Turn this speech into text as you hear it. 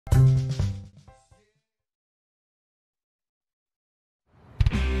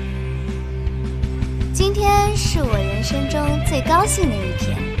今天是我人生中最高兴的一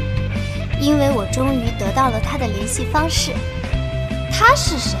天，因为我终于得到了他的联系方式。他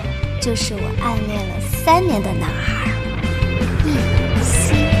是谁？就是我暗恋了3年的男孩易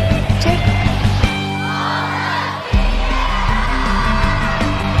希臻。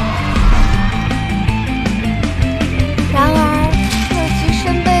然而，乐极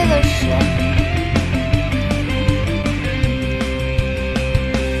生悲的是，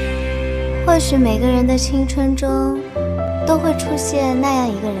或许每个人的青春中都会出现那样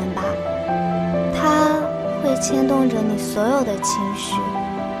一个人吧，他会牵动着你所有的情绪，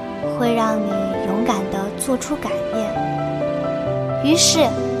会让你勇敢地做出改变。于是，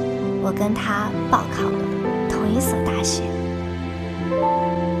我跟他报考了同一所大学。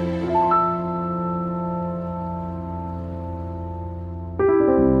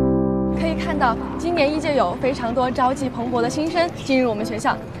可以看到，今年依旧有非常多朝气蓬勃的新生进入我们学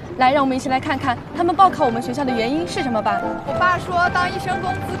校。来，让我们一起来看看他们报考我们学校的原因是什么吧。我爸说当医生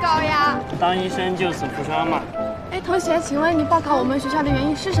工资高呀。当医生救死扶伤嘛。哎，同学，请问你报考我们学校的原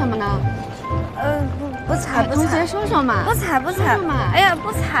因是什么呢？不踩。同学说说嘛。不踩。说嘛。哎呀，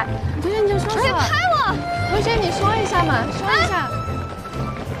不踩。同学你就说说。别拍我。同学你说一下嘛，说一下。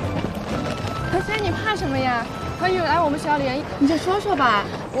同学你怕什么呀？可以来我们学校的原因，你就说说吧。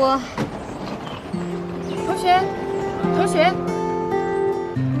同学。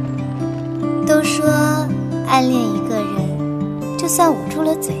都说暗恋一个人，就算捂住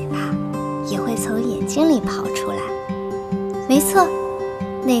了嘴巴，也会从眼睛里跑出来。没错，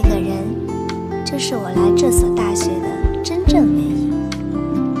那个人就是我来这所大学的真正原因。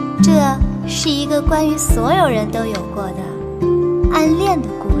这是一个关于所有人都有过的暗恋的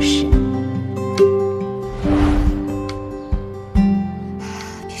故事。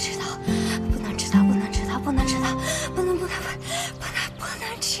别知道，不能知道，不能知道，不能知道，不能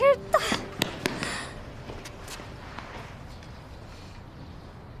知道。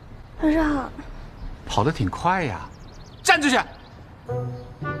班长，跑得挺快呀，站住去！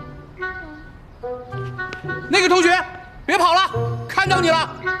那个同学，别跑了，看到你了。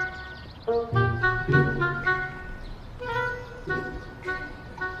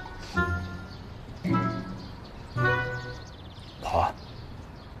跑啊！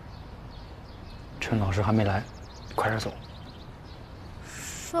趁老师还没来，快点走。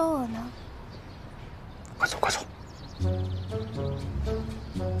说我呢？快走，快走！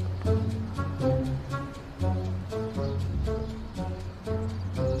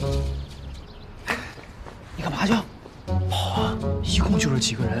你干嘛去？跑啊！一共就这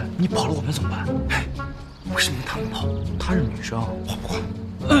几个人，你跑了我们怎么办？哎，为什么他们跑？她是女生，跑不快。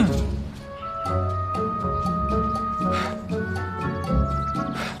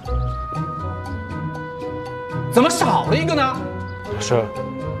怎么少了一个呢？老师，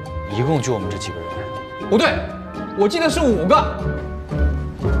一共就我们这几个人。不对，我记得是5个。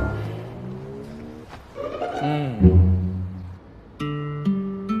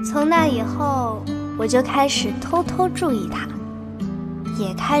从那以后，我就开始偷偷注意他，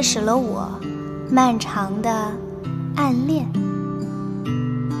也开始了我漫长的暗恋。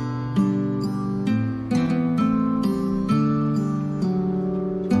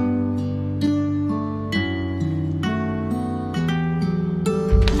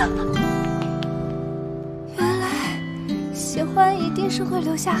原来，喜欢一定是会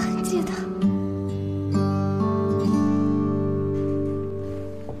留下痕迹的。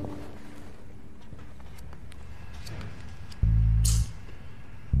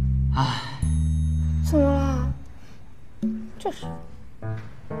怎么了？就是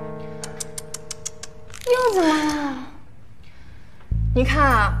又怎么了？你看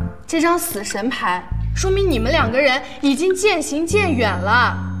啊，这张死神牌说明你们2个人已经渐行渐远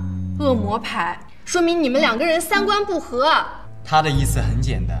了；恶魔牌说明你们2个人3观不合。他的意思很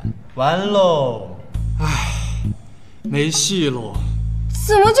简单，完喽！唉，没戏喽。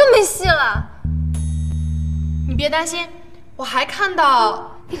怎么就没戏了？你别担心，我还看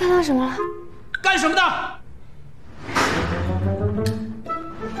到……你看到什么了？干什么的？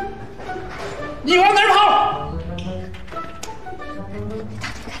你往哪儿跑？你到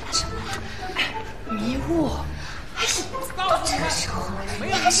底看到什么了？迷雾。哎，都这个时候了，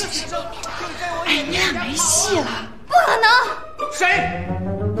你还是神秘的。哎，你俩没戏了。不可能！谁？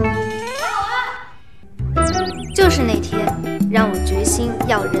就是那天，让我决心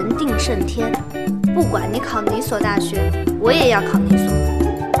要人定胜天，不管你考哪所大学，我也要考那所。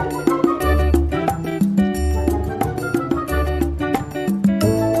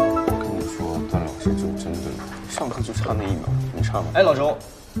跟你说，段老师就针对你，上课就差那1秒，你差吗？哎，老周，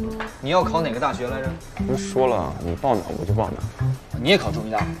你要考哪个大学来着？不是说了，你报哪我就报哪。你也考中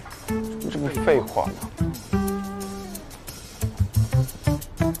医大？这不废话吗？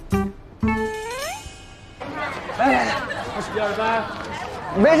来，123，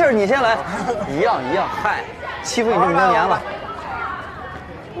没事，你先来。一样，嗨，欺负你这么多年了。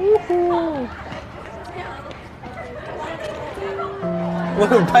呜呼！我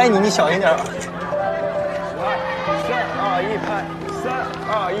怎么拍你？你小心点。3、2、1拍，3、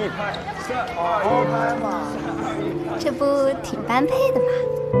2、1拍，3、2、1拍嘛。这不挺般配的吗？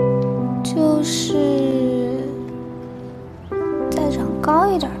就是再长高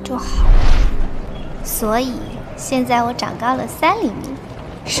一点就好了。所以现在我长高了3厘米，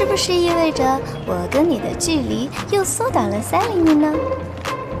是不是意味着我跟你的距离又缩短了3厘米呢？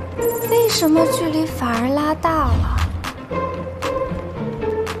为什么距离反而拉大了？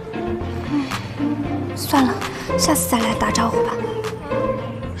算了，下次再来打招呼吧。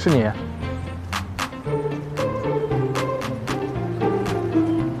是你？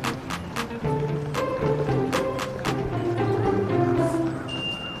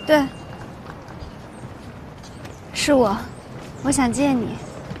对，是我想见你，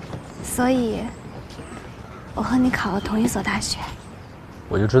所以我和你考了同一所大学。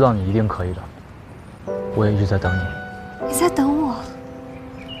我就知道你一定可以的，我也一直在等你。你在等我？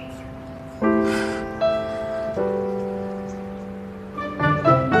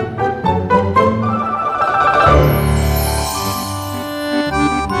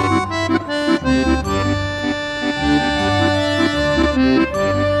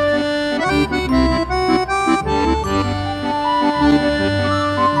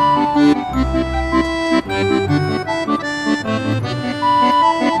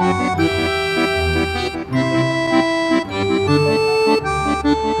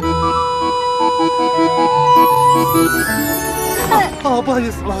不好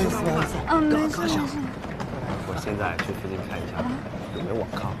意思。刚想，我现在去附近看一下有没有网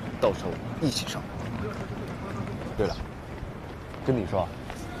咖，到时候一起上。对了，跟你说，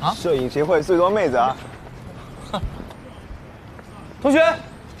摄影协会最多妹子啊！同学，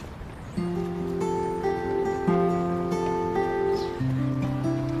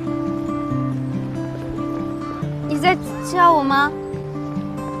你在叫我吗？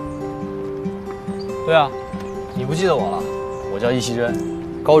对啊，你不记得我了？我叫易希臻，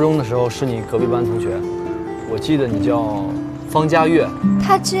高中的时候是你隔壁班同学。我记得你叫方佳悦。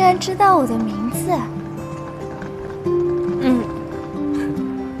他居然知道我的名字。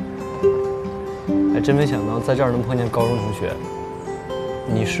还真没想到在这儿能碰见高中同学。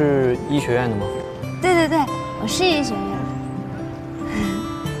你是医学院的吗？对，我是医学院。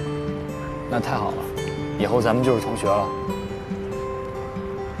那太好了，以后咱们就是同学了。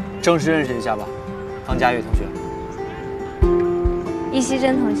正式认识一下吧，方佳悦同学。易希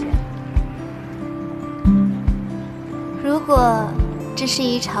臻同学，如果这是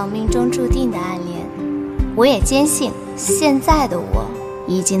一场命中注定的暗恋，我也坚信现在的我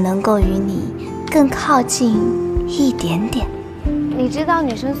已经能够与你更靠近一点点。你知道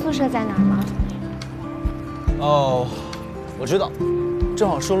女生宿舍在哪儿吗？哦，我知道，正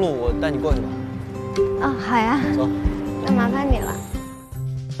好顺路，我带你过去吧。哦，好呀。走，那麻烦你了。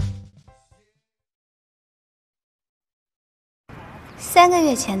3个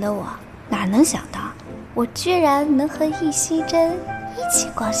月前的我哪能想到，我居然能和易希臻一起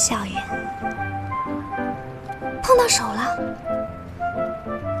逛校园，碰到手了。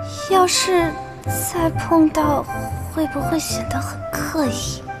要是再碰到，会不会显得很刻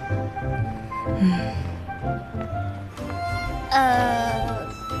意？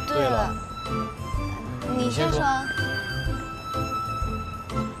对了，你先说。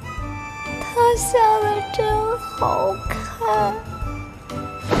他笑得真好看。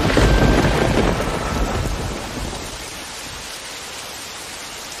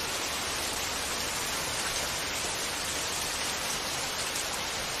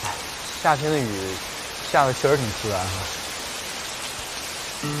夏天的雨下的确实挺突然哈。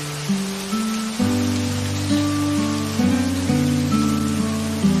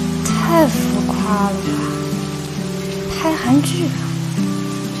太浮夸了吧，拍韩剧啊。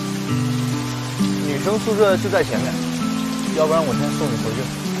女生宿舍就在前面，要不然我先送你回去。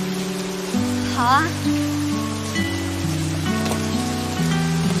好啊。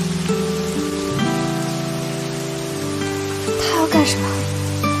他要干什么？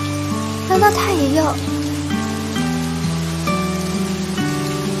难道他也要？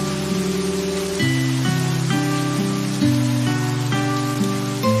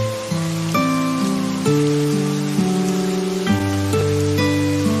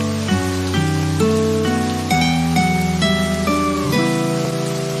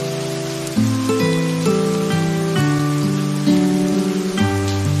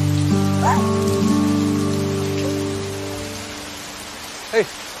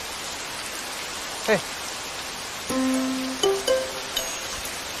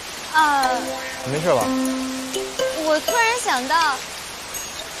没事吧？我突然想到，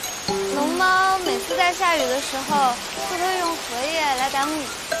龙猫每次在下雨的时候，都会用荷叶来挡雨。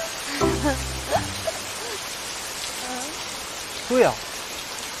对呀。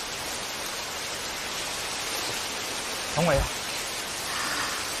等我一下。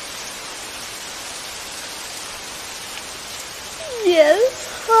言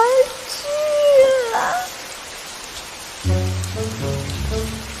传句了。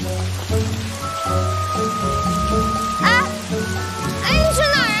哎，你去哪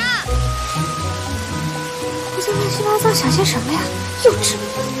儿啊？我在乱七八糟想些什么呀？幼稚。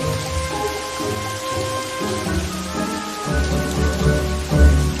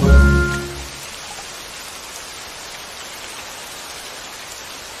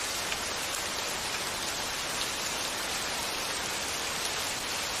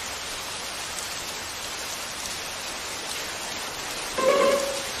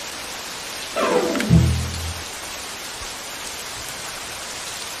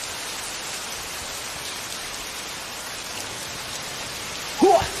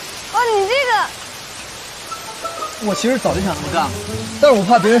我其实早就想这么干了，但是我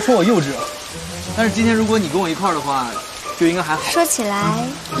怕别人说我幼稚。但是今天如果你跟我一块儿的话，就应该还好。说起来，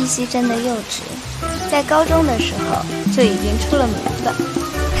易希臻的幼稚，在高中的时候就已经出了名的。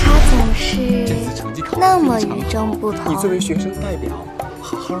他总是那么与众不同。你作为学生代表，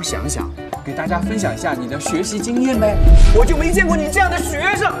好好想想，给大家分享一下你的学习经验呗。我就没见过你这样的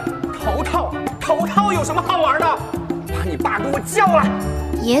学生。头套有什么好玩的？把你爸给我叫来。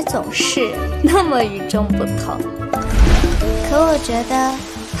也总是那么与众不同。可我觉得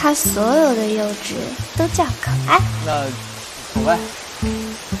他所有的幼稚都叫可爱。那走呗。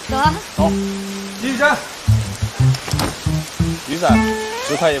走啊。走。医生，雨伞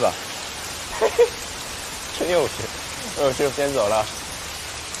10块一把。真有趣，我就先走了。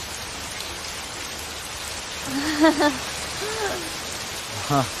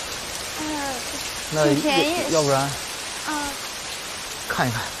哈。那挺便宜。要不然，看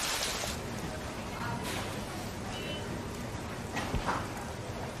一看。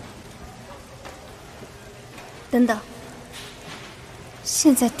等等，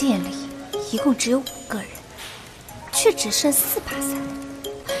现在店里一共只有5个人，却只剩4把伞。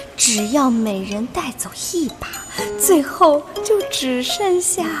只要每人带走1把，最后就只剩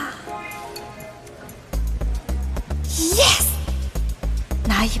下 yes，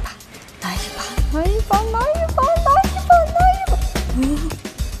 拿一把，拿一把，拿一把，拿一把，拿一把，拿一把。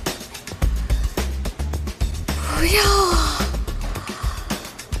不要啊！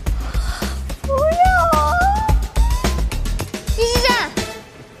不要啊！易希臻。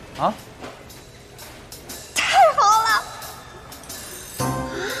啊？太好了！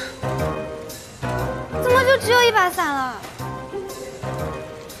怎么就只有1把伞了？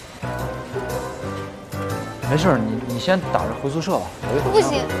没事，你先打着回宿舍吧。不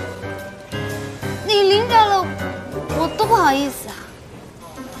行，你淋着了，我都不好意思啊。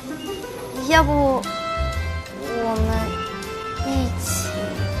要不我们一起？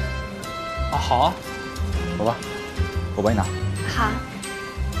啊，好啊，走吧，我帮你拿。好。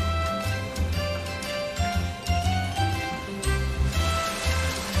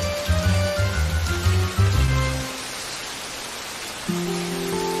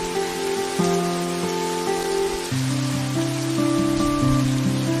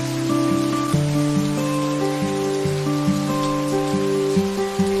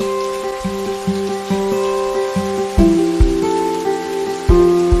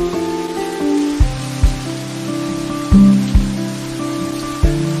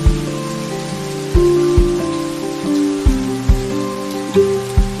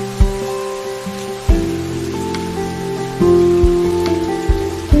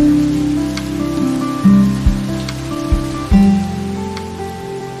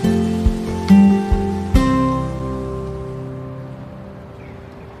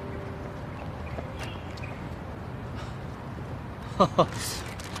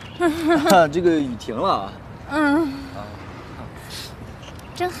这个雨停了。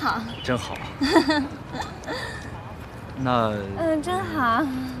真好。真好。那真好。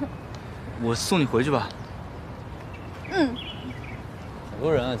我送你回去吧。很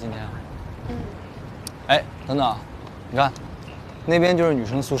多人啊，今天。哎，等等，你看，那边就是女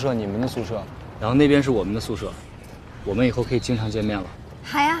生宿舍，你们的宿舍，然后那边是我们的宿舍，我们以后可以经常见面了。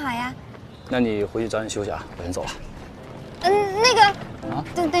好呀，好呀。那你回去早点休息啊，我先走了。那个，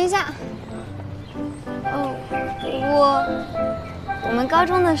等一下。我们高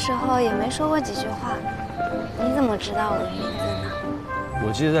中的时候也没说过几句话，你怎么知道我的名字呢？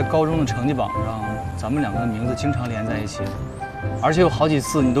我记得在高中的成绩榜上，咱们2个的名字经常连在一起。而且有好几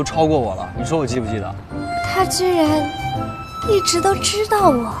次你都超过我了，你说我记不记得？他居然一直都知道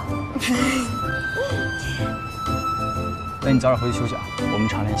我。那你早点回去休息啊，我们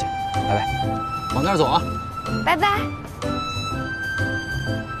常联系，拜拜。往那儿走啊。拜拜。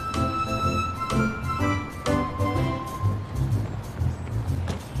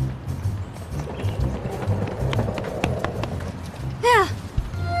哎呀，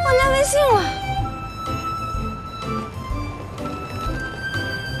忘加微信了。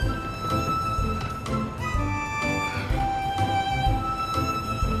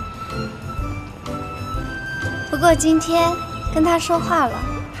不过今天跟他说话了，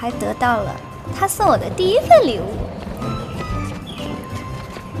还得到了他送我的第一份礼物。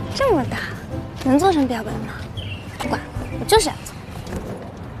这么大，能做成标本吗？不管，我就是要做。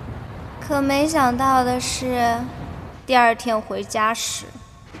可没想到的是，第二天回家时，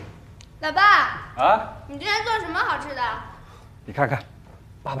老爸啊，你今天做什么好吃的？你看看，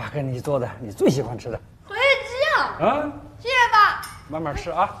爸爸给你做的，你最喜欢吃的。荷叶鸡啊！啊，谢谢爸。慢慢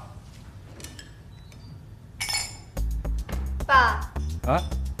吃啊。爸，啊，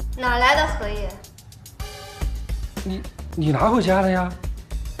哪来的荷叶？你拿回家的呀？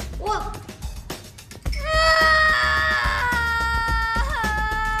我。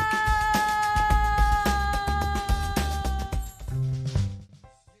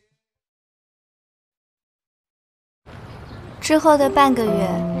之后的半个月，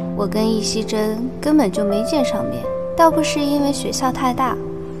我跟易希臻根本就没见上面。倒不是因为学校太大，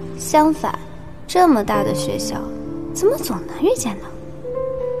相反，这么大的学校，怎么总能遇见呢？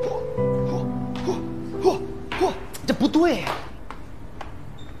这不对呀！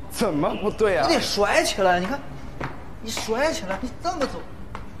怎么不对啊？你得甩起来，你看，你甩起来，你这么走。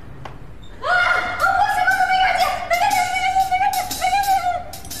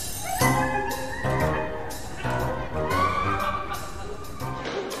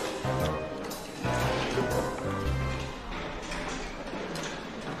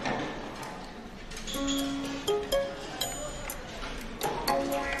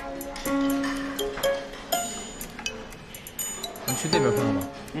去那边看看吧。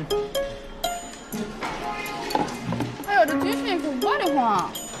哎呦，这军训够饿的慌。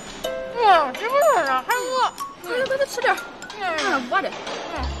哇，这么热呢，还饿。快吃点。饿的。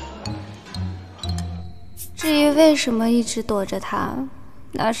至于为什么一直躲着他，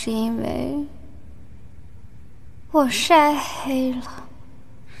那是因为我晒黑了。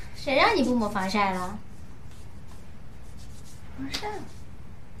谁让你不抹防晒了？防晒。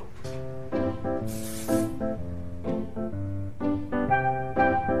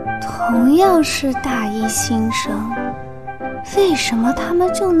同样是大一新生，为什么他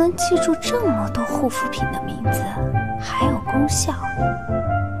们就能记住这么多护肤品的名字，还有功效？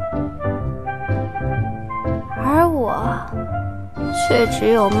而我却只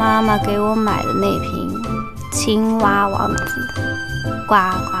有妈妈给我买的那瓶青蛙王子，呱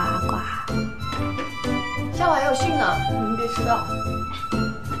呱呱。下午还有训呢，你们别迟到。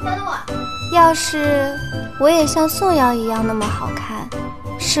等等我。要是我也像宋瑶一样那么好看，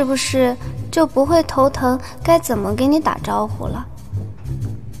是不是就不会头疼该怎么给你打招呼了？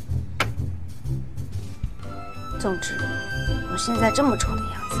总之，我现在这么丑的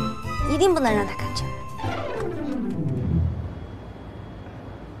样子，一定不能让他看见。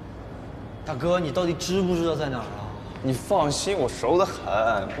大哥，你到底知不知道在哪儿啊？你放心，我熟得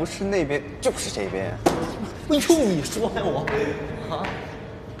很，不是那边就是这边。不用你说呀，我啊。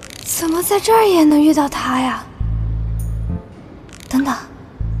怎么在这儿也能遇到他呀？等等，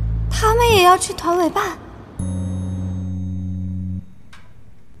他们也要去团委办？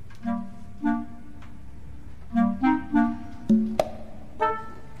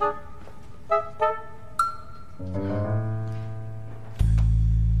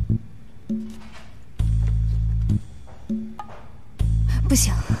不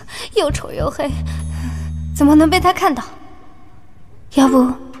行，又丑又黑，怎么能被他看到？要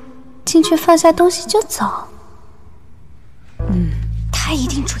不进去放下东西就走？他一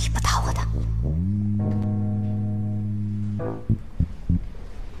定注意不到我的。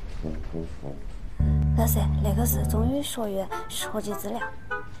老师，那个是中语学院收集资料。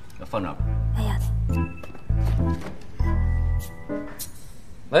放这儿。哎呀！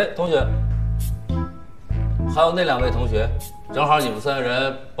喂，同学，还有那2位同学，正好你们3个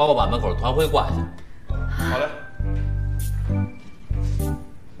人帮我把门口团徽挂一下。好嘞。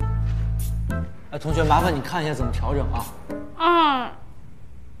哎，同学，麻烦你看一下怎么调整啊。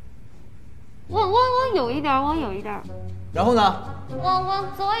我有一点，我有一点。然后呢？我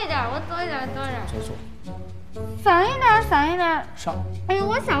左一点，我左一点，左一点。左。上一点，上一点。上。哎呦，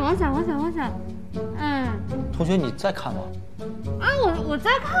我想。同学，你在看吗？啊，我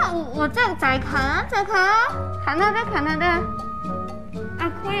在看，我在看，看到的。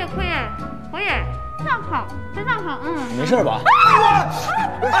啊，可以，这样好，没事吧？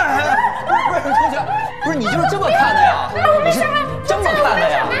不是同学，不是你就是这么看的呀？你是这么看的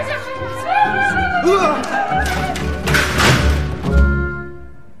呀？没事。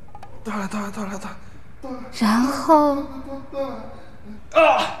到了。然后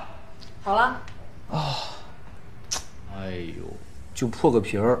好了。哎呦，就破个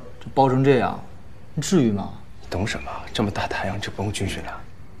皮儿，就包成这样，至于吗？你懂什么？这么大太阳就不用军训了。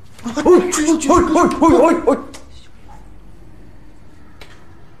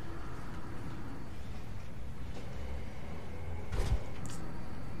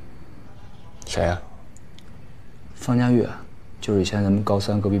谁呀？方佳悦，就是以前咱们高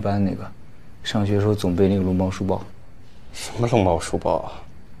3隔壁班那个，上学时候总背那个龙猫书包。什么龙猫书包啊？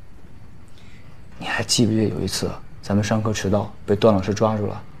你还记不记得有一次咱们上课迟到被段老师抓住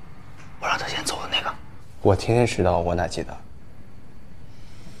了，我让他先走的那个？我天天迟到，我哪记得？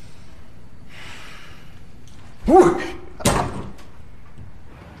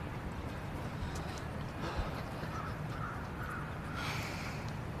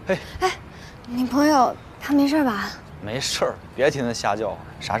嘿，你朋友他没事吧？没事儿，别听他瞎叫，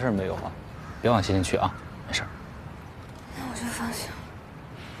啥事儿没有啊，别往心里去啊，没事儿。那我就放心了。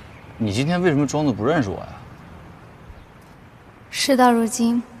你今天为什么装作不认识我呀？事到如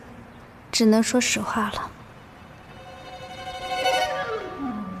今，只能说实话了。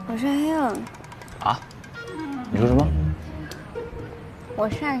我晒黑了。啊？你说什么？我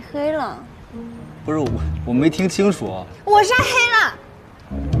晒黑了。不是我没听清楚。我晒黑了。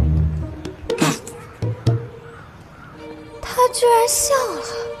他居然笑了。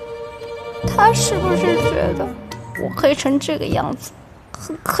他是不是觉得我黑成这个样子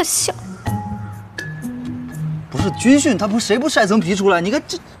很可笑？不是军训，他谁不晒层皮出来？你看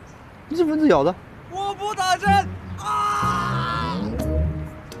这蚊子咬的。我不打针啊！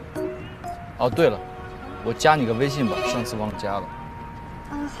哦，对了，我加你个微信吧，上次忘了加了。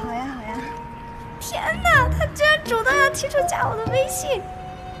啊，好呀。天哪，他居然主动要提出加我的微信。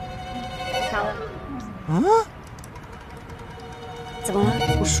加了。嗯？怎么了？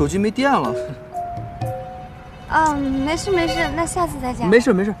我手机没电了。哦，没事，那下次再加。没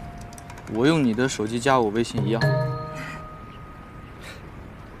事，我用你的手机加我微信一样。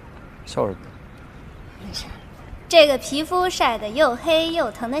笑什么？没事。这个皮肤晒得又黑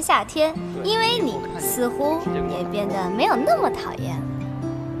又疼的夏天，因为你似乎也变得没有那么讨厌了。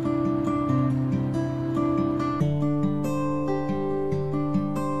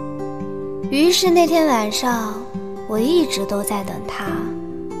于是那天晚上，我一直都在等他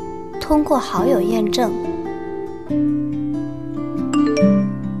通过好友验证。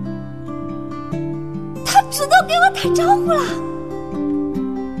他主动给我打招呼了。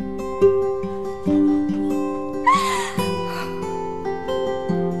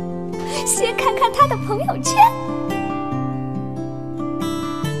先看看他的朋友圈。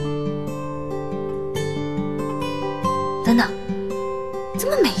等等，怎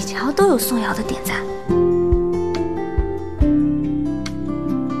么每一条都有宋瑶的点赞？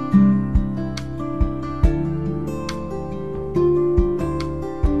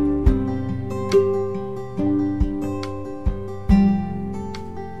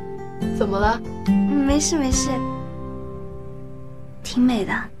怎么了？没事，挺美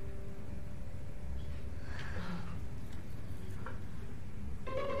的。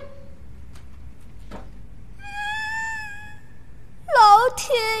老天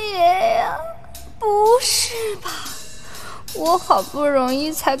爷呀，不是吧？我好不容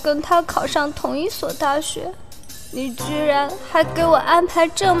易才跟他考上同一所大学，你居然还给我安排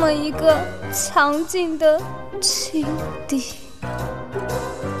这么一个强劲的情敌。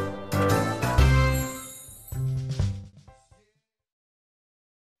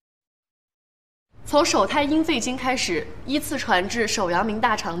从手太阴肺经开始，依次传至手阳明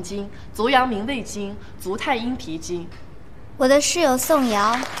大肠经、足阳明胃经、足太阴脾经。我的室友宋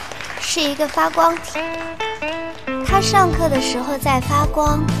瑶是一个发光体，她上课的时候在发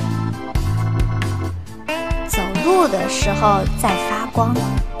光，走路的时候在发光，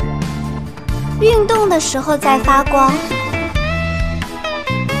运动的时候在发光。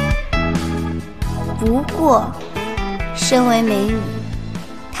不过，身为美女，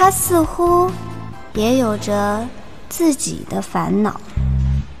她似乎也有着自己的烦恼。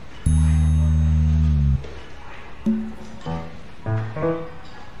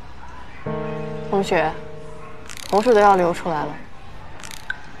同学，口水都要流出来了。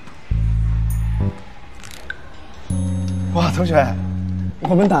哇，同学，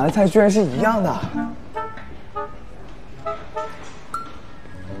我们打的菜居然是一样的。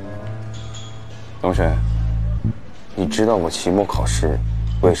同学，你知道我期末考试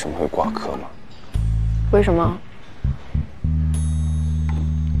为什么会挂科吗？为什么？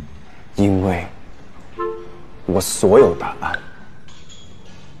因为我所有答案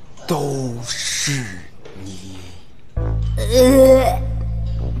都是你。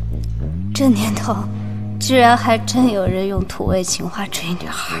这年头，居然还真有人用土味情话追女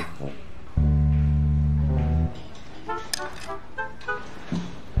孩。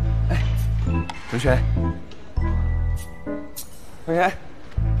哎，同学，同学，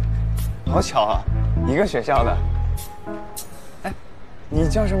好巧啊，一个学校的。哎，你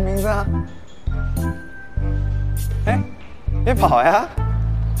叫什么名字啊？哎，别跑呀！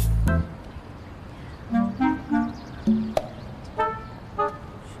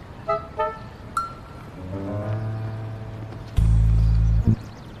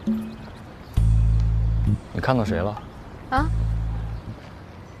你看到谁了？啊？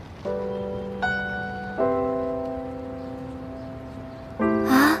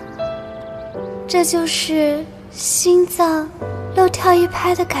啊？这就是心脏漏跳一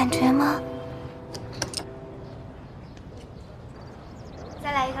拍的感觉吗？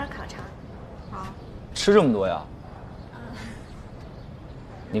再来一根烤肠。好。吃这么多呀？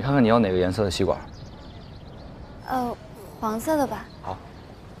你看看你要哪个颜色的吸管？黄色的吧。好，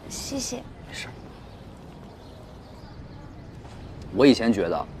谢谢。没事。我以前觉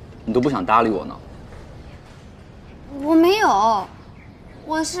得你都不想搭理我呢。我没有，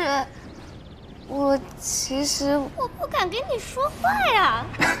我其实我不敢跟你说话呀。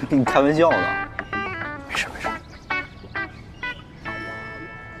跟你开玩笑呢。没事没事。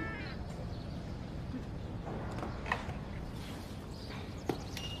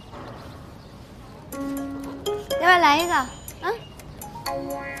要不要来一个？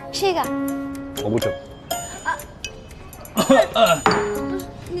吃一个。我不吃。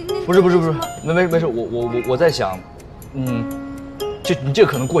不是，没事，我在想，你这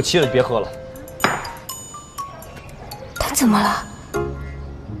可能过期了，别喝了。他怎么了？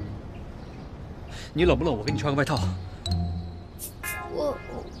你冷不冷？我给你穿个外套。我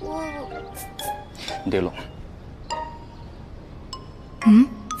你得冷。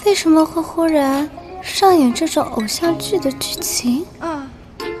为什么会忽然上演这种偶像剧的剧情？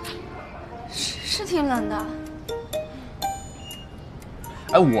是挺冷的。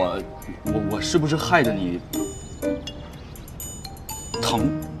哎，我是不是害得你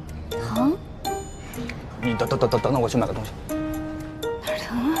疼？疼？你等，我去买个东西。哪儿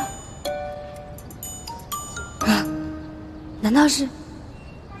疼啊？难道是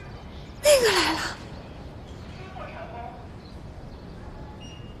那个来了？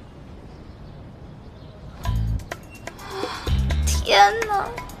天哪！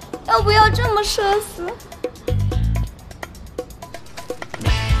要不要这么社死？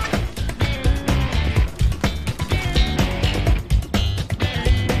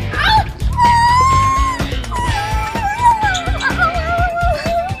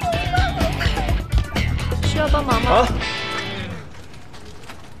需要帮忙吗？啊！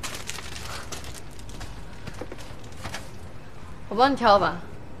我帮你挑吧。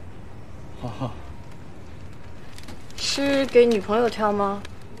好。是给女朋友挑吗？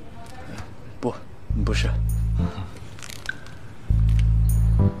不是。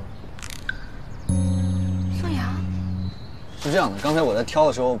宋瑶。是这样的，刚才我在挑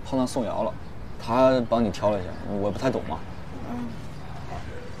的时候碰到宋瑶了，她帮你挑了一下，我不太懂嘛。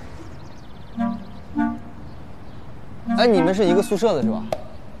哎，你们是一个宿舍的是吧？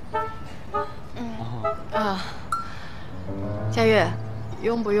佳悦，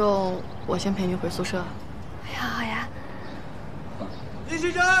用不用我先陪你回宿舍？好呀。易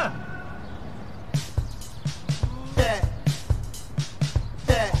希臻。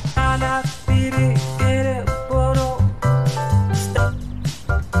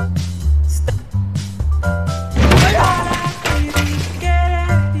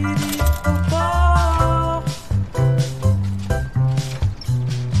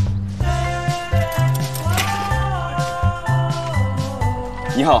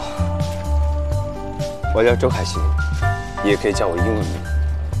你好，我叫周凯欣，也可以叫我英文名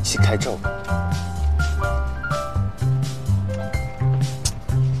西开周。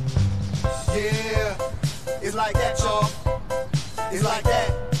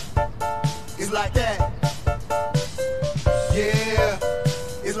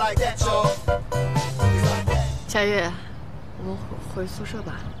佳悦，我们回宿舍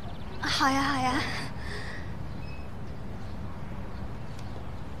吧。好呀，好呀。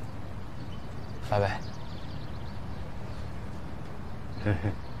拜拜。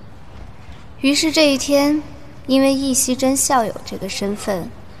于是这一天，因为易希臻校友这个身份，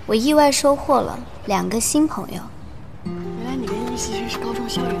我意外收获了2个新朋友。原来你跟易希臻是高中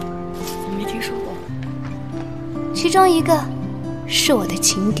校友，我没听说过。其中一个是我的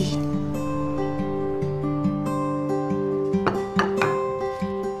情敌。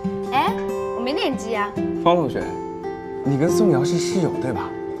哎，我没点击啊。方同学，你跟宋瑶是室友对吧？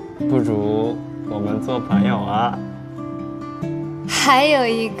不如我们做朋友啊。还有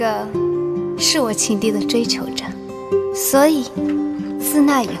一个是我情敌的追求者，所以自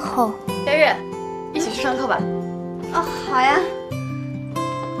那以后，佳悦，一起去上课吧。哦，好呀。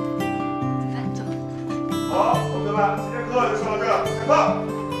走。好，同学们，今天课就上到这儿，下课。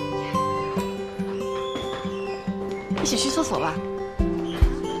一起去厕所吧。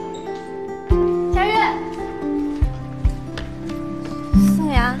佳悦，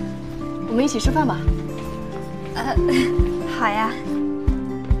宋阳，我们一起吃饭吧。好呀。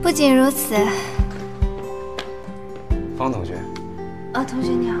不仅如此，方同学，同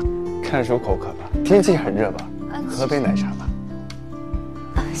学你好。看书口渴吧？天气很热吧？喝杯奶茶吧。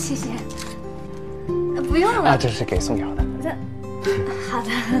谢谢。不用了。这是给宋瑶的。好的。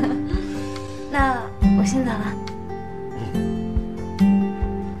那我先走了。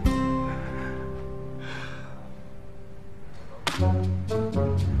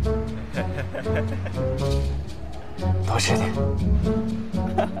多吃点。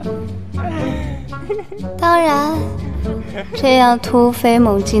当然，这样突飞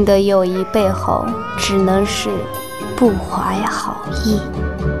猛进的友谊背后，只能是不怀好意。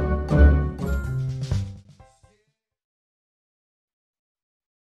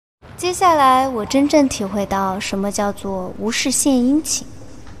接下来，我真正体会到什么叫做无事献殷勤。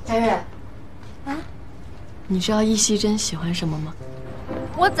佳悦，你知道易希臻喜欢什么吗？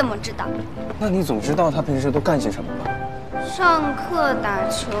我怎么知道？那你总知道他平时都干些什么吧？上课、打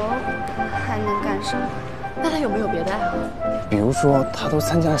球，还能干什么？那他有没有别的爱好？比如说，他都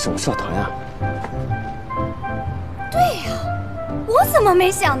参加了什么社团啊？对呀，我怎么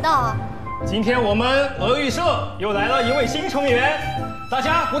没想到啊？今天我们俄语社又来了一位新成员，大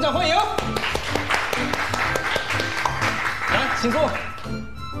家鼓掌欢迎。来，请坐。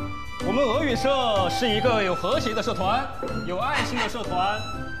我们俄语社是一个有和谐的社团，有爱心的社团。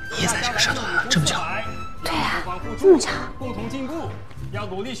你也在这个社团啊？这么巧？对呀，这么巧。共同进步，要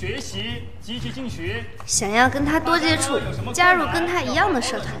努力学习，积极进取。想要跟他多接触，加入跟他一样的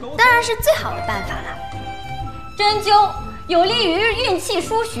社团，当然是最好的办法了。针灸有利于运气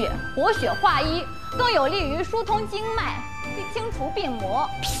输血、活血化瘀，更有利于疏通经脉、清除病魔。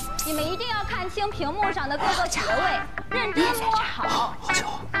你们一定要看清屏幕上的各个穴位，认真摸好。好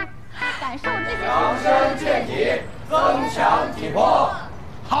巧。感受这些。强身健体，增强体魄。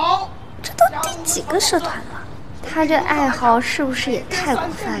好，这都第几个社团了？他这爱好是不是也太广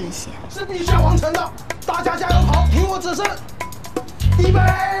泛一些？是地下王城的，大家加油跑，听我指示，预备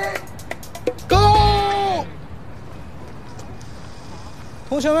 ，Go！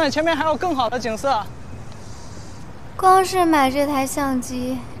 同学们，前面还有更好的景色。光是买这台相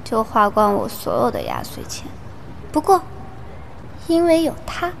机就花光我所有的压岁钱，不过，因为有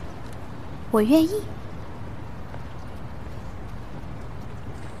它，我愿意。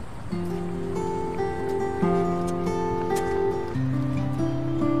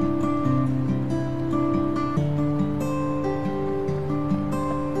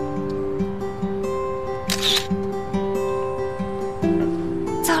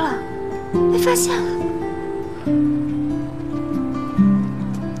糟了，被发现了。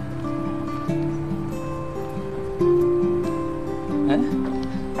哎，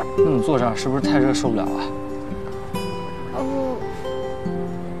那你坐这儿是不是太热受不了啊？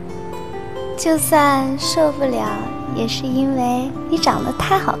就算受不了，也是因为你长得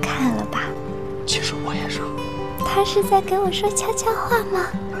太好看了吧？其实我也是。他是在给我说悄悄话吗？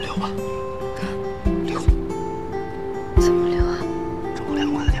溜吧，溜。怎么溜啊？朝我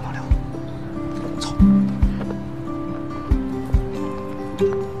2块的地方溜。走。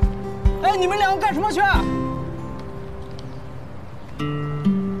哎，你们两个干什么去？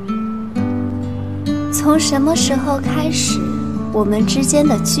从什么时候开始，我们之间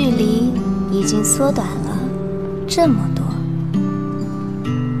的距离已经缩短了这么多？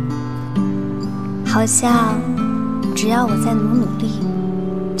好像只要我再努力，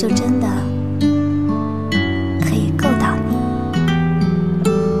就真的可以够到你。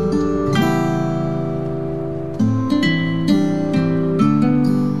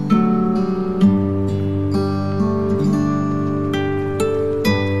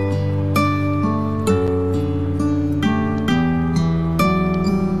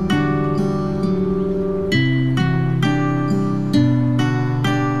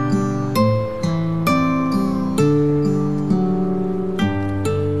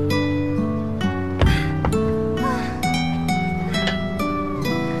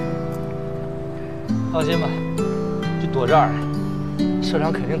放心吧，就躲这儿，社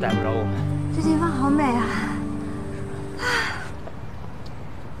长肯定逮不着我们。这地方好美啊！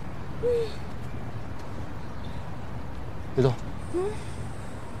别动。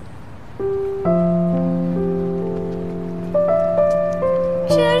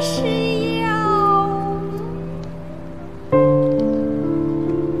这是要……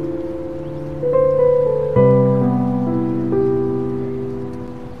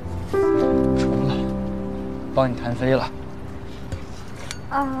重了，帮你弹飞了。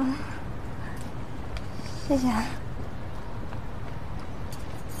啊，谢谢。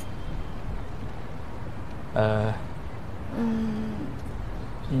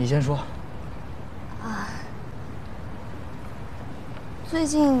你先说。啊，最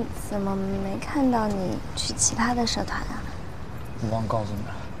近怎么没看到你去其他的社团啊？我忘告诉你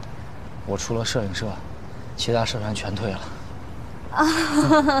了，我除了摄影社，其他社团全退了。啊，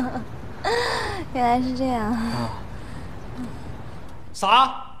原来是这样啊！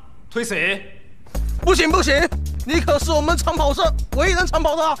啥？退谁？不行不行，你可是我们长跑社唯一能长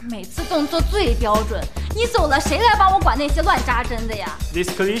跑的。每次动作最标准，你走了谁来帮我管那些乱扎针的呀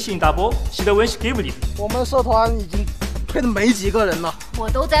Discretion double， 是的温是给不你。我们社团已经退的没几个人了。我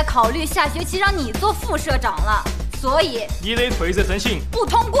都在考虑下学期让你做副社长了，所以你得退社申请。不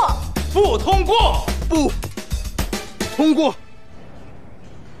通过。不通过。不通过。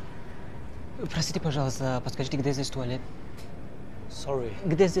Простите, пожалуйста, подскажите, где здесь туалет? Sorry.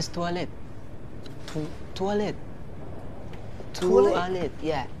 Где здесь туалет? Туалет. Туалет,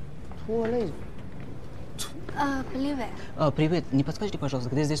 yeah. Туалет. Привет. Привет, не подскажите, пожалуйста,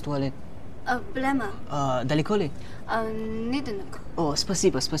 где здесь туалет? Прямо. Далеко ли? Недалеко. О,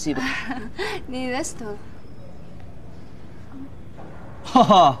 спасибо, спасибо. Не расту. 哈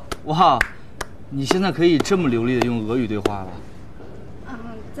哈，哇，你现在可以这么流利的用俄语对话了。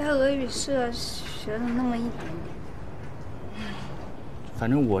在俄语社学了那么一点点。反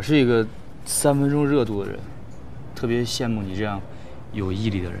正我是一个3分钟热度的人，特别羡慕你这样有毅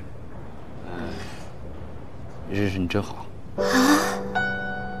力的人。认识你真好。啊，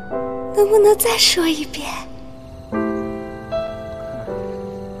能不能再说一遍？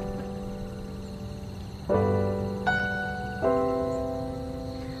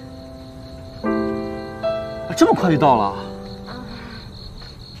这么快就到了？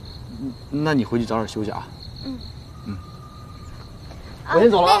那你回去早点休息啊。我先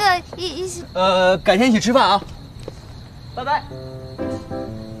走了。那个一起。改天一起吃饭啊。拜拜。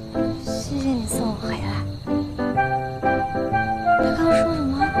谢谢你送我回来。他刚刚说什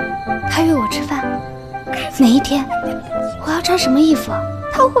么？他约我吃饭，哪一天？我要穿什么衣服？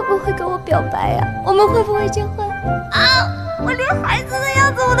他会不会跟我表白呀？我们会不会结婚？啊！我连孩子的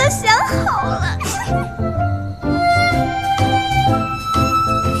样子我都想好了。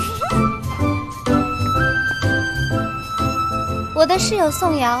我的室友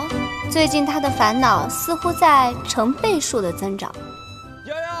宋瑶，最近她的烦恼似乎在成倍数的增长。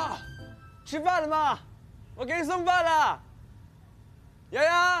瑶瑶，吃饭了吗？我给你送饭了。瑶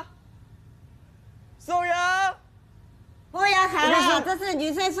瑶，宋瑶，不要喊了，这是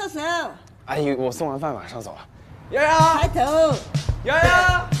女生宿舍。阿姨，我送完饭马上走了。瑶瑶，抬头。瑶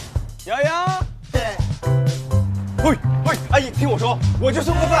瑶，瑶瑶，对。喂，阿姨，听我说，我就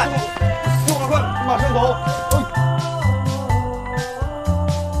送个饭，送完饭马上走。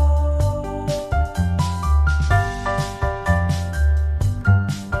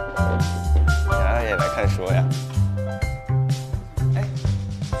看书呀！哎，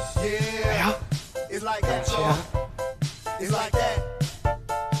呀，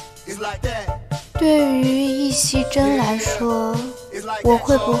对于易希臻来说，我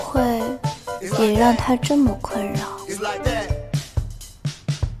会不会也让他这么困扰？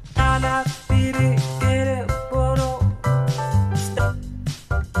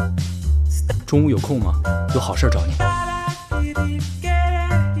中午有空吗？有好事找你。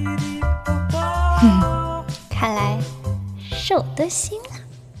看来是我的心啊。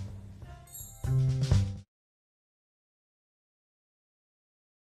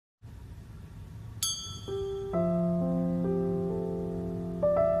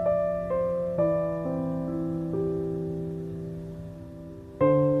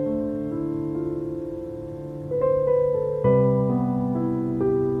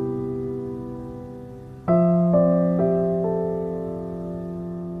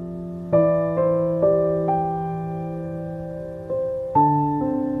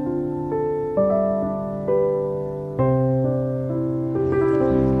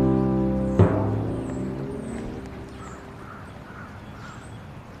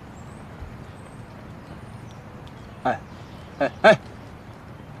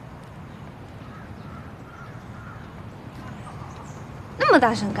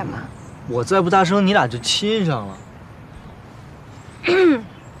大声干嘛？我再不大声，你俩就亲上了。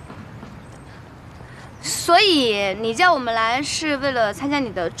所以你叫我们来是为了参加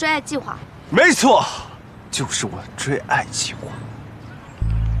你的追爱计划？没错，就是我追爱计划。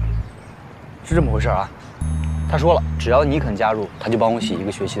是这么回事啊？他说了，只要你肯加入，他就帮我洗1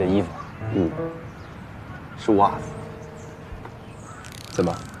个学期的衣服。是袜子。怎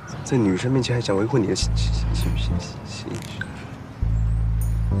么，在女生面前还想维护你的形象？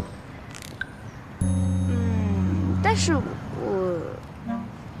但是我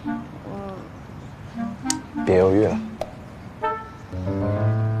别犹豫了，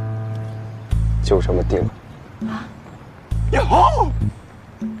就这么定了。哟吼！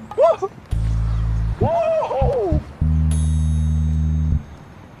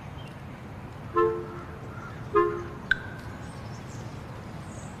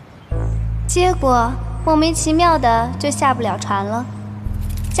结果莫名其妙的就下不了船了，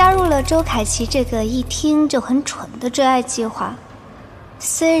加入了周凯琪这个一听就很蠢的追爱计划。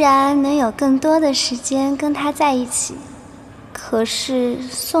虽然能有更多的时间跟他在一起，可是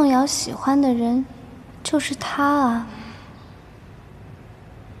宋瑶喜欢的人就是他啊。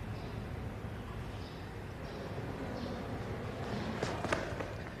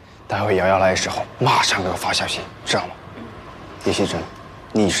待会瑶瑶来的时候，马上给我发消息，知道吗？叶希臻，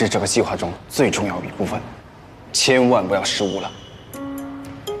你是这个计划中最重要的一部分，千万不要失误了。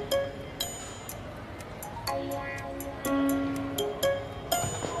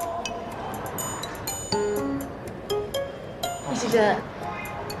易希臻，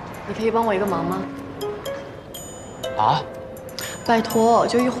你可以帮我一个忙吗？啊？拜托，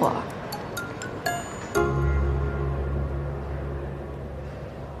就一会儿。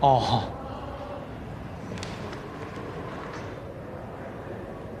哦。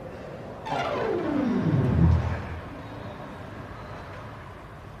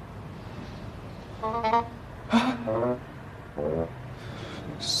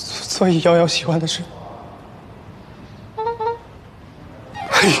所以瑶瑶喜欢的是。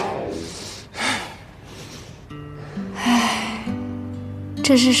唉，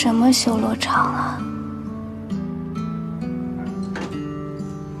这是什么修罗场啊？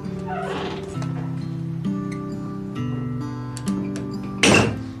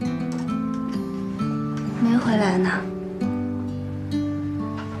没回来呢。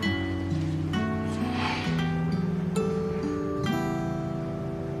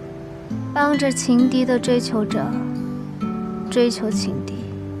帮着情敌的追求者追求情敌。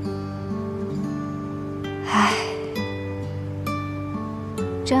唉，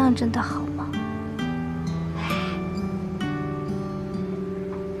这样真的好吗？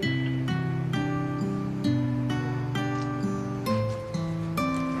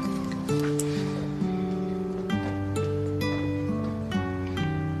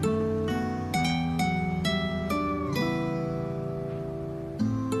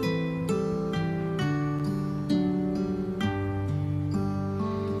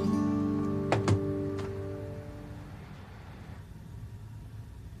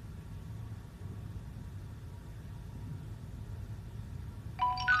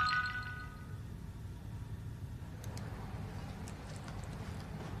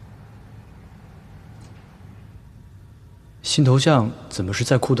新头像怎么是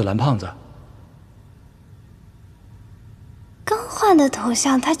在哭的蓝胖子？刚换的头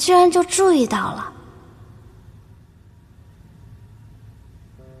像，他居然就注意到了。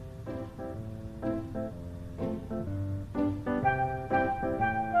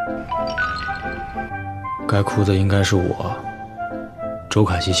该哭的应该是我。周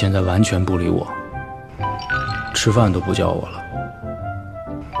凯琪现在完全不理我，吃饭都不叫我了。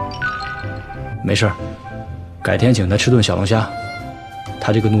没事儿。改天请他吃顿小龙虾，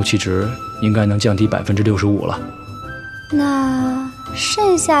他这个怒气值应该能降低65%了。那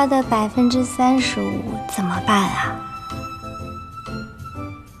剩下的35%怎么办啊？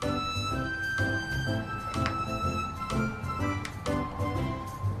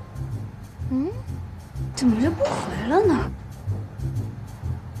怎么就不回了呢？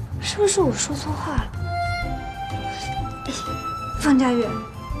是不是我说错话了？方佳悦，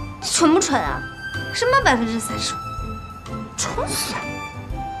蠢不蠢啊？什么35%？蠢死了！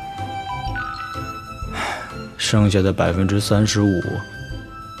剩下的35%，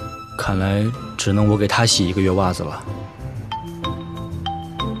看来只能我给他洗1个月袜子了。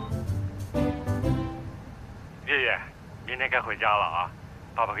月月，明天该回家了啊！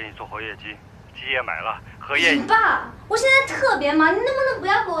爸爸给你做活页机，鸡也买了，荷叶。爸，我现在特别忙，你能不能不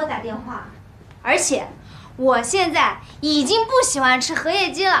要给我打电话？而且，我现在已经不喜欢吃荷叶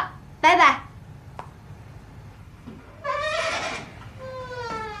鸡了，拜拜。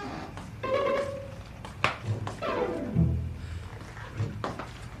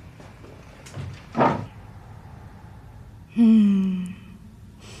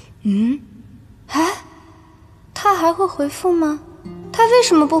哎，他还会回复吗？他为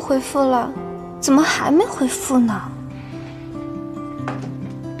什么不回复了？怎么还没回复呢？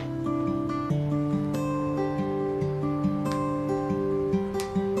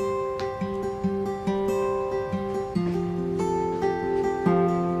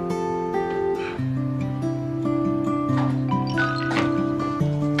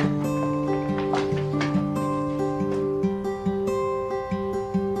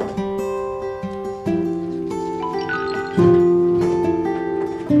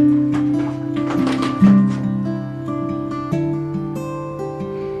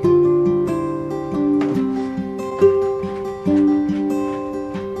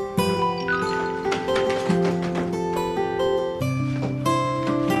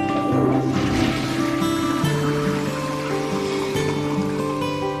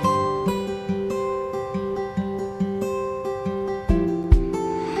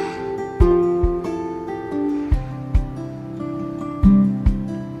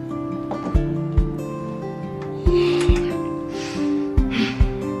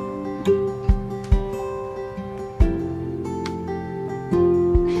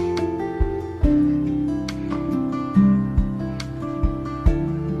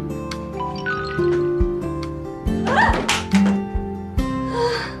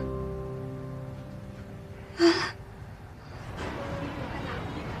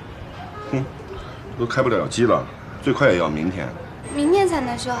都开不了机了，最快也要明天。明天才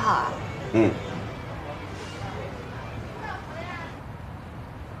能修好啊？嗯。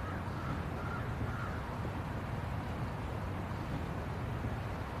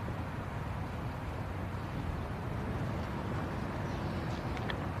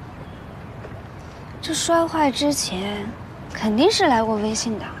这摔坏之前，肯定是来过微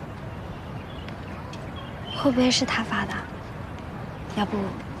信的，会不会是他发的？要不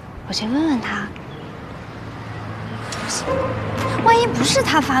我去问问他。不行，万一不是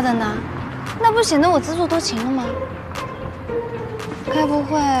他发的呢？那不显得我自作多情了吗？该不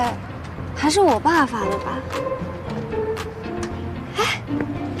会还是我爸发的吧？哎，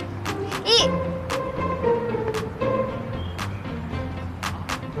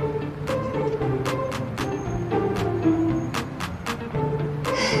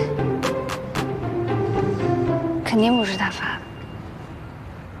肯定不是他发的。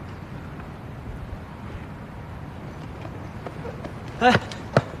哎，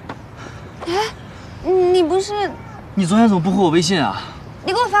你不是？你昨天怎么不回我微信啊？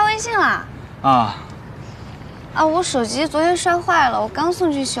你给我发微信了？啊，我手机昨天摔坏了，我刚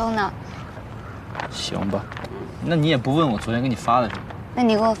送去修呢。行吧，那你也不问我昨天给你发的什么？那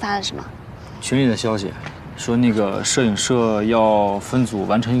你给我发的什么？群里的消息，说那个摄影社要分组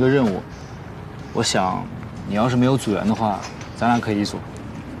完成一个任务。我想，你要是没有组员的话，咱俩可以一组。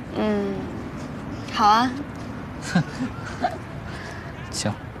好啊。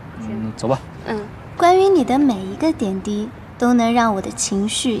行，走吧。关于你的每一个点滴，都能让我的情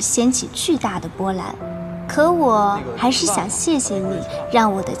绪掀起巨大的波澜。可我还是想谢谢你，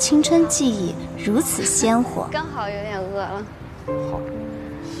让我的青春记忆如此鲜活。刚好有点饿了。好，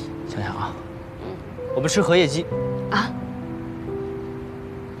想想啊，我们吃荷叶鸡。啊？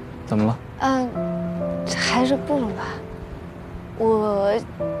怎么了？还是不了吧。我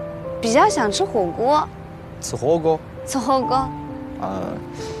比较想吃火锅。吃火锅？吃火锅。好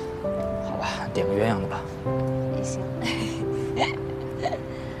吧，点个鸳鸯的吧。也行。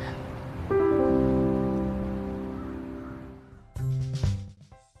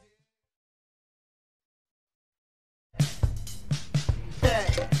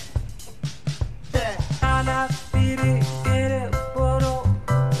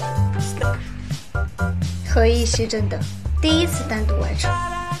和易希臻的第一次单独外出，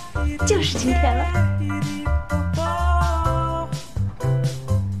就是今天了。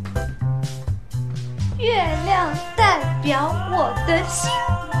月亮代表我的心。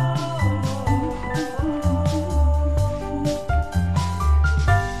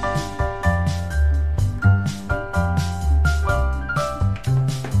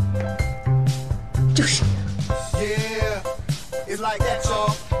就是你了。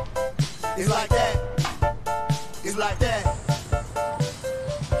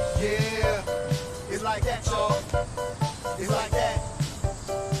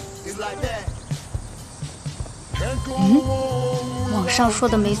网上说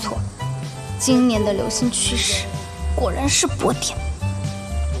的没错，今年的流行趋势果然是薄点。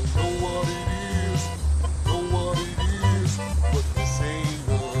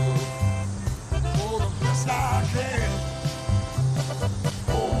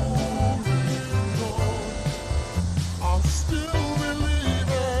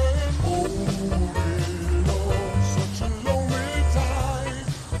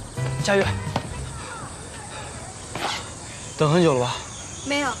佳悦，等很久了吧？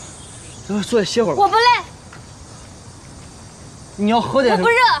没有。坐下歇会儿吧。我不累。你要喝点什么？我不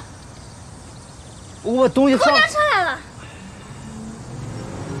热。我把东西放。空调车来了。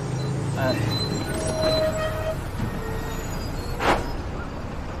哎。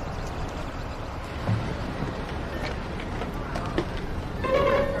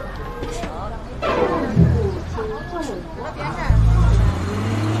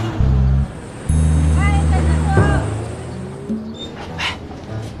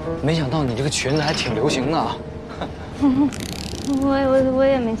没想到你这个裙子还挺流行的啊！我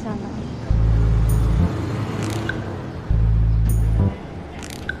也没想到。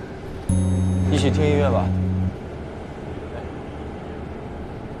一起听音乐吧。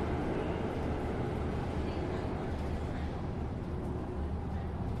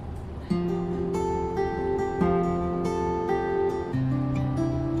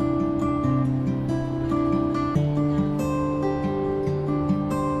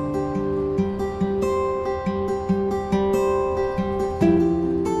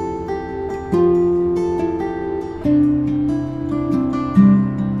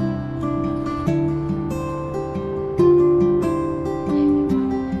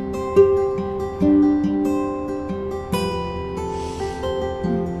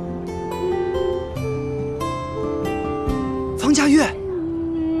方佳悦，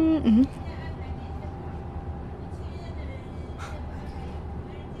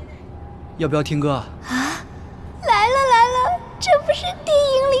要不要听歌啊？来了，这不是电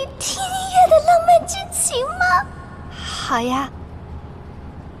影里听音乐的浪漫剧情吗？好呀，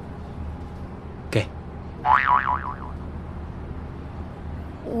给。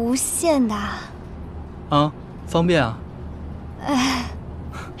无限的。啊，方便啊。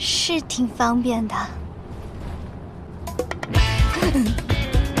是挺方便的。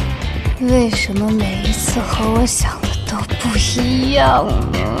为什么每一次和我想的都不一样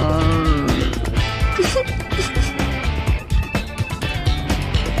呢？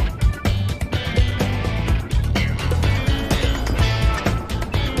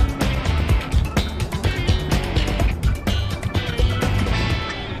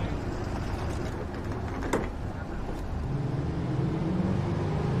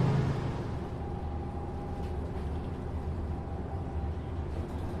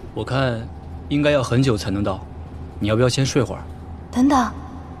我看应该要很久才能到，你要不要先睡会儿？等等，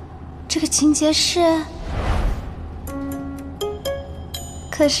这个情节是……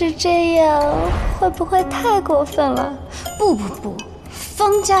可是这样会不会太过分了？不，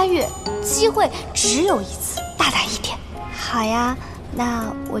方佳悦，机会只有一次，大胆一点。好呀，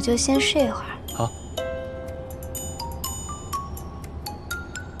那我就先睡会儿。好。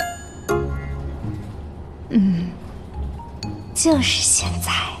就是现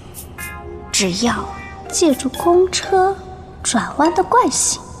在。只要借助公车转弯的惯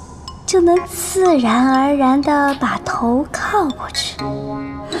性，就能自然而然地把头靠过去。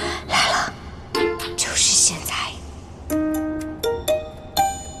来了，就是现在。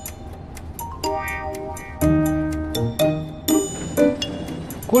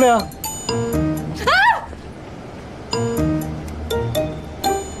姑娘。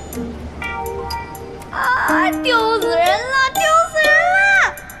丢死人了！丢死人了！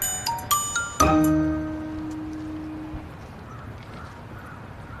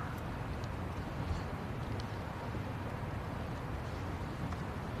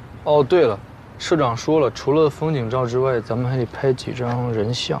哦，对了，社长说了，除了风景照之外，咱们还得拍几张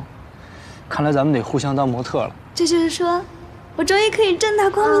人像。看来咱们得互相当模特了。这就是说，我终于可以正大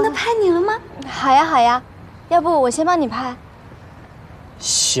光明的拍你了吗？好呀，要不我先帮你拍。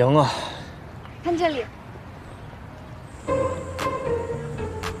行啊。看这里。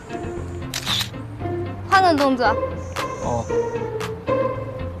换个动作。哦。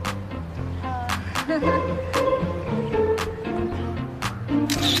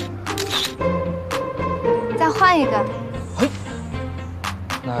再换一个。嘿，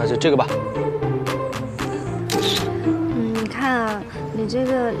那就这个吧。你看啊，你这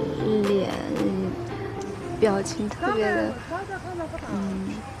个脸表情特别的，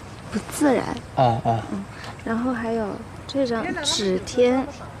不自然。然后还有这张指天，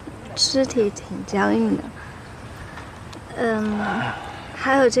肢体挺僵硬的。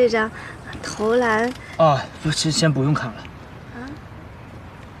还有这张投篮。先不用看了。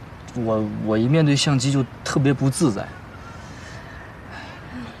我一面对相机就特别不自在。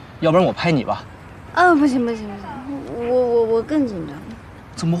要不然我拍你吧。不行，我更紧张。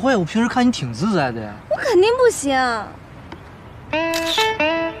怎么会？我平时看你挺自在的呀。我肯定不行。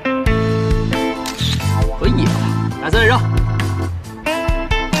可以啊，来3人让。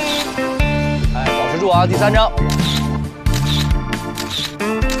住啊，第3张。好，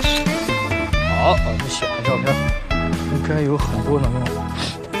我喜欢照片，应该有很多能用。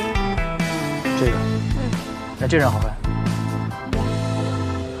这个，哎，这张好看，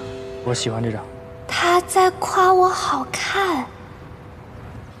我喜欢这张。他在夸我好看。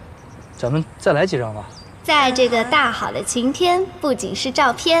咱们再来几张吧。在这个大好的晴天，不仅是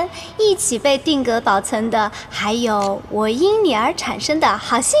照片，一起被定格保存的，还有我因你而产生的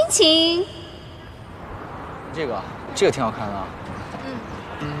好心情。这个挺好看的啊。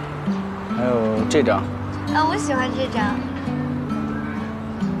还有这张。啊，我喜欢这张。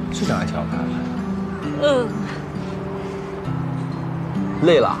这张也挺好看的。嗯。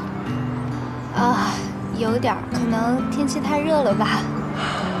累了？啊，有点，可能天气太热了吧。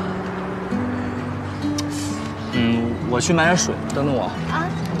我去买点水，等等我。啊。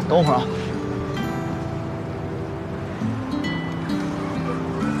等我会儿啊。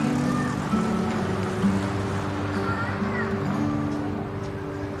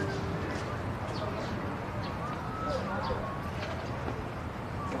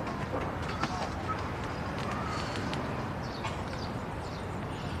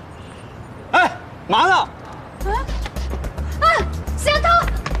哎，嘛呢？小偷！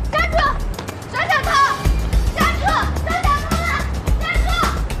站住！小偷！站住！小偷了！站住！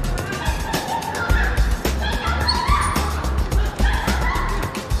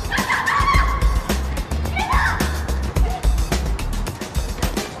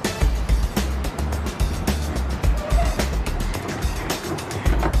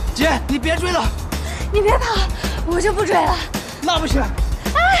姐，你别追了！你别跑，我就不追了。那不行。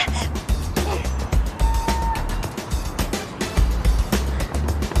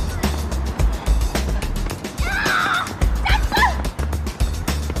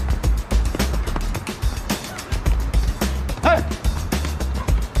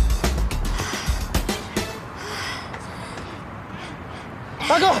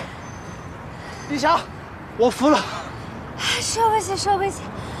大哥，丽霞，我服了。受不起，受不起，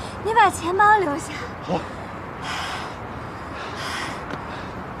你把钱包留下。好。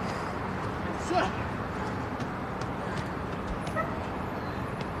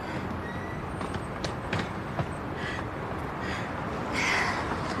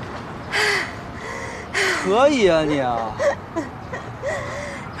可以啊，你啊。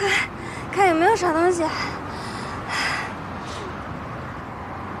看有没有少东西。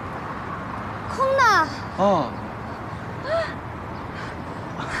空的。哦。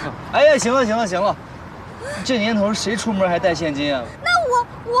哎呀，行了行了行了，这年头谁出门还带现金啊？那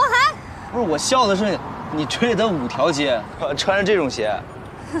我还不是，我笑的是你追了他5条街，穿着这种鞋。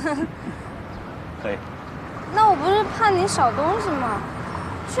可以。那我不是怕你少东西吗？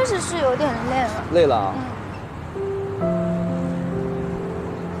确实是有点累了。累了啊。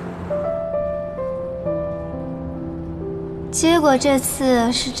结果这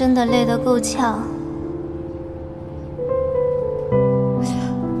次是真的累得够呛。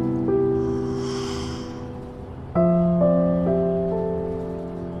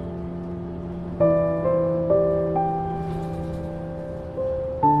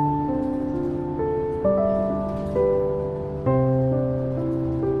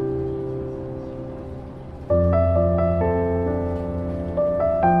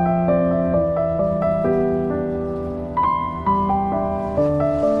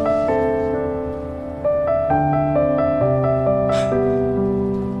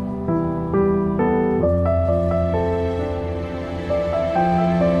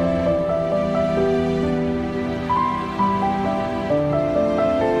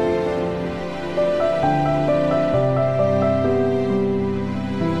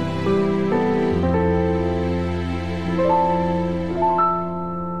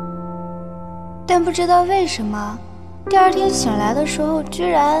但不知道为什么，第2天醒来的时候，居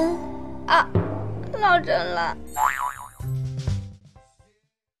然落枕了。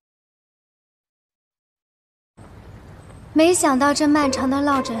没想到这漫长的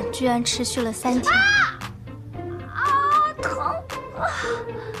落枕居然持续了3天。疼！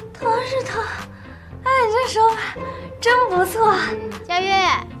疼是疼。哎，这手法真不错。佳悦，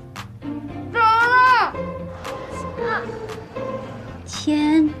怎么了？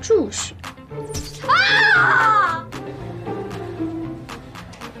天柱穴。啊！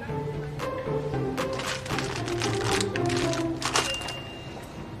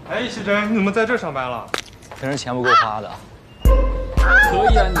哎，易希臻，你怎么在这上班了？平时钱不够花的。可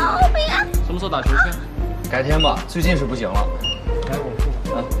以啊，你什么时候打球去？改天吧，最近是不行了。来，我付。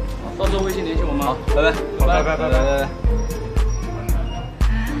好，到时候微信联系我们。好，拜拜。好，拜拜拜拜拜拜。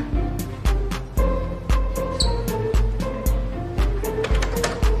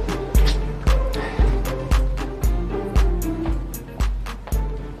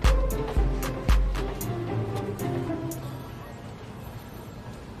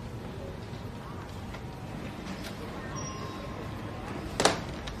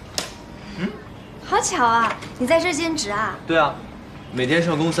巧啊！你在这兼职啊？对啊，每天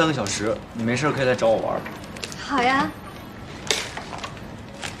上工3个小时，你没事可以来找我玩。好呀。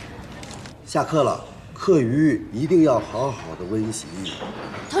下课了，课余一定要好好的温习。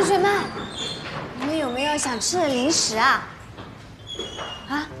同学们，你们有没有想吃的零食啊？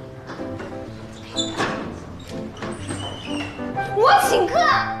啊？我请客。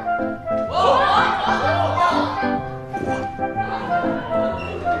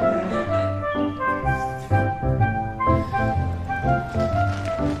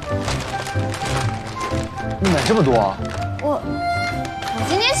你买这么多啊？我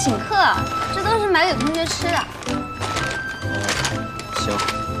今天请客，这都是买给同学吃的。行。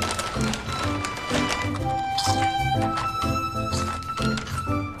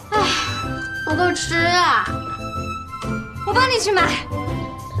哎，不够吃啊！我帮你去买。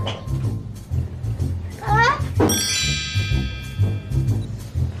来。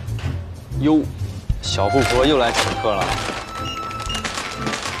哟，小富婆又来请客了。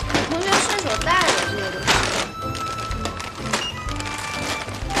同学顺手带的这些东西。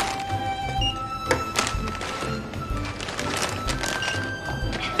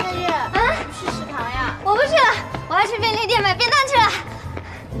夏月，去食堂呀？我不去了，我要去便利店买便当去了。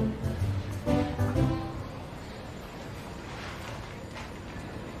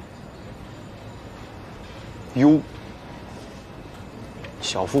哟，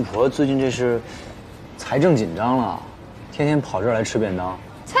小富婆最近这是财政紧张了，天天跑这儿来吃便当。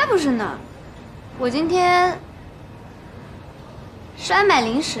才不是呢，我今天是来买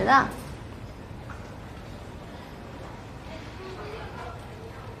零食的。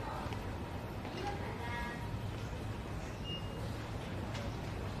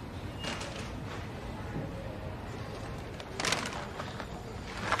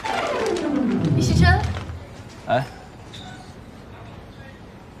易希臻，哎，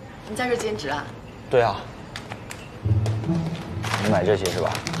你在这兼职啊？对啊，你买这些是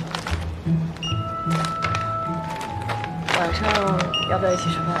吧？晚上要不要一起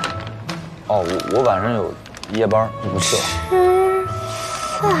吃饭？哦，我晚上有夜班，就不去了。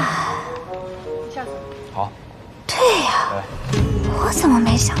吃饭。下次。好。对呀，我怎么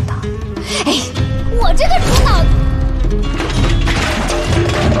没想到？哎，我这个猪脑。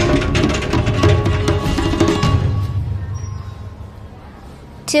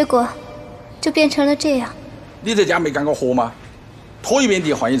结果就变成了这样。你在家没干过活吗？拖一遍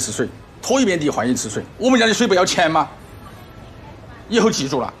地换一次水，拖一遍地换一次水。我们家的水不要钱吗？以后记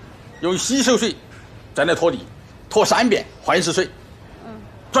住了，用洗手水在那拖地，拖3遍换一次水。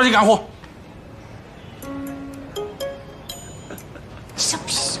抓紧干活。笑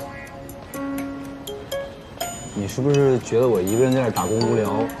屁笑！你是不是觉得我一个人在这儿打工无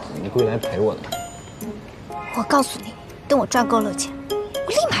聊，你故意来陪我的？我告诉你，等我赚够了钱，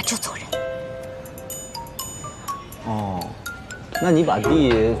我立马就走人。哦，那你把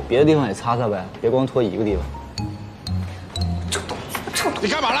地别的地方也擦擦呗，别光拖一个地方。你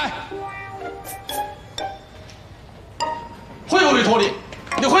干嘛来？会不会拖地？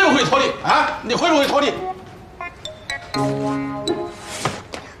你会不会拖地啊？你会不会拖地？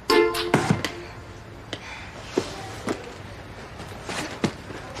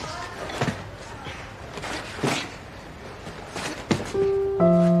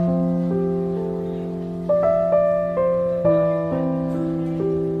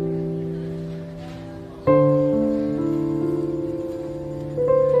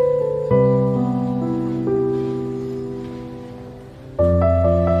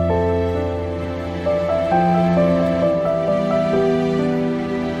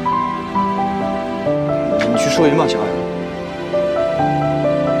收银吧，小艾。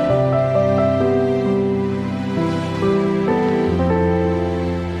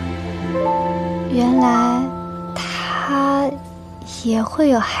原来他也会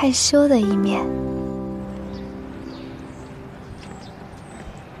有害羞的一面。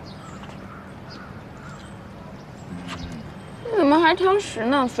怎么还挑食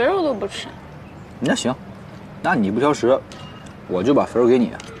呢？肥肉都不吃。那行，那你不挑食，我就把肥肉给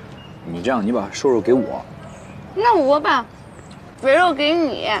你。你这样，你把瘦肉给我。那我把肥肉给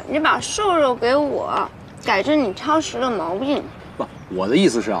你，你把瘦肉给我，改正你挑食的毛病。不，我的意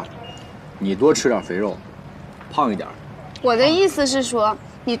思是啊，你多吃点肥肉，胖一点。我的意思是说，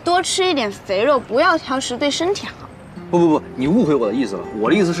你多吃一点肥肉，不要挑食，对身体好。不，你误会我的意思了。我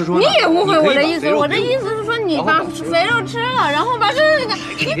的意思是说，你也误会我的意思。我的意思是说，你把肥肉吃了，然后把剩下的，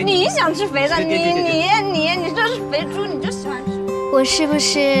你想吃肥的，你这是肥猪，你就喜欢吃。我是不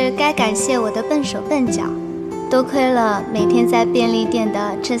是该感谢我的笨手笨脚？多亏了每天在便利店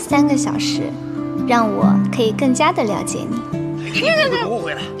的这3个小时，让我可以更加的了解你。你误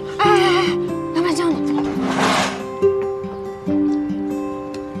会了。哎，老板叫你。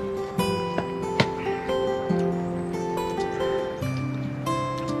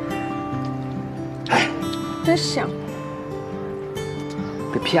真香。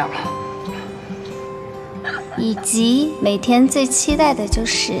被骗了。以及每天最期待的就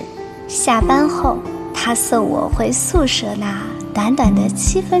是下班后他送我回宿舍那短短的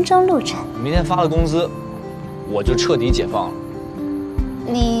7分钟路程。明天发了工资，我就彻底解放了。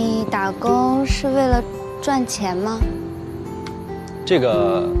你打工是为了赚钱吗？这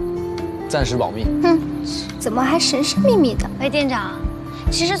个暂时保密。哼，怎么还神神秘秘的？喂，店长，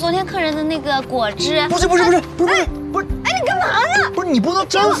其实昨天客人的那个果汁……不是，哎，你干嘛呢？不是你不能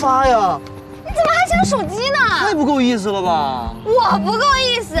真发呀！你怎么还抢手机呢？太不够意思了吧！我不够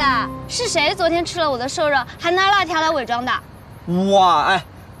意思，是谁昨天吃了我的瘦肉，还拿辣条来伪装的？哇，哎，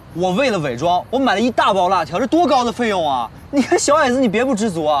我为了伪装，我买了一大包辣条，这多高的费用啊！你看小矮子，你别不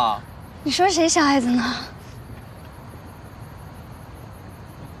知足啊！你说谁小矮子呢？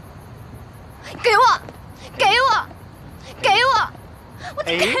给我，给我，给我！我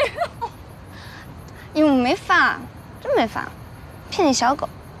得给我！因为我没发，真没发，骗你小狗，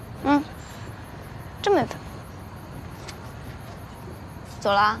真没发。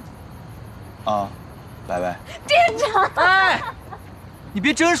走了。啊，拜拜。店长，哎，你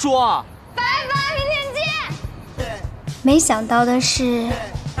别真说啊！拜拜，明天见。没想到的是，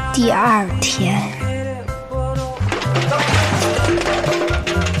第2天。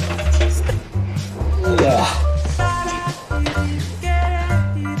哇！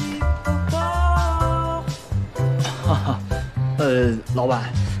哈哈，老板，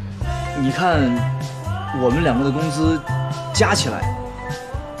你看我们2个的工资加起来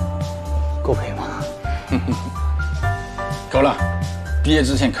够赔吗？够了，毕业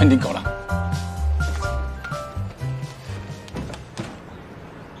之前肯定够了。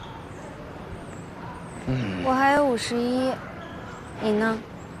我还有51，你呢？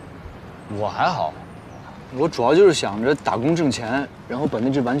我还好，我主要就是想着打工挣钱，然后把那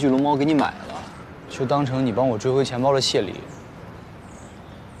只玩具龙猫给你买了，就当成你帮我追回钱包的谢礼。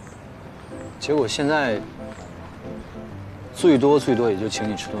结果现在最多也就请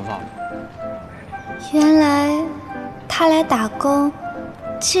你吃顿饭吧。原来他来打工，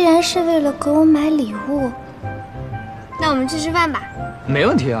既然是为了给我买礼物。那我们去吃饭吧。没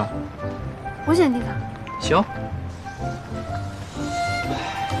问题啊。我选地方。行。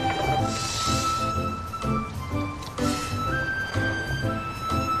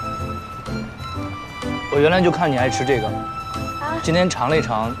我原来就看你爱吃这个，今天尝了一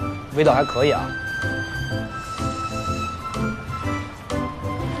尝，味道还可以啊。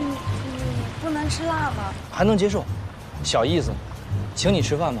不能吃辣吗？还能接受，小意思，请你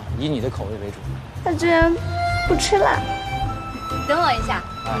吃饭嘛，以你的口味为主。他居然不吃辣。等我一下。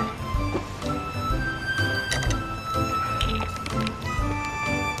哎。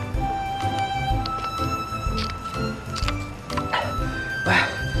喂，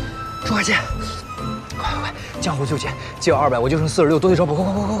朱海姐，快，江湖救急，借我200，我就剩46，多得找补，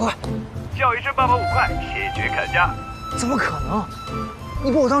快！叫一声805块，铁绝砍价。怎么可能？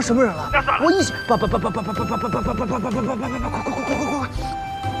你把我当什么人了？那算了，我一起，快！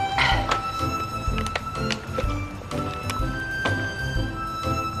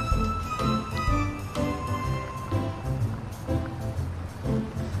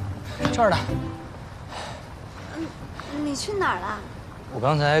这儿呢。你去哪儿了？我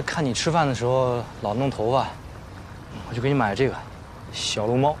刚才看你吃饭的时候老弄头发，我就给你买这个小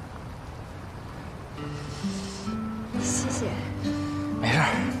龙猫。谢谢。没事儿。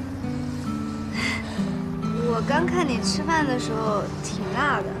我刚看你吃饭的时候挺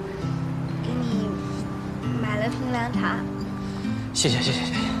辣的，给你买了瓶凉茶。谢谢。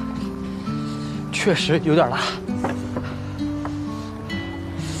确实有点辣。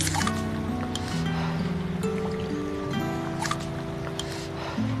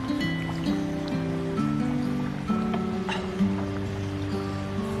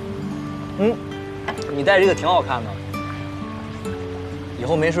你戴这个挺好看的，以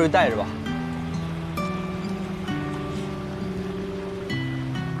后没事就戴着吧。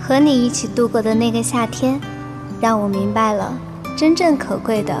和你一起度过的那个夏天，让我明白了，真正可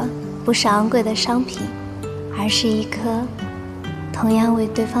贵的不是昂贵的商品，而是一颗同样为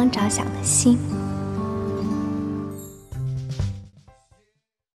对方着想的心。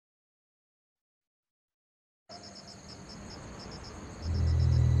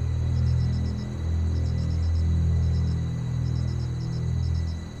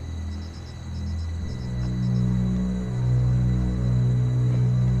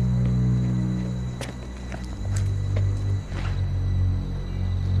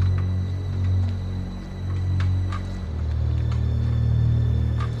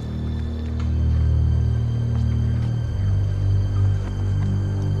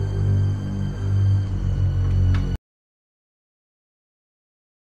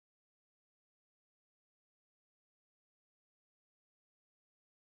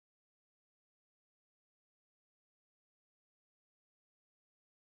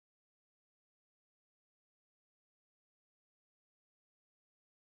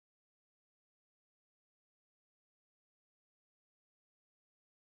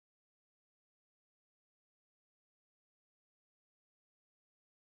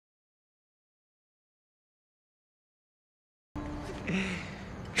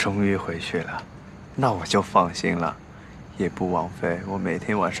终于回去了，那我就放心了，也不枉费我每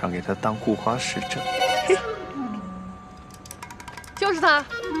天晚上给他当护花使者。就是他，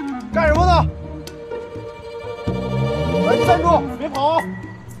干什么呢？来，站住，别跑！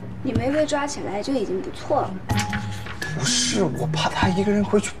你没被抓起来就已经不错了。不是，我怕他一个人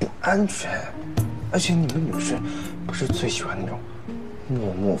回去不安全，而且你们女生不是最喜欢那种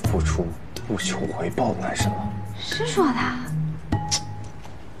默默付出不求回报的男生吗？谁说的？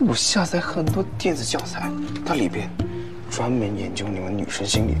我下载很多电子教材，它里边专门研究你们女生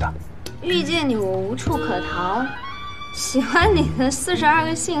心理的。遇见你我无处可逃，喜欢你的42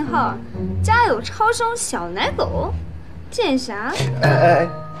个信号，家有超生小奶狗，剑侠。哎，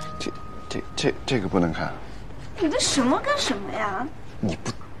这个不能看。你这什么跟什么呀？你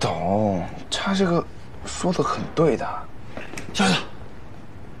不懂，他这个说的很对的。小子，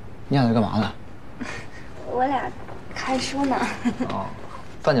你俩在干嘛呢？我俩看书呢。哦，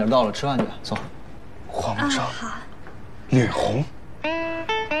饭点到了，吃饭去，走。慌张，好。脸红，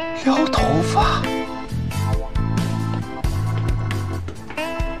撩头发。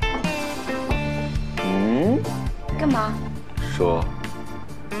干嘛？说，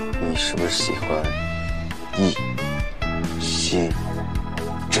你是不是喜欢易希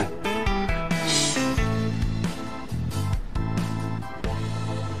臻？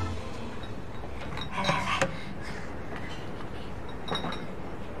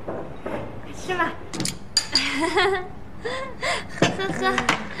吃吧。喝。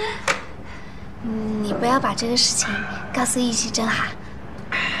你不要把这个事情告诉易希臻哈。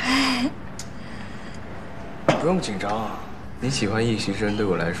不用紧张啊，你喜欢易希臻对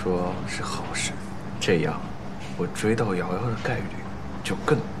我来说是好事，这样我追到瑶瑶的概率就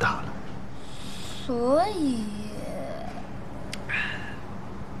更大了。所以，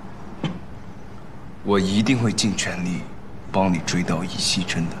我一定会尽全力帮你追到易希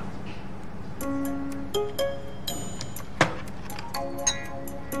臻的。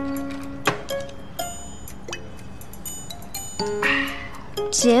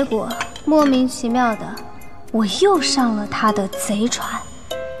结果莫名其妙的，我又上了他的贼船。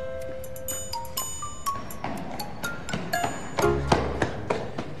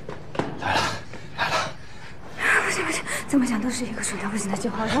来了。不行，怎么想都是一个水到不行的计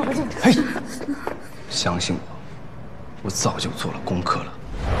划，让我就……嘿，相信我，我早就做了功课了。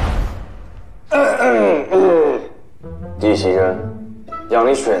易希臻，让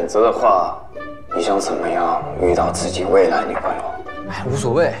你选择的话，你想怎么样遇到自己未来女朋友？哎，无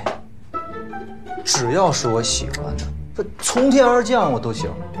所谓，只要是我喜欢的，这从天而降我都行，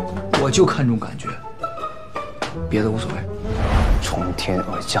我就看重感觉，别的无所谓。从天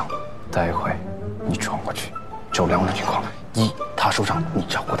而降，待会你闯过去，就两种情况：一，他受伤你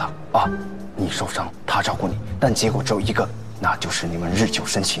照顾他；二，你受伤他照顾你，但结果只有一个，那就是你们日久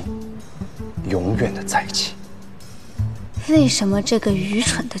生情，永远的在一起。为什么这个愚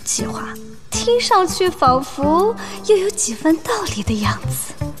蠢的计划听上去仿佛又有几分道理的样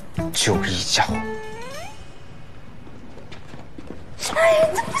子？就一脚。哎，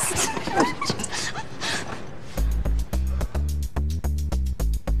这不行！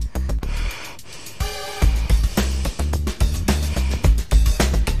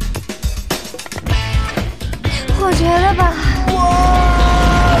我觉得吧。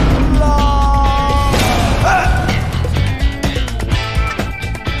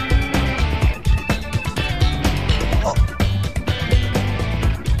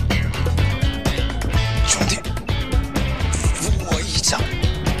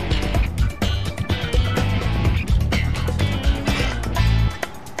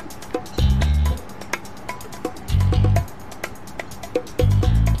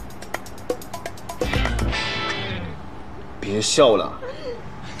别笑了，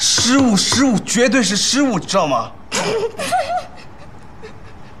失误，绝对是失误，知道吗？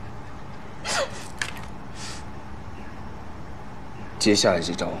接下来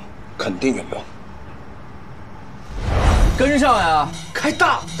这招肯定有用。跟上呀，开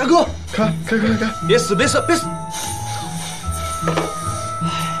大，大哥，开！别死！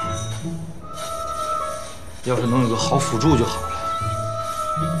要是能有个好辅助就好了。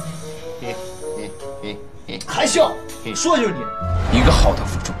还笑？说就是你。一个好的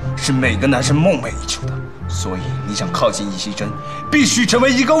辅助是每个男生梦寐以求的，所以你想靠近易希臻，必须成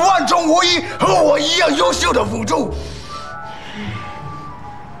为一个万中无一、和我一样优秀的辅助。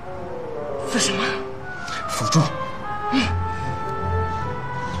辅什么？辅助。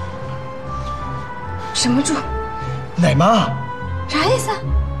什么助？奶妈。啥意思啊？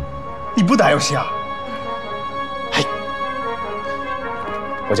你不打游戏啊？嘿，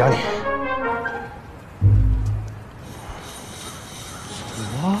我教你。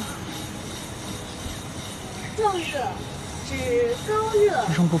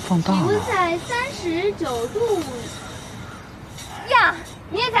为什么不放大呢？温在39度。呀，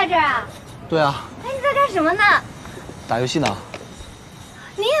你也在这儿啊？对啊。哎，你在干什么呢？打游戏呢。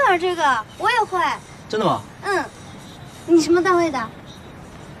你也玩这个？我也会。真的吗？嗯。你什么段位的？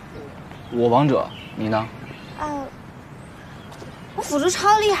我王者，你呢？我辅助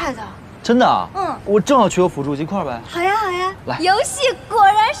超厉害的。真的啊？嗯。我正好缺个辅助，一块儿呗。好呀，好呀。来。游戏果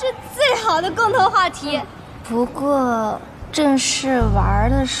然是最好的共同话题。不过正式玩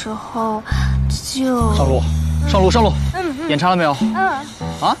的时候就上路。嗯。眼馋了没有？嗯。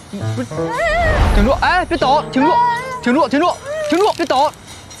啊？不是。挺住！哎，别倒！挺住！别倒！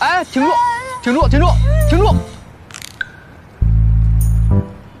哎，挺住！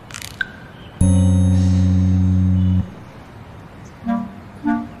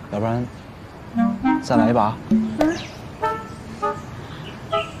要不然再来一把？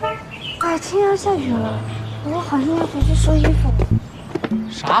哎，天要下雨了，我好像要回去收衣服了。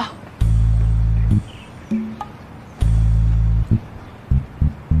啥？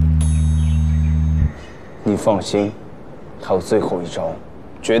你放心，还有最后一招，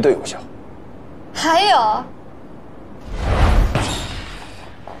绝对有效。还有，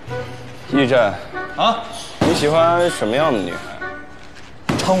一真啊，你喜欢什么样的女孩？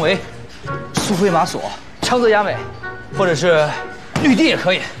长围、苏菲玛索、长泽雅美，或者是绿地也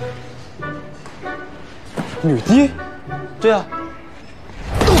可以。绿地？对啊，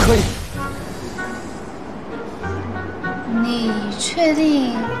都可以。你确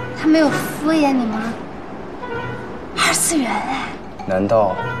定他没有敷衍你吗？2次元哎。难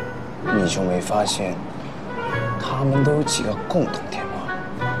道你就没发现，他们都有几个共同点吗？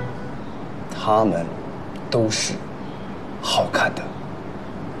他们都是好看的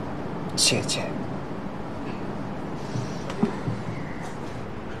姐姐。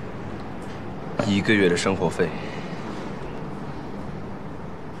1个月的生活费。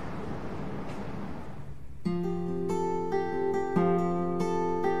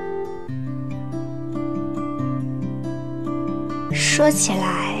说起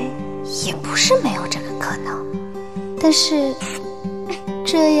来也不是没有这个可能，但是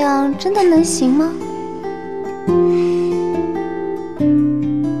这样真的能行吗？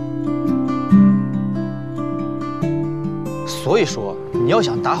所以说，你要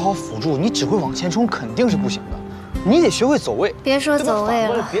想打好辅助，你只会往前冲肯定是不行的，你得学会走位。别说走位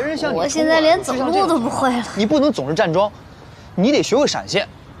了，别人向你，我现在连走路都不会了。你不能总是站桩，你得学会闪现，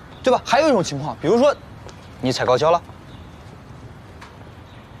对吧？还有一种情况，比如说你踩高跷了。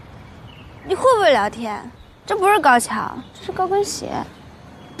你会不会聊天？这不是高跷，这是高跟鞋。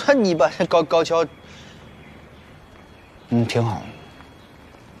那你把这高跷，挺好。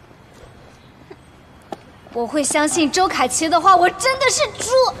我会相信周凯琪的话，我真的是猪。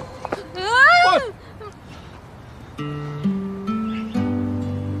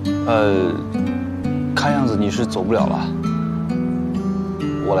看样子你是走不了了，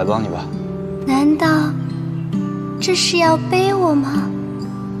我来帮你吧。难道这是要背我吗？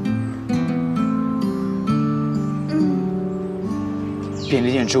便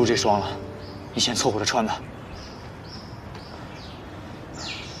利店只有这双了，你先凑合着穿吧。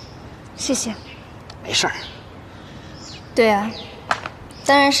谢谢。没事儿。对啊，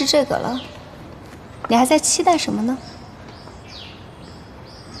当然是这个了。你还在期待什么呢？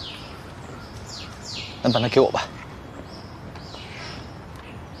那把它给我吧。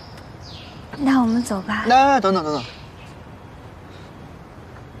那我们走吧。那等等。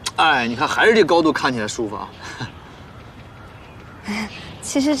哎，你看，还是这高度看起来舒服啊。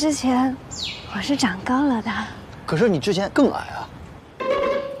其实之前我是长高了的。可是你之前更矮啊。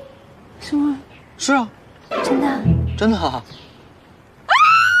是吗？是啊。真的？真的啊。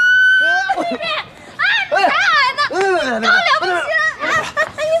你才矮呢！多了不起了！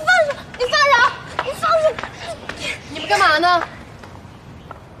你放手！你们干嘛呢？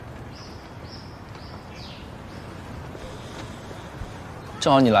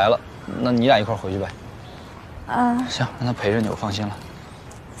正好你来了，那你俩一块回去呗。行，让他陪着你，我放心了。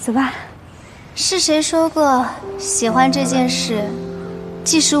走吧。是谁说过，喜欢这件事，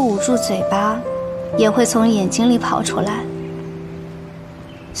即使捂住嘴巴，也会从眼睛里跑出来。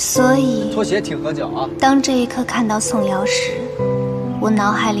所以，拖鞋挺合脚啊。当这一刻看到宋瑶时，我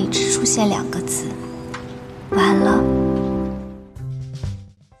脑海里只出现2个字：完了。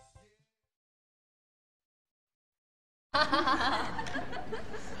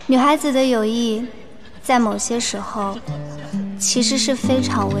女孩子的友谊，在某些时候，其实是非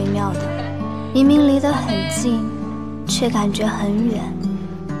常微妙的。明明离得很近，却感觉很远；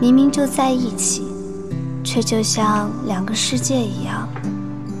明明就在一起，却就像2个世界一样。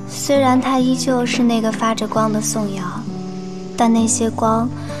虽然她依旧是那个发着光的宋瑶，但那些光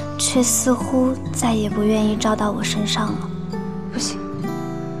却似乎再也不愿意照到我身上了。不行，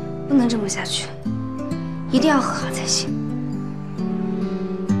不能这么下去，一定要和好才行。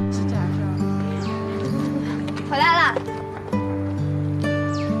回来啦！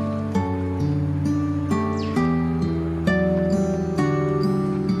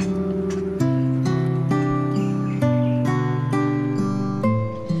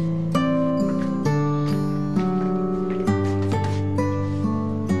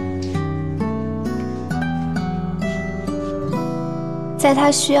在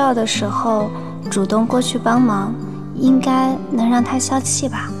他需要的时候，主动过去帮忙，应该能让他消气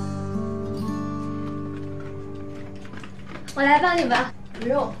吧。我来帮你吧，不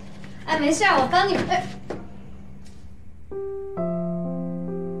用。哎，没事，我帮你。哎，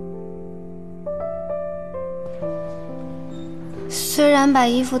虽然把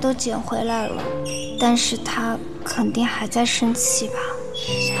衣服都捡回来了，但是他肯定还在生气吧。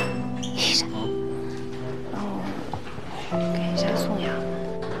医生，给一下宋阳。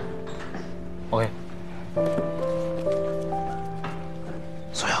OK。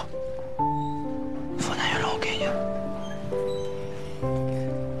宋阳，傅南元让我给你。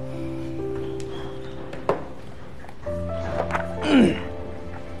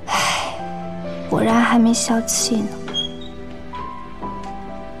唉，果然还没消气呢。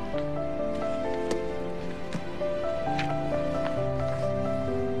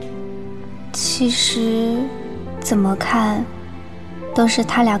其实，怎么看，都是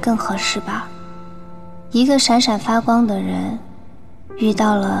他俩更合适吧。一个闪闪发光的人，遇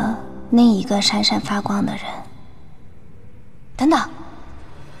到了另一个闪闪发光的人。等等，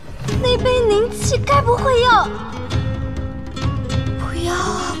那杯凝气该不会要……不要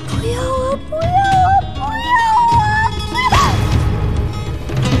啊！不要啊！不要啊！不要啊！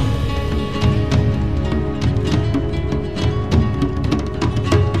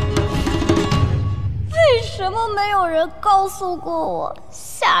为什么没有人告诉过我，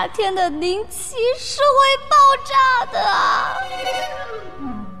夏天的凝气是会爆炸的啊？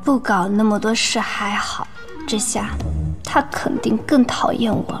不搞那么多事还好，这下他肯定更讨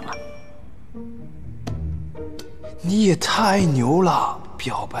厌我了。你也太牛了！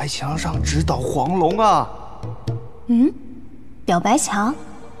表白墙上直捣黄龙啊！嗯，表白墙？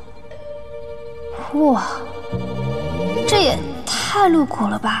哇，这也太露骨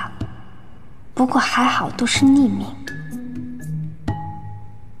了吧！不过还好都是匿名。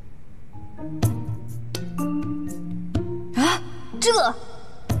啊，这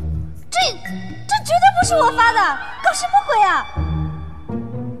绝对不是我发的，搞什么鬼啊！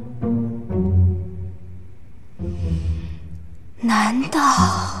难道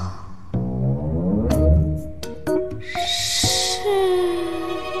是？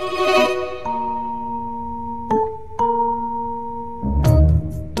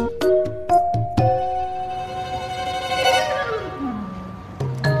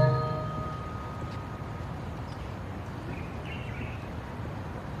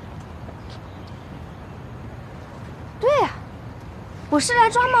对呀，我是来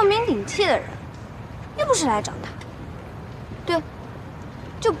抓冒名顶替的人，又不是来找他。对，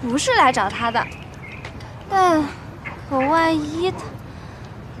就不是来找他的。但可万一他……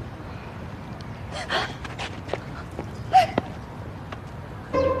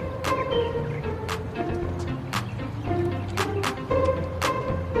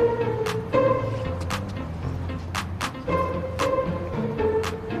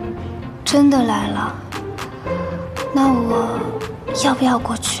真的来了，那我要不要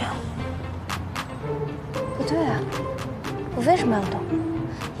过去？不对啊，我为什么要动？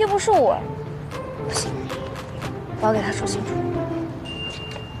又不是我。不行，我要给他说清楚。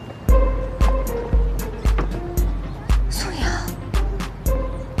宋阳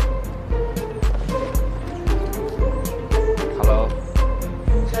 ，Hello，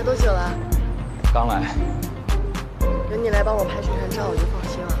 来多久了？刚来。有你来帮我拍宣传照，我就放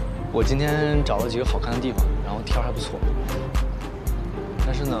心了。我今天找了几个好看的地方，然后天还不错。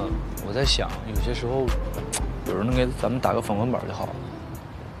但是呢，我在想，有些时候，有人能给咱们打个访问本就好了。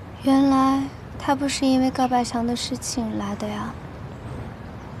原来他不是因为告白墙的事情来的呀。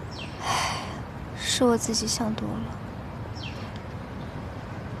唉，是我自己想多了。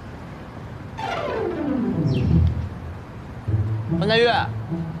方佳悦，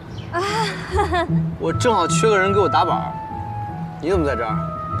我正好缺个人给我打板，你怎么在这儿？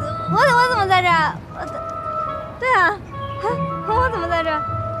我怎么在这儿？对啊，我怎么在这儿？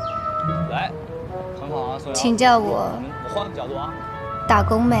来，很好啊，宋瑶。请叫我换个角度啊。打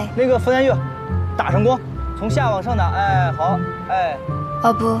工妹。那个方佳悦，打上光，从下往上打。哎，好，哎。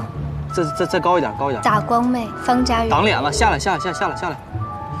哦不，再高一点，高一点。大光妹方佳悦挡脸了，下来。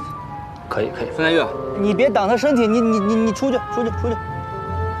可以，方佳悦，你别挡他身体，你出去。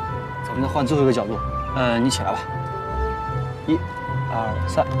咱们再换最后一个角度，你起来吧。1、2、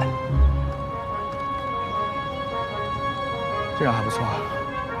3，这张还不错啊。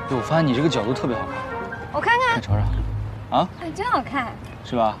我发现你这个角度特别好看。我看看。看瞅瞅，啊？哎，真好看。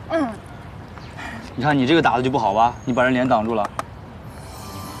是吧？嗯。你看你这个打的就不好吧？你把人脸挡住了，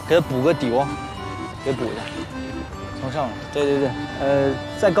给他补个底光，给补一下。从上了，对，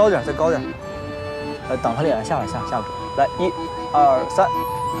再高点，挡他脸，下来，来1、2、3，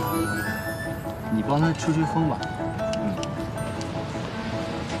你帮他吹吹风吧。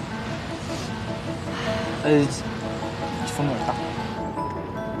风有点大。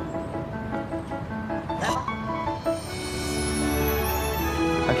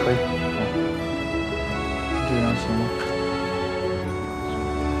还可以，这张行吗？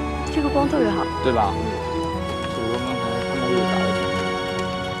这个光特别好，对吧？所以说刚才他们又打了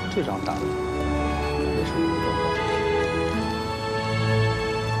这张打的，为什么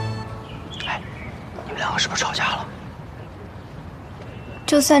哎，你们两个是不是吵架了？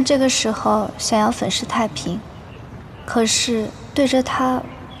就算这个时候想要粉饰太平，可是对着他，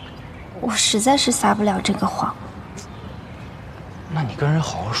我实在是撒不了这个谎。那你跟人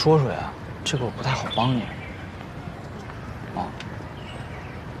好好说说呀，这个我不太好帮你。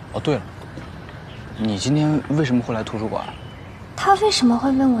哦，对了，你今天为什么会来图书馆？他为什么会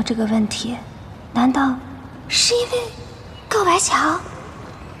问我这个问题？难道是因为告白墙？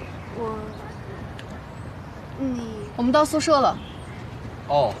我们到宿舍了。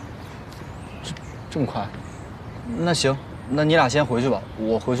哦，这么快？那行，那你俩先回去吧，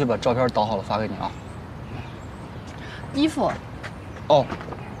我回去把照片导好了发给你啊。衣服。哦。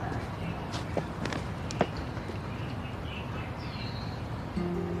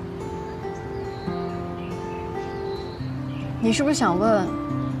你是不是想问，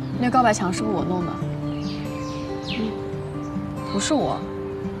那告白墙是不是我弄的？不是我，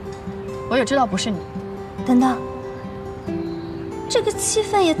我也知道不是你。等等，这个气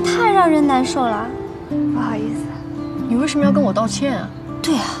氛也太让人难受了。不好意思，你为什么要跟我道歉啊？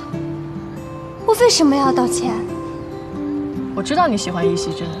对啊，我为什么要道歉？我知道你喜欢易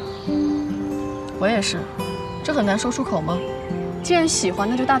希臻，我也是，这很难说出口吗？既然喜欢，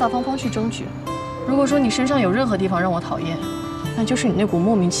那就大大方方去争取。如果说你身上有任何地方让我讨厌，那就是你那股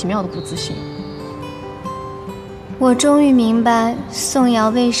莫名其妙的不自信。我终于明白宋瑶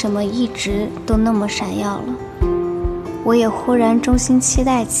为什么一直都那么闪耀了。我也忽然衷心期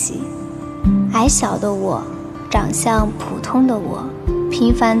待起，矮小的我，长相普通的我，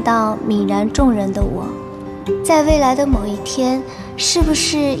平凡到泯然众人的我，在未来的某一天，是不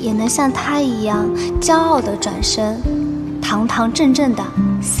是也能像他一样骄傲地转身，堂堂正正地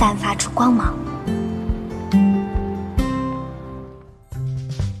散发出光芒？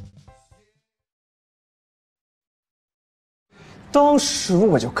当时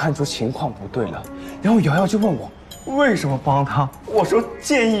我就看出情况不对了，然后瑶瑶就问我为什么帮他，我说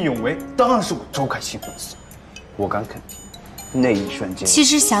见义勇为，当然是我周凯欣粉丝。我敢肯定，那一瞬间，其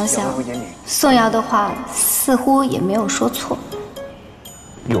实想想，宋瑶的话似乎也没有说错。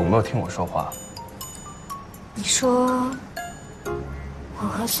有没有听我说话？你说，我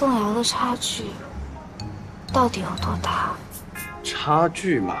和宋瑶的差距到底有多大？差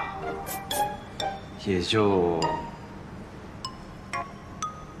距嘛，也就……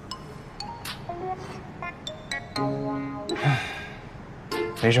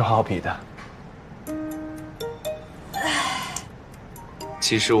没什么好比的。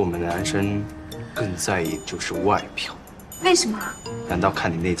其实我们男生更在意就是外表。为什么？难道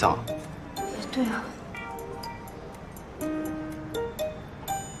看你内脏？也对啊。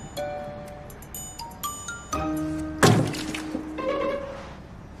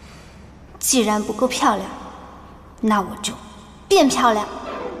既然不够漂亮，那我就变漂亮。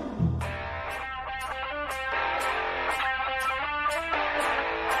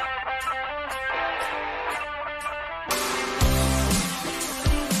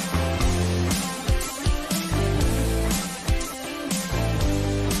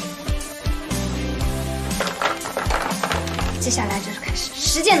接下来就是开始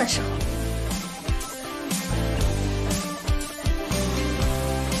实践的时候。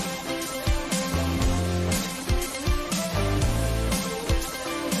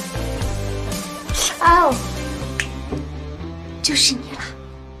哦，就是你了。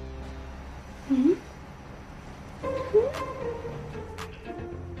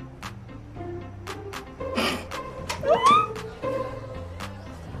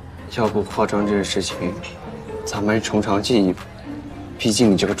要不化妆这件事情，咱们从长计议。毕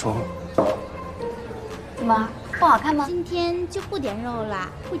竟你这个妆么？不好看吗？今天就不点肉了，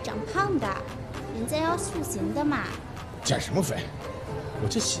会长胖的。人家要塑形的嘛。减什么肥？我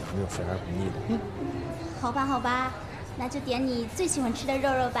就喜欢这种肥而不腻的。好吧，好吧，那就点你最喜欢吃的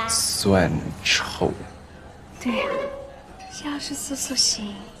肉肉吧。酸臭。对呀，要是塑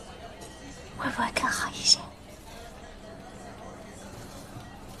形，会不会更好一些？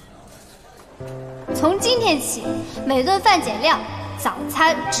从今天起，每顿饭减量，早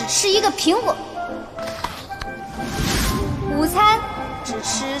餐只吃1个苹果，午餐只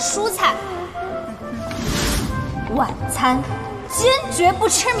吃蔬菜，晚餐坚决不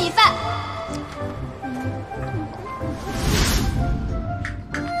吃米饭。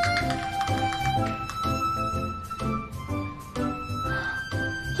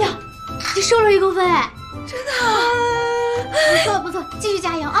呀，你瘦了1公分哎！真的啊？不错不错，继续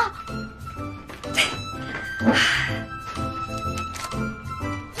加油啊！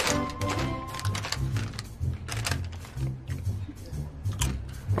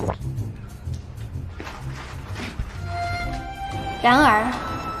然而，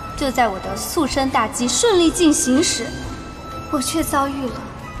就在我的塑身大计顺利进行时，我却遭遇了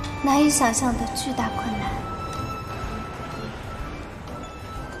难以想象的巨大困难。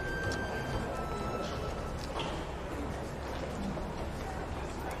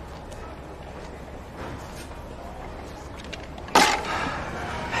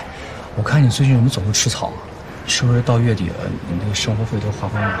我看你最近怎么总是吃草啊？是不是到月底了，你那个生活费都花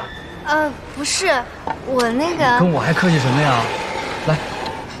光了？不是，我那个跟我还客气什么呀？来，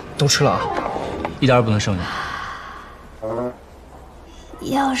都吃了啊，一点也不能剩下。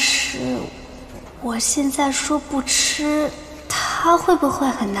要是我现在说不吃，他会不会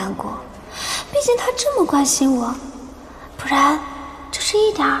很难过？毕竟他这么关心我，不然就吃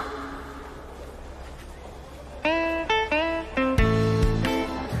一点儿。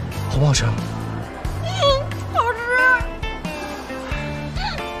好不好吃？好吃。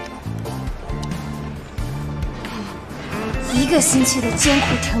1个星期的艰苦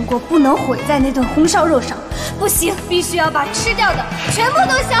成果不能毁在那顿红烧肉上，不行，必须要把吃掉的全部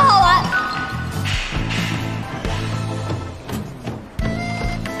都消耗完。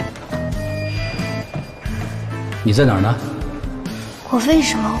你在哪儿呢？我为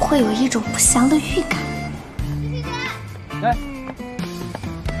什么会有一种不祥的预感？哎。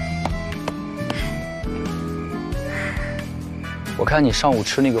我看你上午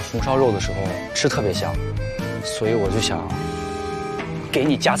吃那个红烧肉的时候吃特别香，所以我就想给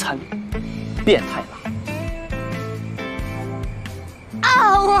你加餐，变态吧！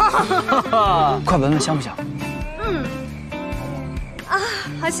啊我！快闻闻香不香？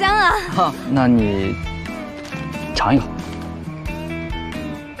好香啊！那你尝一口。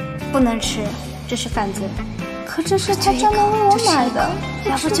不能吃，这是犯罪。可这是他专门为我买的，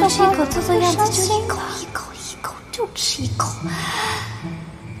要不就吃一口做做样子，就一口一口一口就吃一口。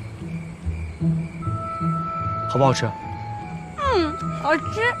好不好吃？好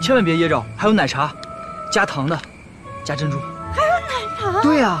吃。千万别噎着，还有奶茶，加糖的，加珍珠。还有奶茶？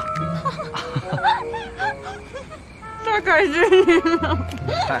对呀。太感谢你了。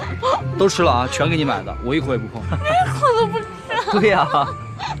哎，都吃了啊，全给你买的，我一口也不碰。一口都不吃。对呀。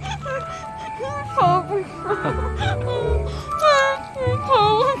一口不吃。一口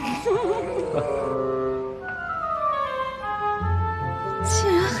不吃。竟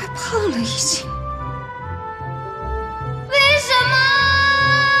然还胖了1斤。为什么？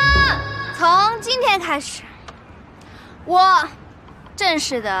从今天开始，我正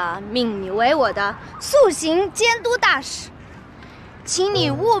式的命你为我的塑形监督大使，请你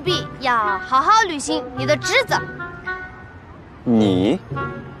务必要好好履行你的职责。你？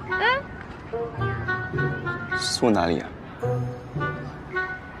塑哪里啊？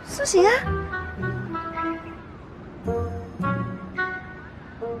塑形啊！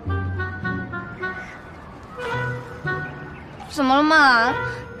怎么了嘛？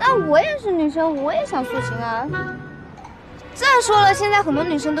那我也是女生，我也想塑形啊。再说了，现在很多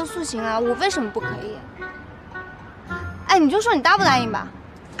女生都塑形啊，我为什么不可以？哎，你就说你答不答应吧？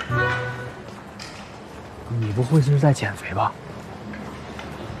你不会是在减肥吧？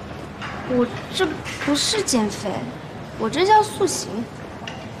我这不是减肥，我这叫塑形。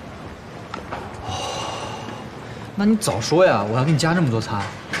那你早说呀！我还给你加这么多餐。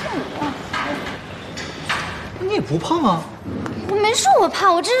你也不胖啊！我没说我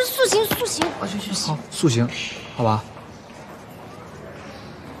胖，我这是塑形，塑形。好，塑形，好吧。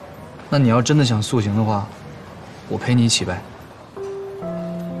那你要真的想塑形的话，我陪你一起呗。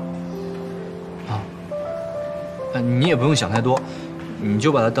你也不用想太多，你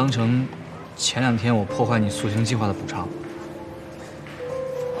就把它当成前2天我破坏你塑形计划的补偿，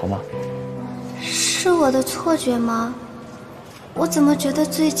好吗？是。是我的错觉吗？我怎么觉得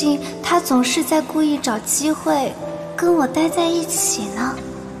最近他总是在故意找机会跟我待在一起呢？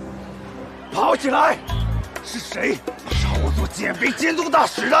跑起来！是谁找我做减肥监督大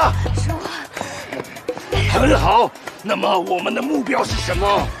使的？是我。很好，那么我们的目标是什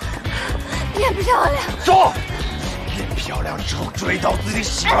么？变漂亮。说，变漂亮之后追到自己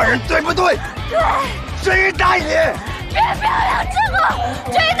喜欢人，对不对？对。声音大一点。变漂亮之后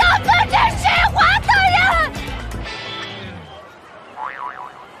追到自己喜欢的人。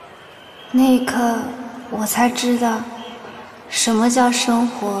那一刻，我才知道，什么叫生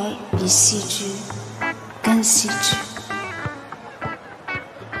活比戏剧更细致。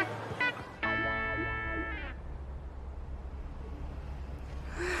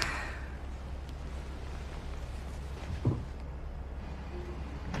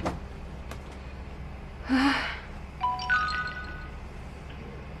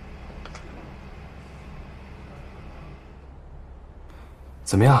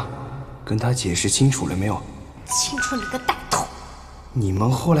怎么样？跟他解释清楚了没有？清楚你个带头！你们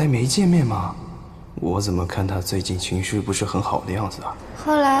后来没见面吗？我怎么看他最近情绪不是很好的样子啊？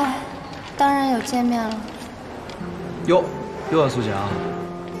后来，当然有见面了。哟，又要苏强？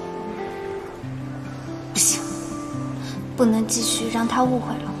不行，不能继续让他误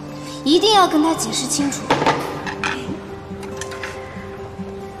会了，一定要跟他解释清楚。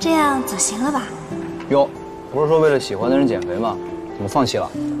这样总行了吧？哟，不是说为了喜欢的人减肥吗？怎么放弃了？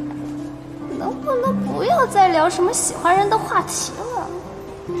能不能不要再聊什么喜欢人的话题了？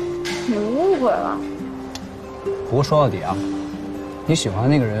你误会了。不过说到底啊，你喜欢的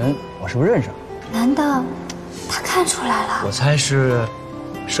那个人，我是不是认识？难道他看出来了？我猜是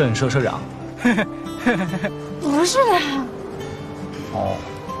摄影社社长。不是的。哦。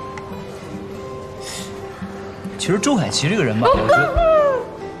其实周凯琪这个人吧，我觉得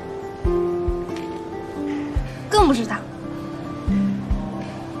更不是他。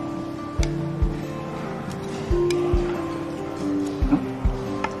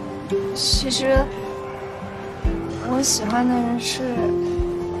其实，我喜欢的人是……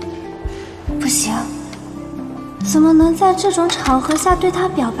不行，怎么能在这种场合下对他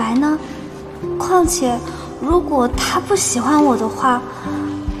表白呢？况且，如果他不喜欢我的话，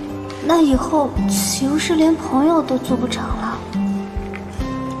那以后岂不是连朋友都做不成了？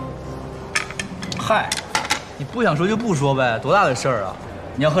嗨，你不想说就不说呗，多大的事儿啊！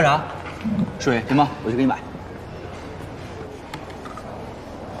你要喝啥？水行吗？我去给你买。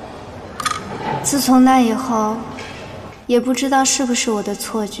自从那以后，也不知道是不是我的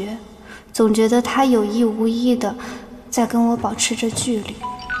错觉，总觉得他有意无意的在跟我保持着距离。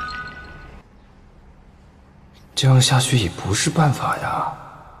这样下去也不是办法呀。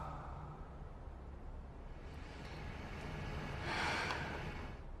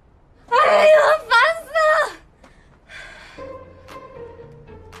哎呀，烦死了！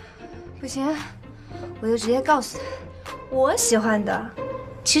不行，我就直接告诉他，我喜欢的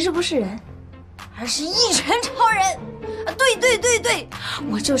其实不是人。而是一拳超人啊！对，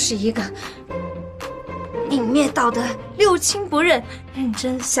我就是一个泯灭道德、六亲不认、认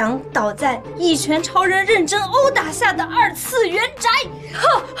真想倒在一拳超人认真殴打下的二次元宅。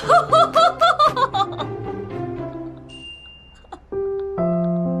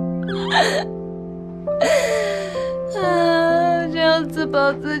这样自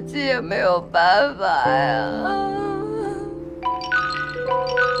暴自弃也没有办法呀。完了！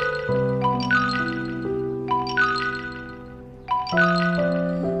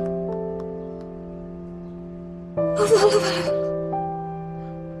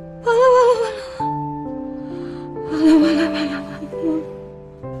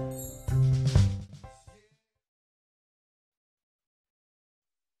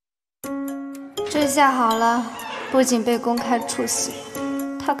这下好了，不仅被公开处死，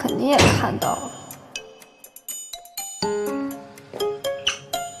他肯定也看到了。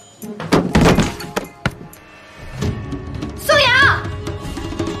苏阳，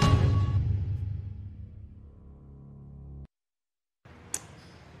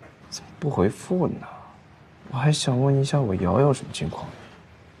怎么不回复呢？我还想问一下我瑶瑶什么情况。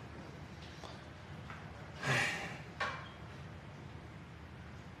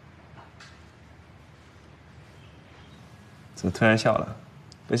怎么突然笑了？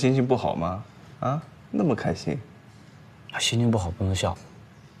不心情不好吗？啊，那么开心。心情不好不能笑。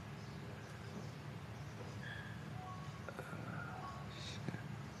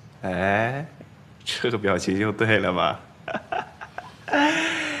哎，这个表情就对了吧？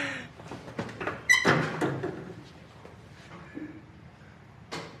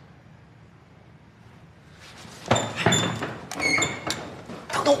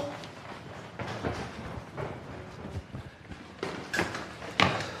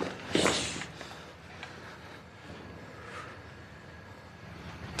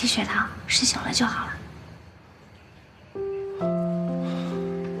低血糖，睡醒了就好了。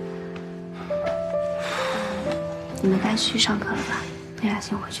你们该去上课了吧？你俩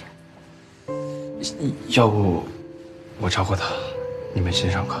先回去。要不我照顾他，你们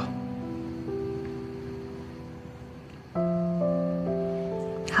先上课。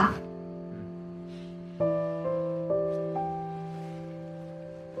好。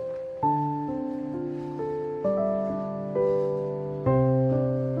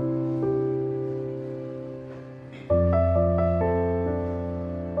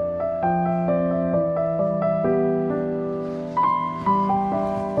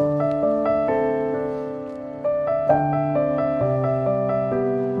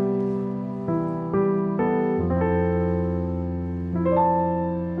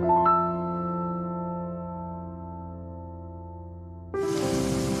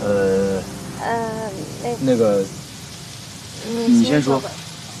那个，你先说，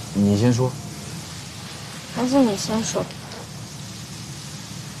你先说，还是你先说。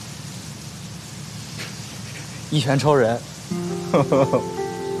一拳超人，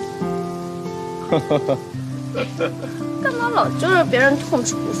干嘛老揪着别人痛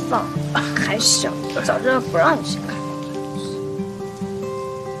处不放？还小，早知道不让你先看。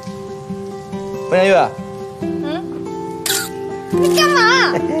方佳悦，你干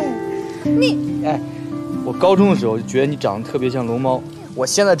嘛？你哎，我高中的时候就觉得你长得特别像龙猫，我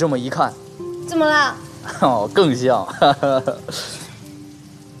现在这么一看，怎么了？哦，更像。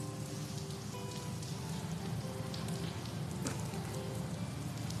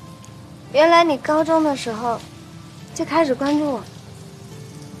原来你高中的时候就开始关注我。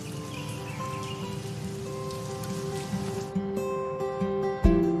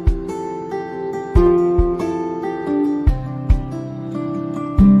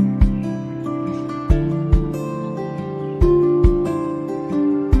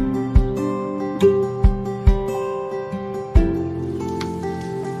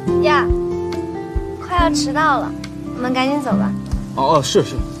呀，快要迟到了，我们赶紧走吧。哦，是，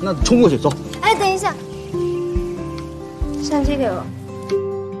那冲过去走。哎，等一下，相机给我。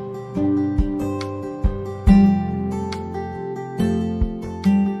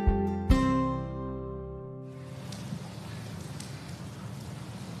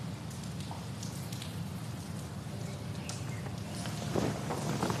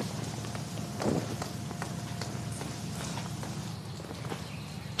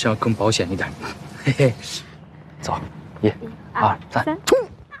这样更保险一点。嘿嘿，走，1、2、3，冲！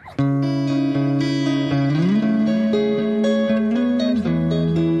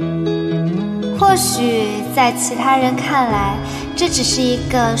或许在其他人看来，这只是一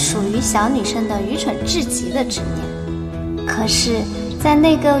个属于小女生的愚蠢至极的执念。可是，在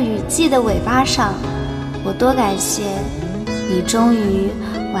那个雨季的尾巴上，我多感谢你终于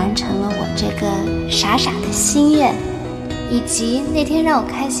完成了我这个傻傻的心愿，以及那天让我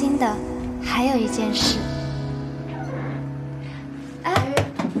开心的还有一件事。哎，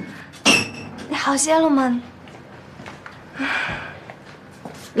你好些了吗？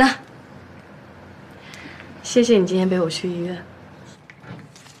那。谢谢你今天陪我去医院。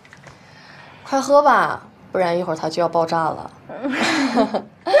快喝吧，不然一会儿它就要爆炸了。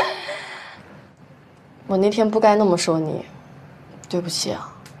我那天不该那么说你，对不起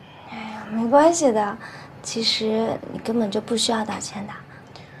啊。哎呀，没关系的，其实你根本就不需要道歉的。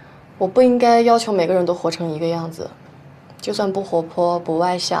我不应该要求每个人都活成一个样子，就算不活泼、不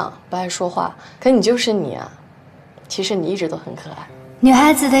外向、不爱说话，可你就是你啊。其实你一直都很可爱。女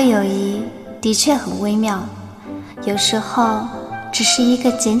孩子的友谊的确很微妙。有时候，只是一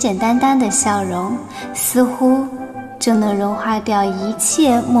个简简单单的笑容，似乎就能融化掉一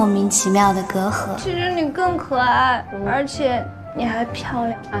切莫名其妙的隔阂。其实你更可爱，而且你还漂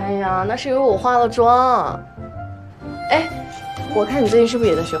亮。哎呀，那是因为我化了妆。哎，我看你最近是不是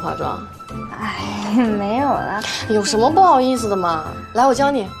也在学化妆？哎，没有啦。有什么不好意思的嘛？来，我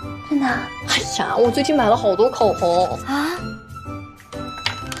教你。真的？哎呀，我最近买了好多口红啊。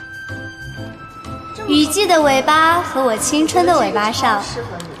雨季的尾巴和我青春的尾巴上，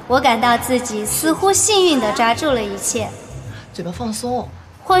我感到自己似乎幸运地抓住了一切。嘴巴放松。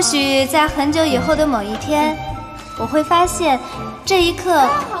或许在很久以后的某一天，我会发现，这一刻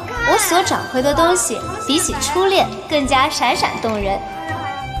我所找回的东西，比起初恋更加闪闪动人。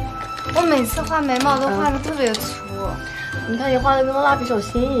我每次画眉毛都画得特别粗，你看你画的跟个蜡笔小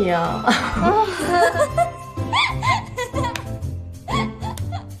新一样。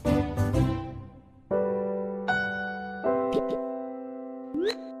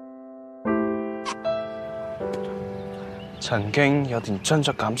曾經有段真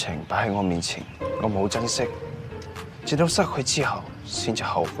實感情擺喺我面前，我冇珍惜，直到失去之後，先至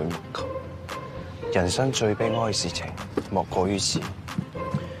後悔莫及。人生最悲哀嘅事情，莫過於此。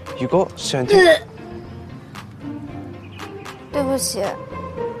如果上天……对不起，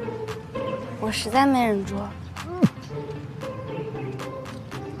我实在没忍住。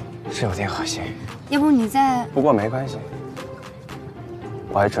是有點可惜。要不你再……不過沒關係，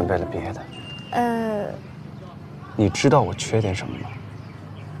我還準備了別的。你知道我缺點什麼嗎？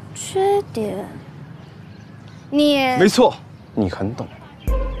缺點？你……沒錯，你很懂。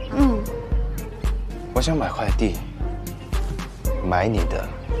嗯。我想買塊地，買你的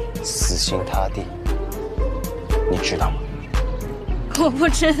死心塌地，你知道嗎？我不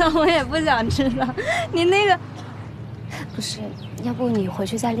知道，我也不想知道。你那个……不是，要不你回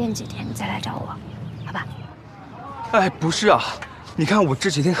去再练幾天，你再來找我，好吧？哎，不是啊，你看我這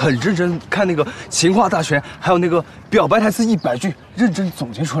幾天很認真看那個情話大全，還有那個表白台詞100句，認真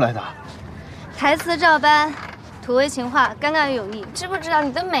總結出來的。台詞照搬，土味情話，尷尬又有意。知不知道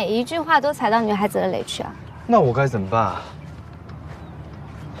你的每一句話都踩到女孩子的雷區啊？那我該怎麼辦啊？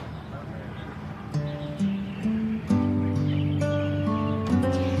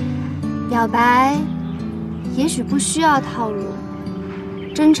表白也許不需要套路，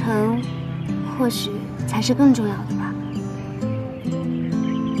真誠或許才是更重要的吧。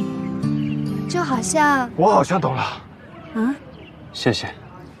就好像……我好像懂了。嗯，謝謝。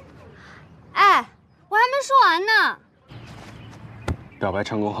哎，我還沒說完呢。表白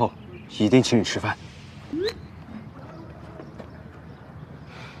成功後，一定請你吃飯。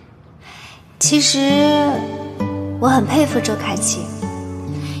其實我很佩服周凱琪，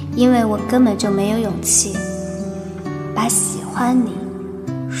因為我根本就沒有勇氣把喜歡你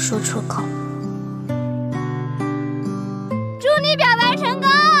說出口。祝你表白成功！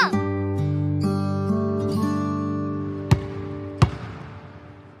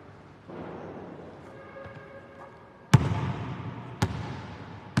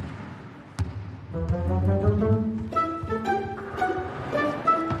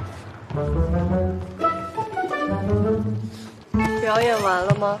表演完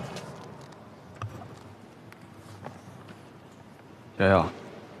了嗎？瑶瑶，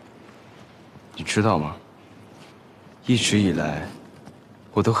你知道嗎？一直以來，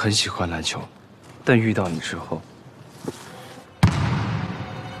我都很喜歡籃球，但遇到你之後，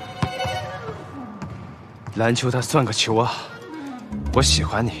籃球它算個球啊！我喜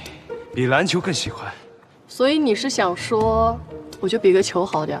歡你，比籃球更喜歡。所以你是想說，我就比個球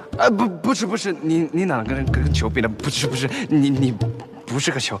好點？不是，你哪跟球比的？不是，你不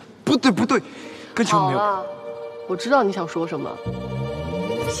是個球，不對，跟球沒有。好了，我知道你想說什麼。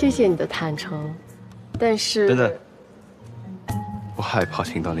謝謝你的坦誠，但是……等等，我害怕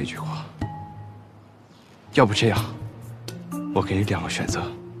聽到那句話。要不這樣，我給你2個選擇：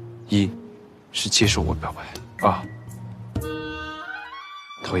一是接受我表白，2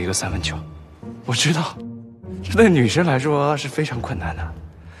投一個3分球。我知道，這對女生來說是非常困難的。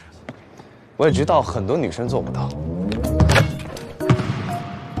我也知道很多女生做不到。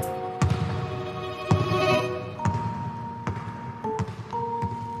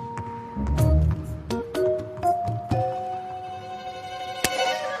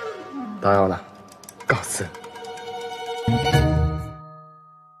打擾了，告辭。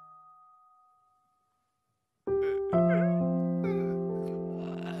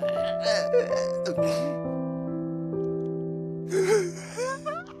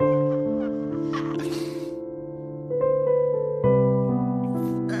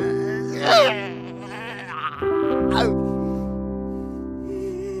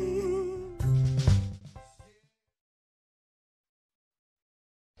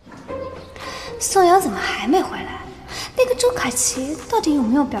宋瑶怎麼還沒回來？那個周凱琪到底有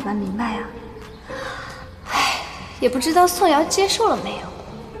沒有表白明白呀？唉，也不知道宋瑶接受了沒有。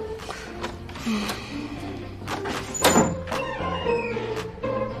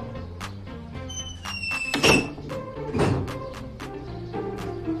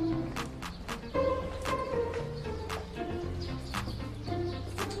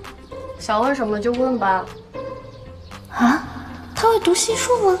想問什麼就問吧。啊？他會讀心術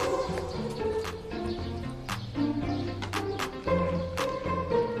嗎？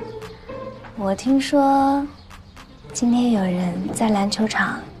我聽說今天有人在籃球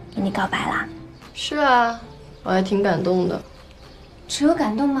場給你告白啦。是啊，我還挺感動的。只有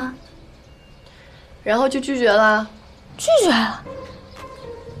感動嗎？然後就拒絕了。拒絕了？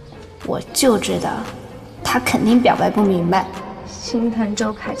我就知道他肯定表白不明白，心疼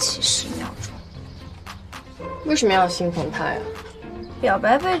周凱琪10秒鐘。為什麼要心疼他呀？表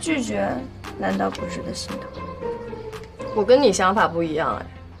白被拒絕，難道不值得心疼？我跟你想法不一樣哎。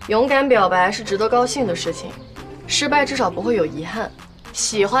勇敢表白是值得高興的事情，失败至少不会有遗憾。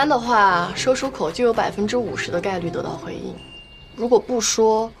喜欢的话，说出口就有50%的概率得到回应；如果不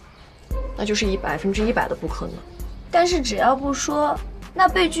说，那就是以100%的不可能。但是只要不说，那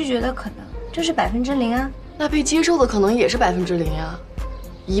被拒绝的可能就是0%啊。那被接受的可能也是0%呀，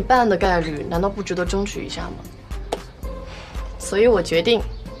一半的概率难道不值得争取一下吗？所以我决定，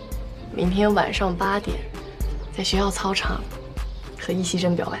明天晚上8点，在学校操场和易希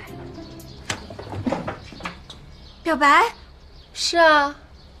臻表白。表白？是啊。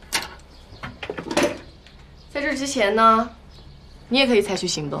在这之前呢，你也可以采取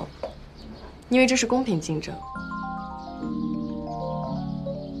行动，因为这是公平竞争。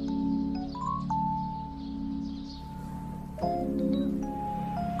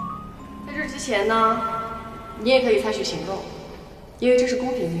在这之前呢，你也可以采取行动，因为这是公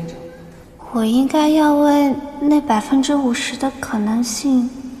平竞争。我应该要为那50%的可能性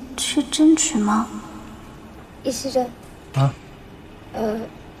去争取吗？易希臻。啊？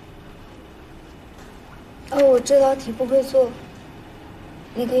我这道题不会做，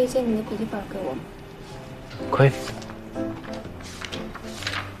你可以借你的笔记本给我吗？可以。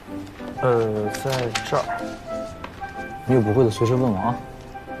在这儿。你有不会的随时问我啊。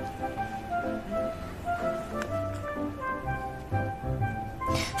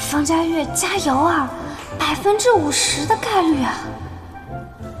方佳悦，加油啊！50%的概率啊！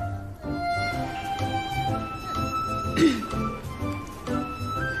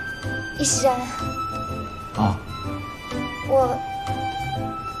易希臻。啊。我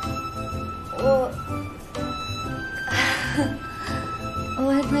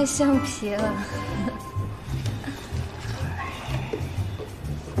玩太橡皮了。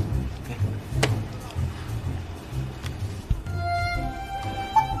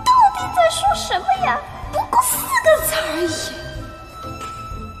在说什么呀？不过4个字而已。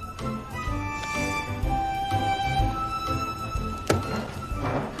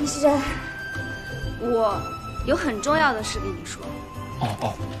易希臻，我有很重要的事跟你说。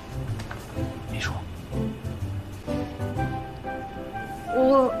哦，你说。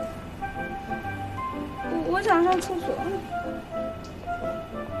我想上厕所。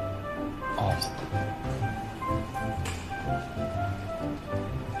哦。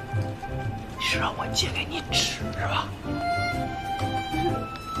是让我借给你纸是吧？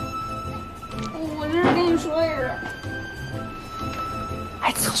我就是跟你说一声。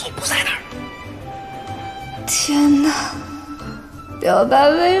哎，厕所不在那儿。天哪，表白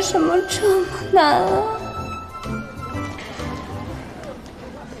为什么这么难啊？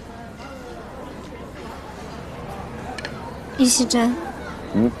易希臻，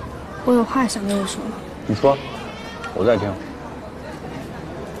我有话想跟你说。你说，我在听。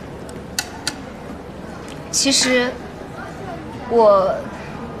其实我，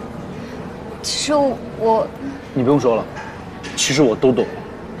你不用说了，其实我都懂。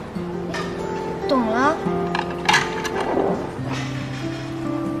懂了。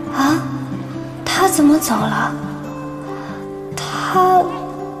啊，他怎么走了？他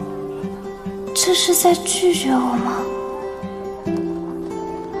这是在拒绝我吗？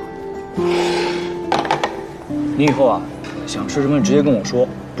你以后啊，想吃什么直接跟我说，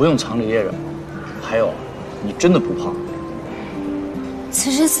不用藏着掖着。还有，你真的不胖。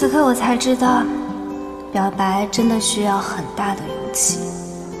此时此刻我才知道，表白真的需要很大的勇气。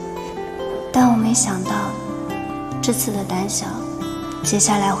但我没想到，这次的胆小，接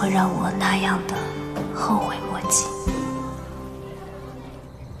下来会让我那样的后悔莫及。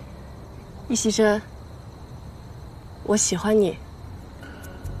易希臻，我喜欢你。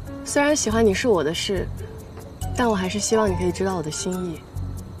虽然喜欢你是我的事，但我还是希望你可以知道我的心意。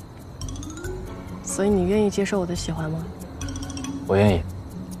所以你愿意接受我的喜欢吗？我愿意。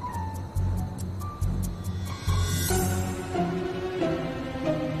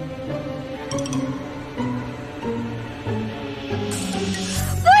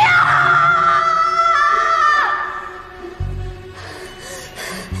不要！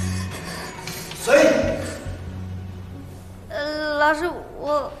谁？老师，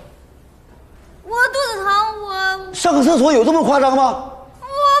我肚子疼，我上个厕所有这么夸张吗？我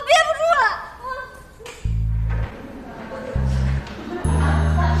憋不住了。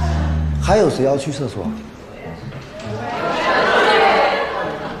还有谁要去厕所？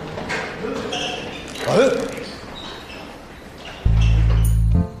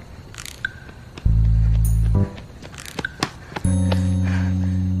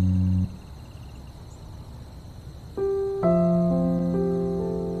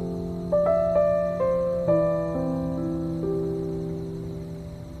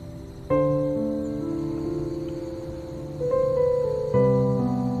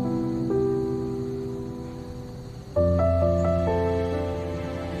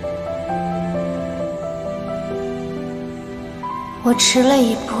我迟了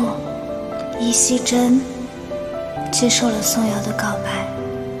一步，易希臻接受了宋瑶的告白，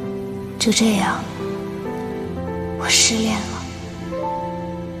就这样，我失恋了。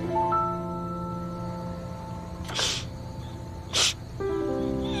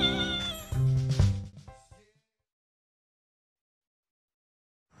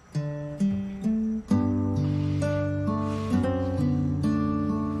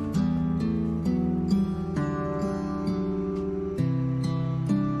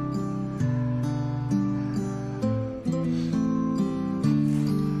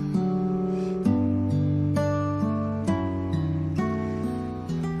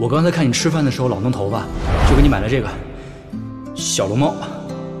我刚才看你吃饭的时候老弄头发，就给你买了这个小龙猫。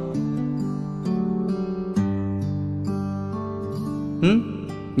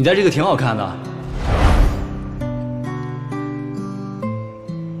你戴这个挺好看的。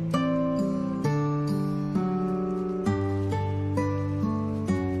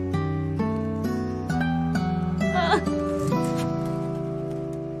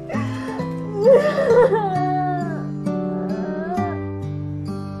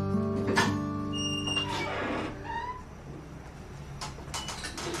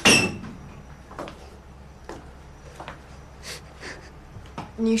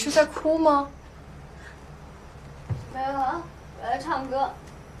你是在哭吗？没有啊，我在唱歌。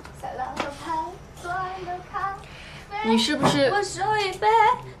在浪的拍，端的咖啡。你是不是？我手一杯，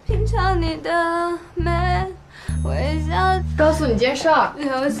品尝你的美，微笑。告诉你件事儿，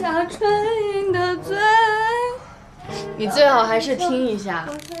留下唇印的嘴。你最好还是听一下。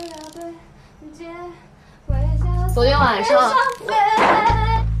昨天晚上。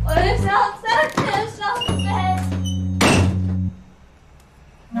微笑在天上飞。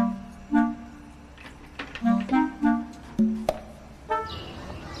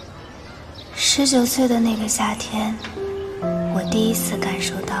19岁的那个夏天，我第一次感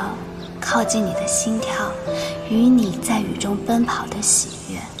受到靠近你的心跳，与你在雨中奔跑的喜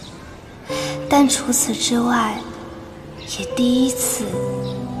悦。但除此之外，也第一次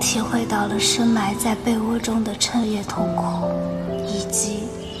体会到了深埋在被窝中的彻夜痛苦，以及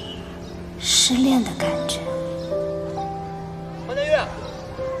失恋的感觉。方佳悦。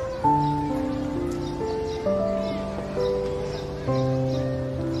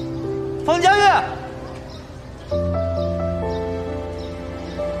方佳悦，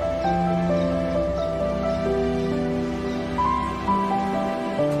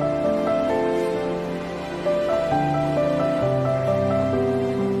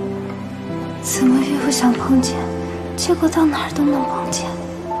怎么越不想碰见，结果到哪儿都能碰见。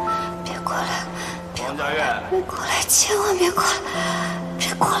别过来，别过来，别过来，千万别过来！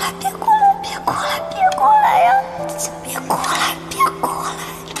别过来，别过来，别过来，别过来呀！别过来，别过来！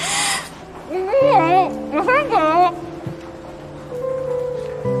我先走。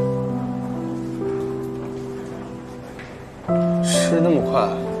吃那么快，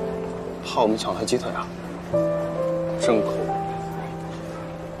怕我们抢他鸡腿啊？真抠。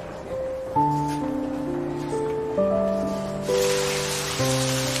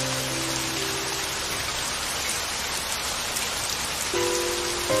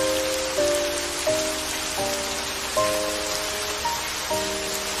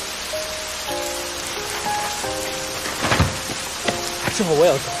这会儿我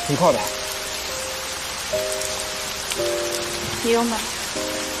也要走，一块儿呗。不用吧。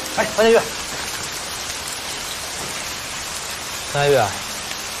哎，方佳悦，方佳悦，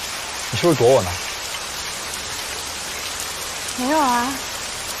你是不是躲我呢？没有啊，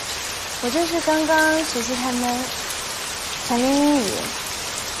我就是刚刚学习他们想练英语，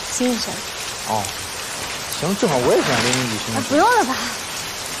新一生。哦，行，正好我也想练英语新一生。不用了吧？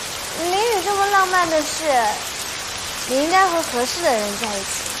淋雨这么浪漫的事，你应该和合适的人在一起，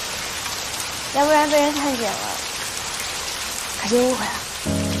要不然被人看见了，可就误会了。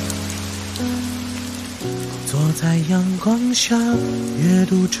坐在阳光下，阅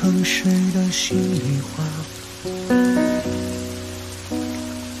读城市的心里话。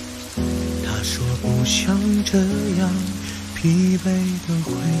他说不想这样疲惫的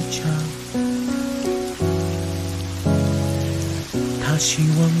回家。他希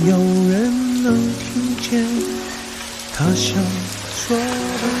望有人能听见他想说的。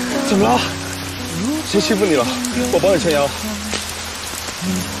怎么了？谁欺负你了？我帮你撑腰。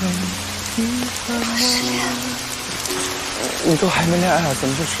我失恋了。你都还没恋爱啊，怎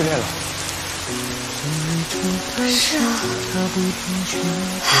么就失恋了？是啊，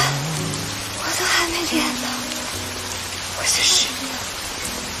我都还没恋呢，我就失恋了。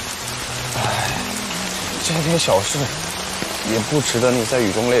哎，这点小事也不值得你在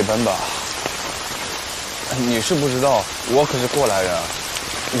雨中泪奔吧？你是不知道，我可是过来人，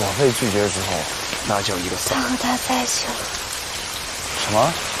我被拒绝之后，那叫一个丧。他和他在一起了。什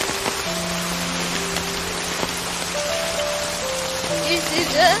么？易希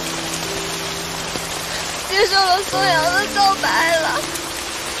臻接受了宋阳的告白了。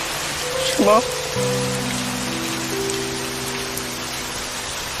什么？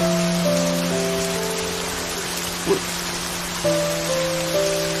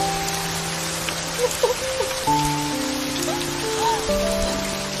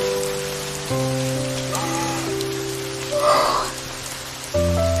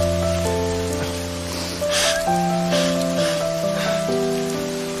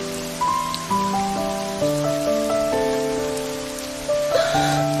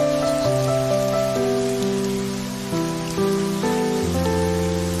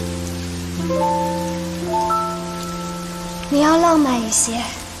你要浪漫一些，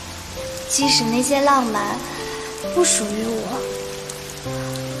即使那些浪漫不属于我。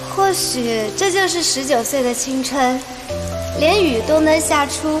或许这就是19岁的青春，连雨都能下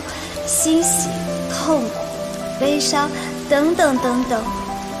出欣喜、痛苦、悲伤等等等等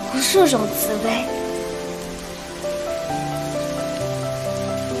无数种滋味。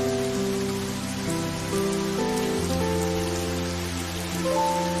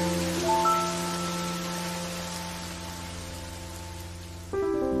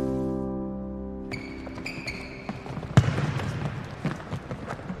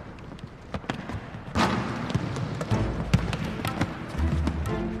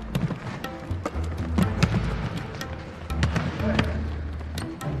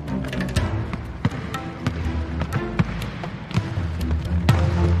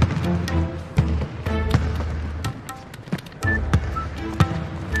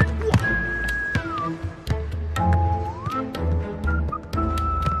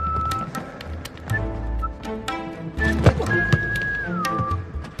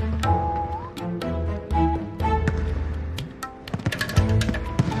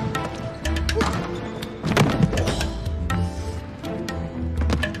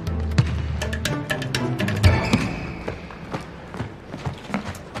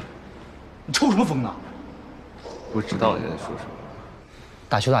抽什么风呢？不知道你在说什么。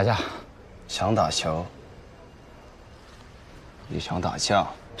打球打架，想打球？你想打架？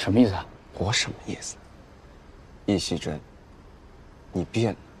什么意思啊？我什么意思？易希臻，你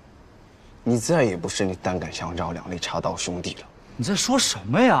变了，你再也不是那胆敢想找两肋插刀兄弟了。你在说什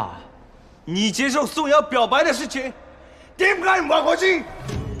么呀？你接受宋瑶表白的事情，點解唔話我知？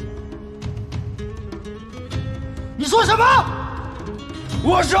你说什么？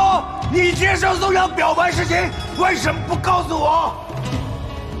我说你接受宋瑶表白事情，为什么不告诉我？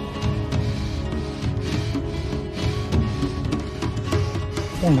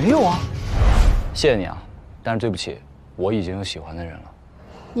我没有啊。谢谢你啊，但是对不起，我已经有喜欢的人了。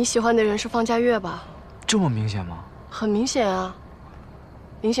你喜欢的人是方佳悦吧？这么明显吗？很明显啊，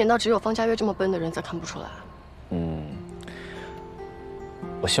明显到只有方佳悦这么笨的人才看不出来。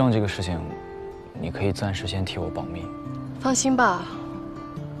我希望这个事情，你可以暂时先替我保密。放心吧，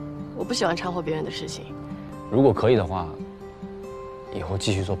我不喜欢掺和别人的事情。如果可以的话，以后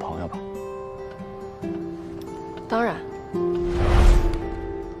继续做朋友吧。当然。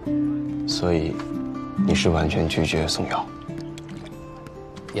所以，你是完全拒绝宋瑶？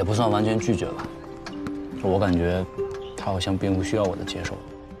也不算完全拒绝吧。我感觉他好像并不需要我的接受。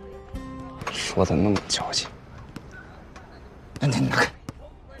说的那么矫情。那拿开！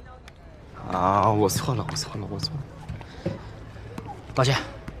啊，我错了，我错了，我错了。道歉。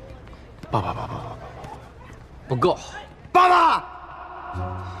爸，不够。爸爸。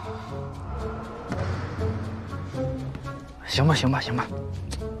行吧。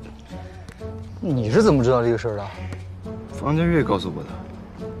你是怎么知道这个事儿的？方佳悦告诉我的。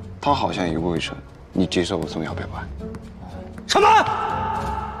他好像有过一次，你接受过宋瑶表白。什么？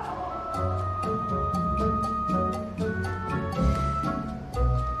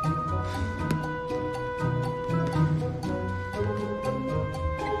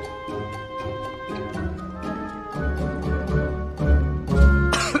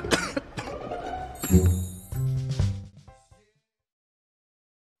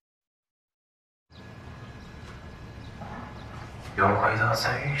又回到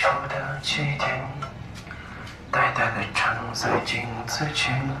最初的起点，呆呆地站在镜子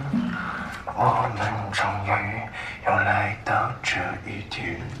前，我们终于又来到这一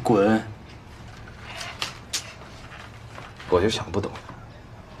天。滚！我就想不懂，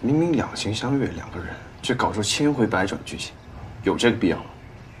明明两情相悦两个人，却搞出千回百转剧情，有这个必要吗？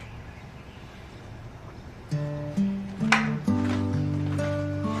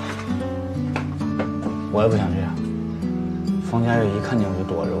喂。我也不想这样。方佳悦一看见我就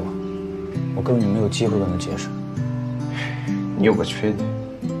躲着我，我根本就没有机会跟他解释。你有个缺点，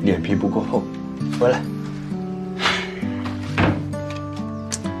脸皮不够厚。回来。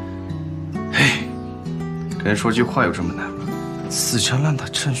嘿，跟人说句话有这么难吗？死缠烂打，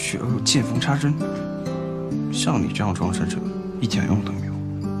趁虚而入，见缝插针。像你这样装饰者，一点用都没有。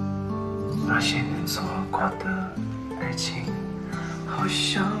那些年错过的爱情，好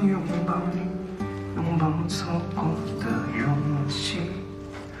想拥抱你，拥抱错过的勇气。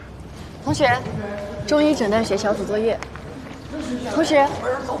同学，中医诊断学小组作业。同学，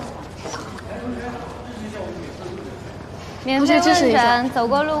免费问诊，走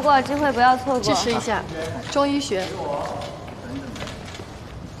过路过，机会不要错过。支持一下，中医学。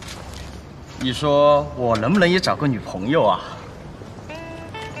你说我能不能也找个女朋友啊？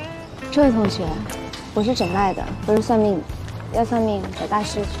这位同学，我是诊脉的，不是算命的。要算命找大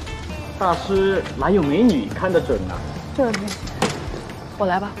师去。大师哪有美女看得准啊？这位同学，我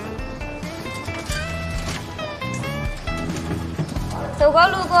来吧。走过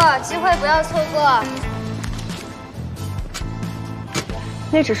路过，机会不要错过。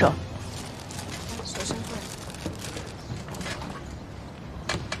那只手。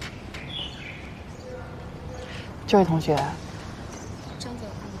这位同学，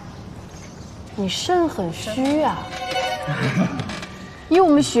你肾很虚啊，以我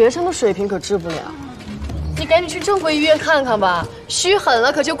们学生的水平可治不了，你赶紧去正规医院看看吧，虚狠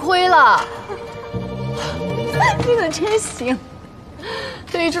了可就亏了。你可真行，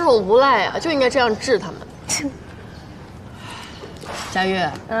对于这种无赖啊，就应该这样治他们。佳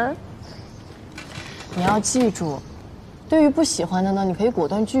悦，你要记住，对于不喜欢的呢，你可以果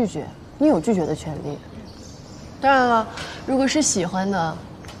断拒绝，你有拒绝的权利。当然了，如果是喜欢的，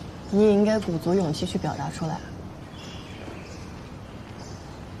你也应该鼓足勇气去表达出来。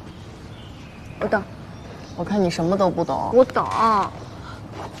我懂。我看你什么都不懂。我懂。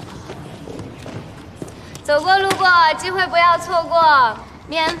走过路过，机会不要错过。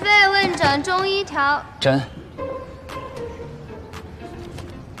免费问诊中医调诊。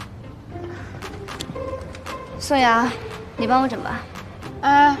宋瑶，你帮我诊吧。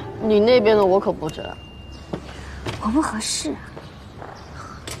哎，你那边的我可不诊。我不合适。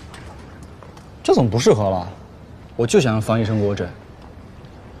这怎么不适合了？我就想让方医生给我诊。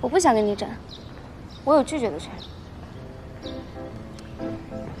我不想跟你诊，我有拒绝的权利。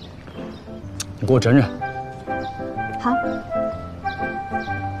你给我诊诊。好。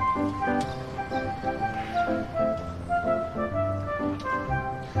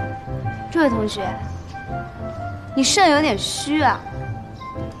这位同学，你肾有点虚啊，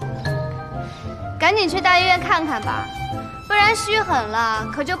赶紧去大医院看看吧，不然虚狠了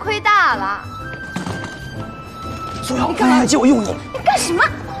可就亏大了。宋瑶，方还借我用用。你干什么？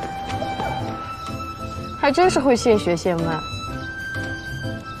还真是会现学现卖。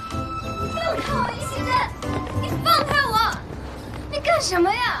放开我，易希臻！你放开我！你干什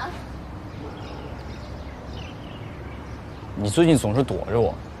么呀？你最近总是躲着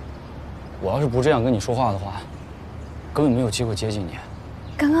我，我要是不这样跟你说话的话，根本没有机会接近你。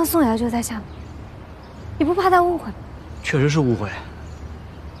刚刚宋瑶就在下面，你不怕他误会吗？确实是误会，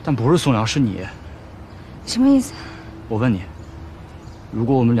但不是宋瑶，是你。什么意思？我问你，如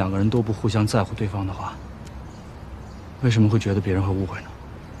果我们两个人都不互相在乎对方的话，为什么会觉得别人会误会呢？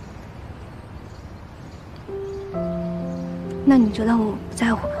那你就当我不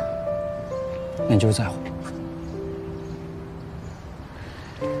在乎吧。那你就是在乎。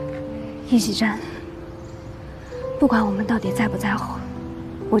易喜珍，不管我们到底在不在乎，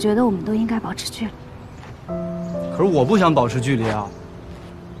我觉得我们都应该保持距离。可是我不想保持距离啊！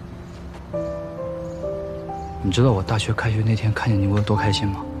你知道我大学开学那天看见你我有多开心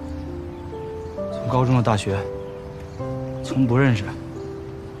吗？从高中到大学，从不认识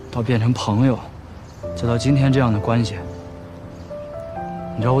到变成朋友，再到今天这样的关系，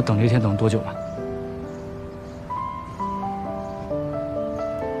你知道我等这一天等多久吗？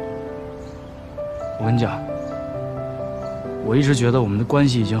我跟你讲，我一直觉得我们的关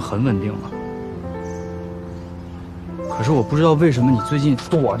系已经很稳定了。可是我不知道为什么你最近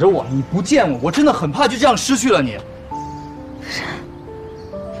躲着我，你不见我，我真的很怕就这样失去了你。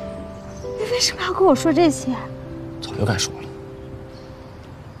你为什么要跟我说这些？早就该说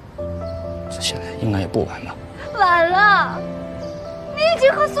了，这现在应该也不晚吧？晚了，你已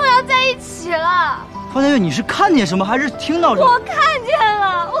经和宋瑶在一起了。方佳悦，你是看见什么，还是听到什么？我看见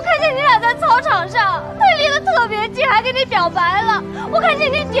了，我看见你俩在操场上，他离得特别近，还给你表白了。我看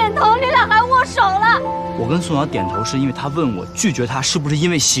见你点头，你俩还握手了。我跟宋瑶点头是因为他问我拒绝他是不是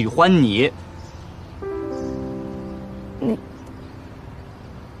因为喜欢你。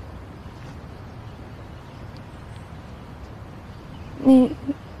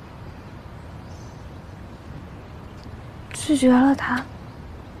绝了他。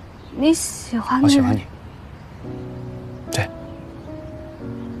你喜欢的人？我喜欢你。对，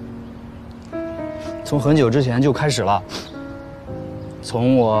从很久之前就开始了。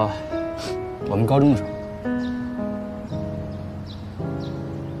从我们高中的时候。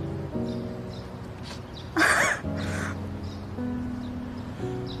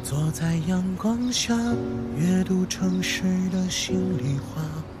 坐在阳光下，阅读城市的心里话。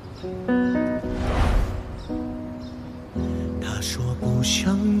他说不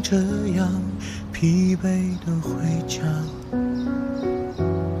想这样疲惫的回家。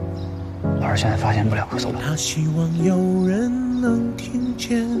老师现在发现不了，快走吧。他希望有人能听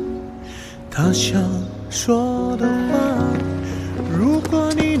见他想说的话。如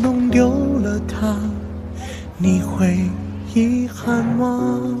果你弄丢了他，你会遗憾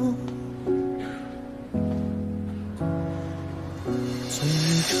吗？从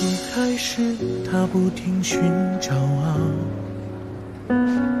日出开始，他不停寻找啊。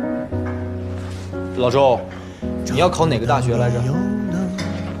老周，你要考哪个大学来着？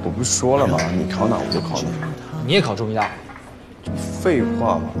我不是说了吗？你考哪我就考哪。你也考中医大？废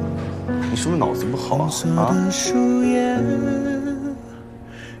话嘛，你是不是脑子不好啊？树叶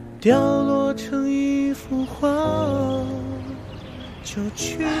掉落成一幅画。 就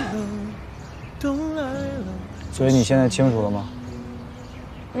去了，都来了。所以你现在清楚了吗？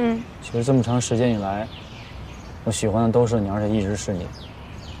嗯。其实这么长时间以来，我喜欢的都是你，而且一直是你。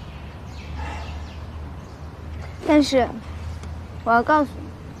但是，我要告诉你，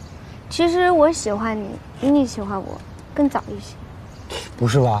其实我喜欢你比你喜欢我更早一些。不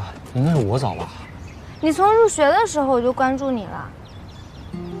是吧？应该是我早吧？你从入学的时候我就关注你了。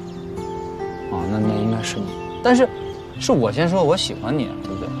哦，那应该是你，但是。 是我先说我喜欢你，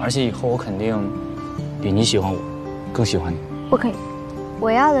对不对？而且以后我肯定比你喜欢我，更喜欢你。不可以，我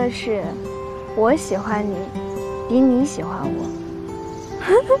要的是我喜欢你，比你喜欢我。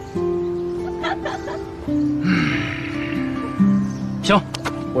行，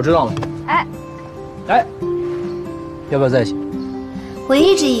我知道了。哎，要不要在一起？我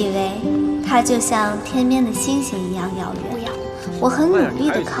一直以为他就像天边的星星一样遥远。不要，我很努力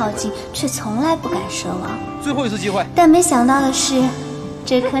的靠近，却从来不敢奢望。 最后一次机会，但没想到的是，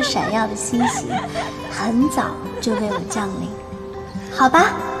这颗闪耀的星星很早就为我降临。好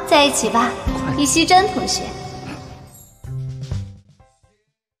吧，在一起吧，易希臻同学。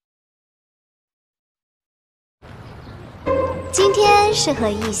今天是和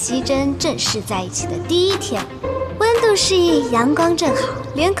易希臻正式在一起的第一天，温度适宜，阳光正好，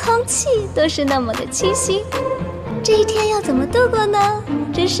连空气都是那么的清新。这一天要怎么度过呢？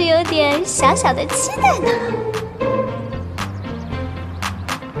 真是有点小小的期待呢。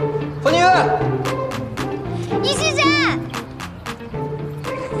方佳悦，易希臻，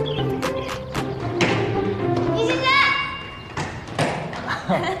易希臻，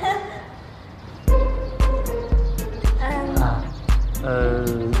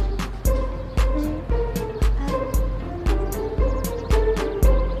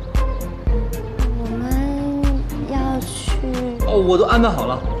我们要去。哦，我都安排好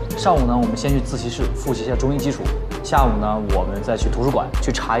了。上午呢，我们先去自习室复习一下中医基础；下午呢，我们再去图书馆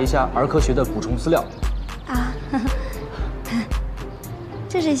去查一下儿科学的补充资料。啊，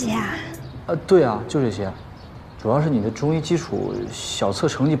就这些啊？对啊，就这些。主要是你的中医基础小测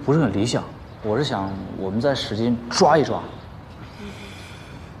成绩不是很理想，我是想我们再使劲抓一抓。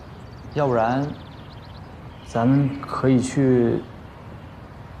要不然，咱们可以去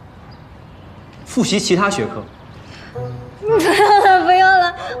复习其他学科。 不用了，不用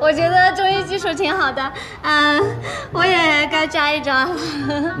了，我觉得中医基础挺好的，我也该抓一抓了。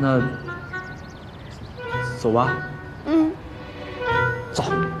那走吧。嗯，走。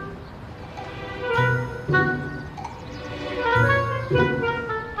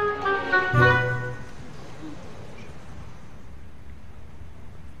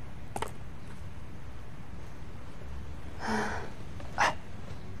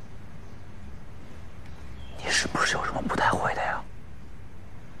你是不是有什么不太会的呀？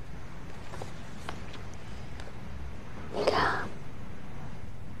你看，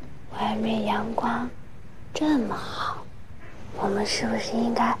外面阳光这么好，我们是不是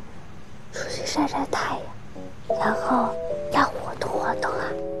应该出去晒晒太阳，然后再活动活动啊？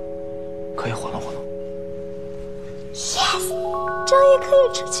可以活动活动。Yes， 终于可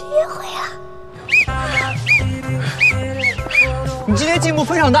以出去约会了。你今天进步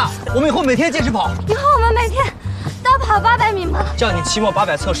非常大，我们以后每天坚持跑。以后我们每天都要跑800米吗？这样你期末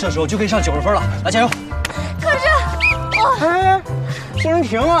800测试的时候就可以上90分了。来，加油！可是我……哎，不能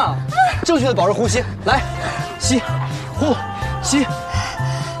停啊！正确的保持呼吸，来，吸，呼，吸。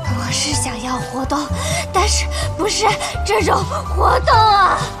我是想要活动，但是不是这种活动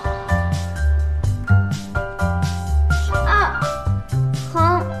啊！啊，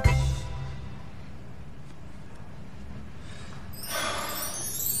疼。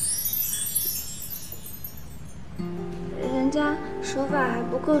人家手法还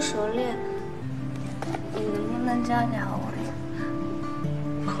不够熟练，你能不能教教我呀？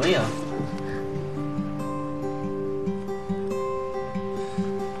可以啊。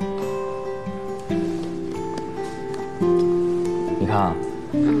你看啊，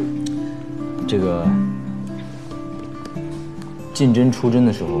这个进针出针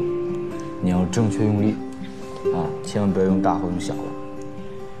的时候，你要正确用力啊，千万不要用大或用小了。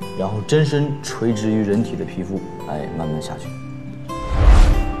然后针身垂直于人体的皮肤，哎，慢慢下去。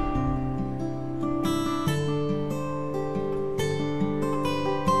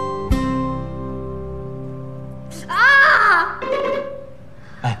啊！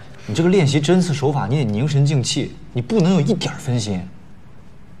哎，你这个练习针刺手法，你得凝神静气，你不能有一点分心。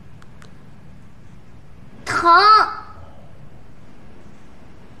疼。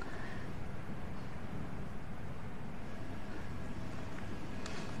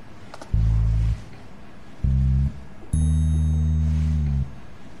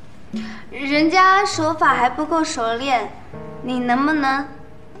人家手法还不够熟练，你能不能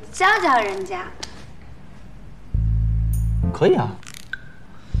教教人家？可以啊。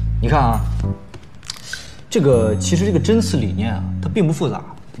你看啊，其实这个针刺理念啊，它并不复杂。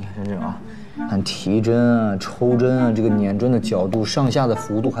你看像这种啊，按提针啊、抽针啊，这个捻针的角度、上下的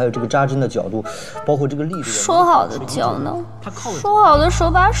幅度，还有这个扎针的角度，包括这个力度。说好的教呢？说好的手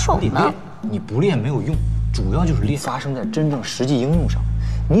把手呢？你不练没有用，主要就是练发生在真正实际应用上。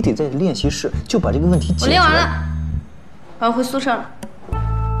你得在练习室就把这个问题解决。我练完了，我要回宿舍了。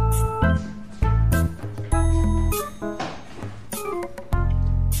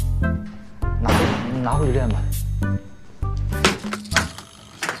拿回去练吧。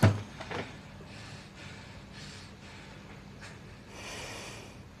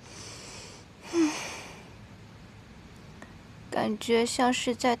感觉像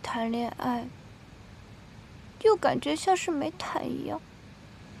是在谈恋爱，又感觉像是没谈一样。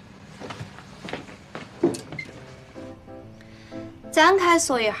咱开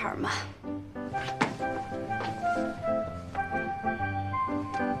说一下嘛。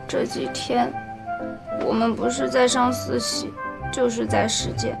这几天，我们不是在上私习，就是在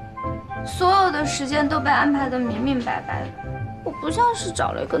实践，所有的时间都被安排得明明白白的。我不像是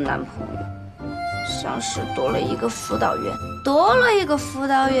找了一个男朋友，像是多了一个辅导员，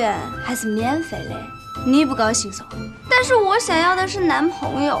还是免费的。你不高兴嗦？但是我想要的是男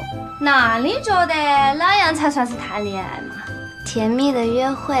朋友。那你觉得哪样才算是谈恋爱嘛？甜蜜的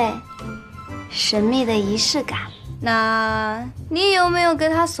约会，神秘的仪式感。那你有没有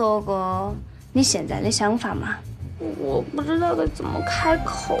跟他说过你现在的想法吗？我不知道该怎么开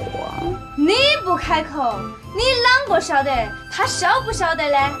口啊。你不开口，你啷个晓得他晓不晓得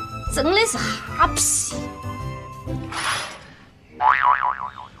呢？真的是哈皮。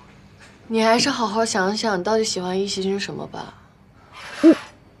你还是好好想想，你到底喜欢易希臻什么吧。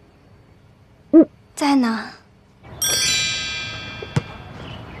在呢。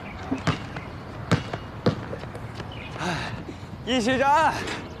易希臻，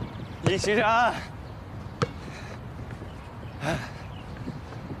易希臻，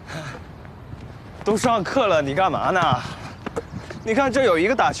都上课了，你干嘛呢？你看这有一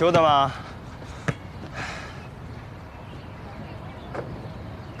个打球的吗？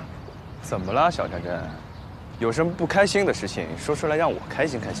怎么了，小珍珍？有什么不开心的事情说出来，让我开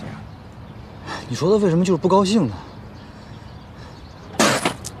心开心啊！你说他为什么就是不高兴呢？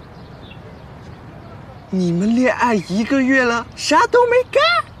你们恋爱1个月了，啥都没干？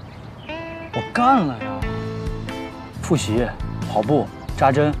我干了呀，复习、跑步、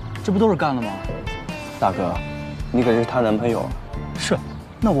扎针，这不都是干了吗？大哥，你可是她男朋友。是，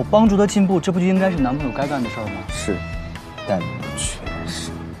那我帮助她进步，这不就应该是男朋友该干的事儿吗？是，但不全是。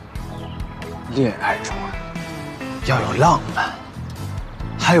恋爱中要有浪漫，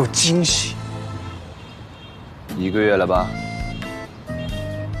还有惊喜。1个月了吧？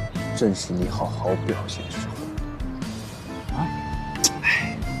正是你好好表现的时候。啊！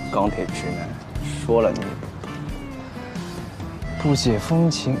哎，钢铁直男，说了你不解风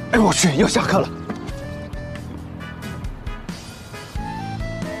情。哎，我去，又下课了。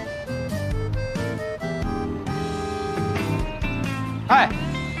哎，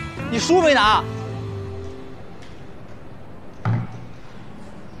你书没拿？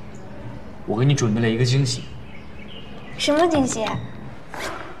我给你准备了一个惊喜。什么惊喜？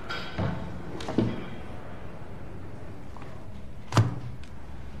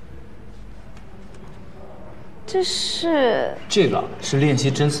这是？这个是练习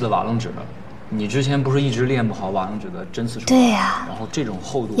针刺的瓦楞纸的。你之前不是一直练不好瓦楞纸的针刺手法？对呀。然后这种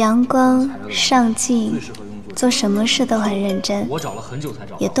厚度，阳光、上进，做什么事都很认真。我找了很久才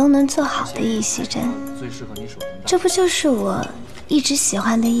找到，也都能做好的易希臻。最适合你手。这不就是我一直喜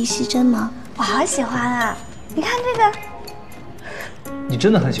欢的易希臻吗？我好喜欢啊！你看这个。你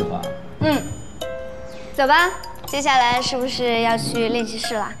真的很喜欢？嗯。走吧，接下来是不是要去练习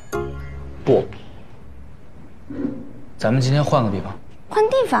室啦？不。咱们今天换个地方。换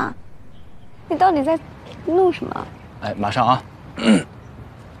地方？你到底在弄什么？哎，马上啊！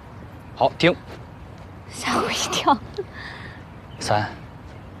好，停。吓我一跳。3、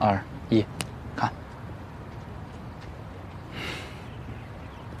2、1，看。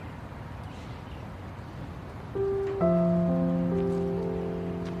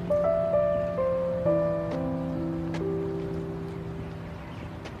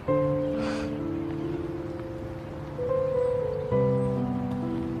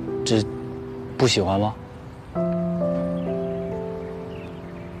这不喜欢吗？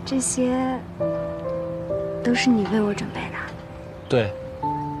这些都是你为我准备的。对，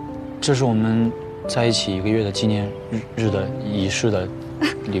这是我们在一起1个月的纪念日的仪式的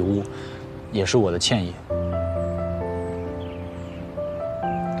礼物，也是我的歉意。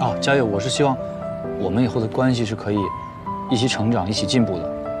哦，佳悦，我是希望我们以后的关系是可以一起成长、一起进步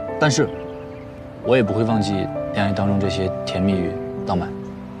的，但是我也不会忘记恋爱当中这些甜蜜与浪漫。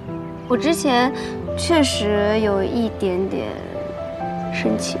我之前确实有一点点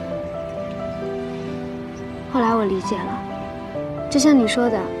生气，后来我理解了，就像你说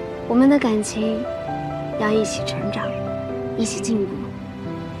的，我们的感情要一起成长，一起进步，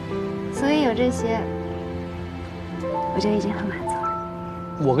所以有这些，我就已经很满足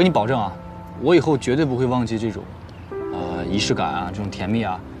了。我跟你保证啊，我以后绝对不会忘记这种，仪式感啊，这种甜蜜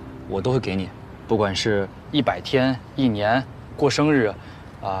啊，我都会给你，不管是100天、1年、过生日。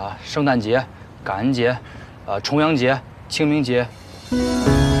圣诞节、感恩节、重阳节、清明节。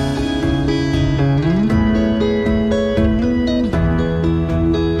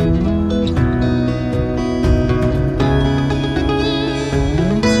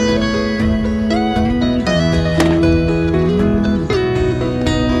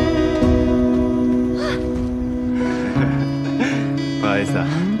不好意思啊，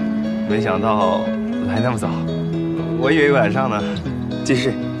没想到来那么早，我以为晚上呢。继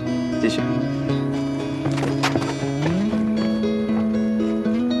续。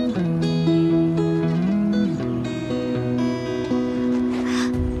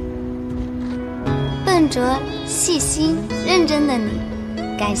笨拙、细心、认真的你，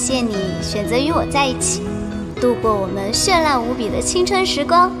感谢你选择与我在一起，度过我们绚烂无比的青春时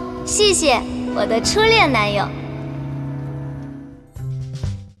光。谢谢我的初恋男友。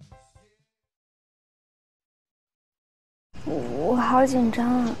我好紧张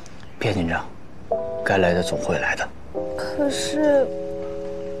啊！别紧张，该来的总会来的。可是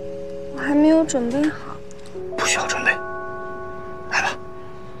我还没有准备好。不需要准备，来吧。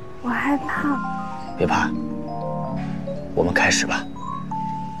我害怕。别怕，我们开始吧。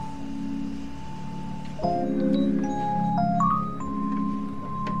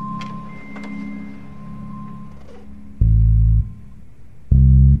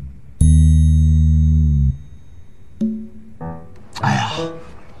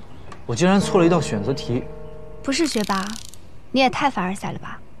我竟然错了一道选择题。不是学霸，你也太凡尔赛了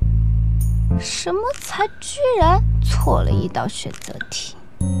吧？什么才居然错了一道选择题？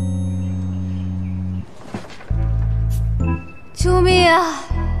救命啊！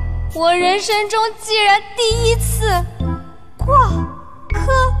我人生中竟然第一次挂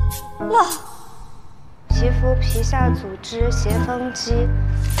科了。皮肤皮下组织斜方肌。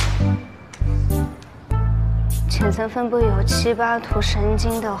浅层分布有7、8图神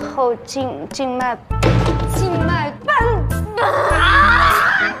经的后静脉瓣。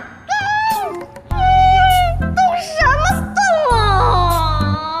动什么动啊？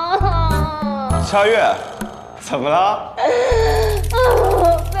佳悦，怎么了？被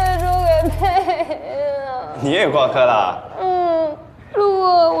猪给配了。你也挂科了？如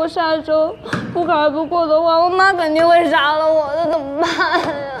果我下周不考不过的话，我妈肯定会杀了我的，怎么办呀？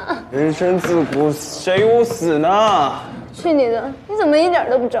人生自古谁无死呢？去你的！你怎么一点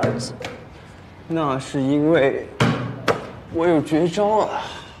都不着急？那是因为我有绝招啊！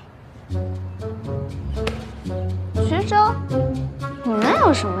绝招？你能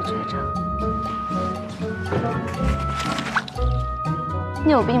有什么绝招？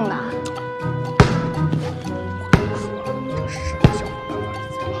你有病吧？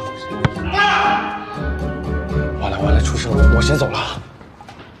完了，出事了！我先走了。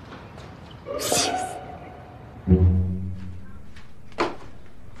气死！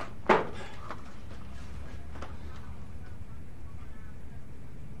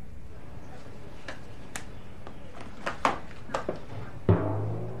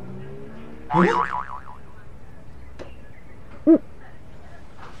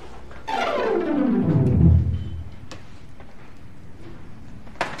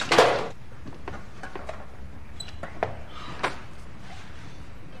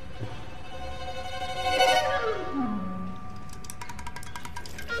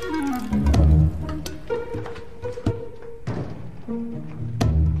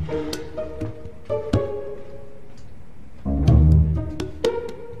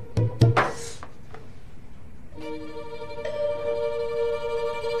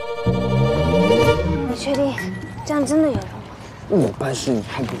确定这样真的有用吗？我办事你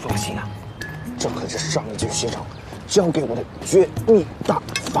还不放心啊？这可是上一届学长教给我的绝密大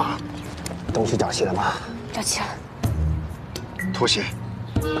法。东西找齐了吗？找齐了。拖鞋。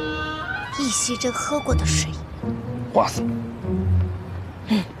易希臻喝过的水。花丝。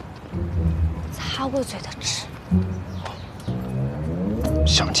擦过嘴的纸。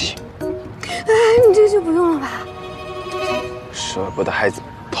相机。哎，你这就不用了吧？舍不得孩子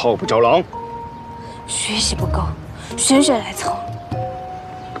泡不着狼。学习不够，学学来凑。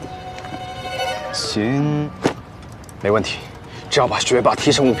行，没问题。只要把学霸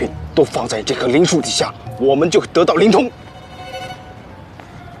贴身物品都放在这棵灵树底下，我们就得到灵通。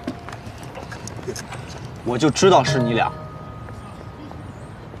我就知道是你俩。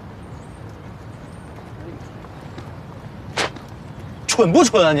蠢不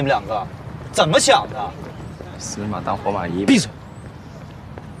蠢啊？你们两个，怎么想的？死马当活马医。闭嘴！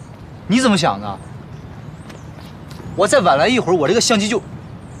你怎么想的？我再晚来一会儿，我这个相机就……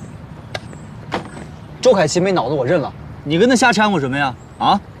周凯琪没脑子，我认了。你跟他瞎掺和什么呀？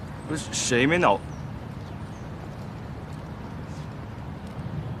啊？不是谁没脑？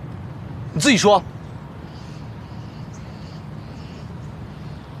你自己说。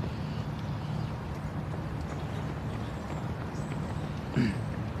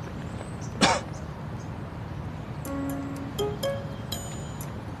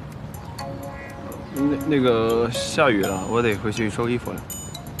那个下雨了，我得回去收衣服了。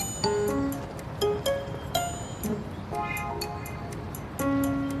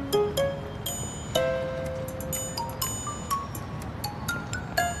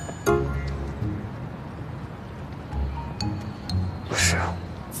不是。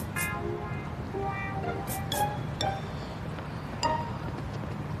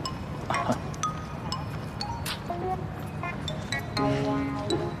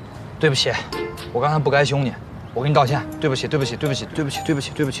对不起，我刚才不该凶你，我给你道歉，对不起，对不起，对不起，对不起，对不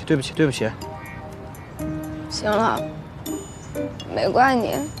起，对不起，对不起，对不起。行了，没怪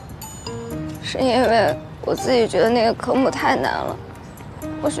你，是因为我自己觉得那个科目太难了，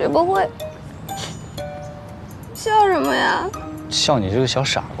我学不会。笑什么呀？笑你这个小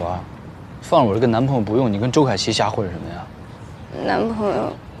傻瓜，放了我这个男朋友不用，你跟周凯琪瞎混什么呀？男朋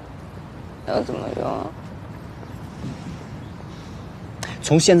友要怎么用啊？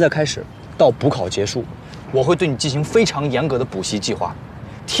从现在开始到补考结束，我会对你进行非常严格的补习计划，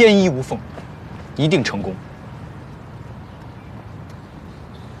天衣无缝，一定成功。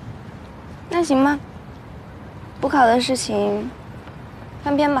那行吧，补考的事情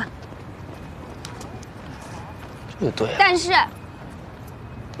翻篇吧。这个对啊。但是，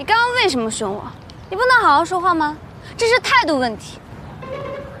你刚刚为什么凶我？你不能好好说话吗？这是态度问题。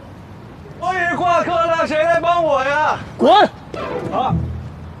我也挂科了，谁来帮我呀？滚！啊！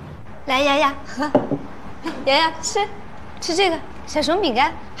来，雅雅，喝。雅雅，吃这个小熊饼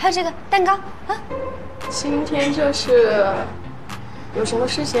干，还有这个蛋糕啊。今天就是有什么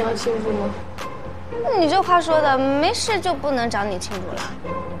事情要庆祝吗？你这话说的，没事就不能找你庆祝了。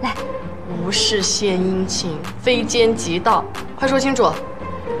来，无事献殷勤，非奸即盗，快说清楚。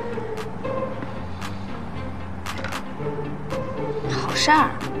好事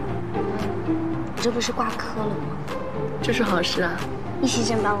儿，你这不是挂科了吗？这是好事啊。易希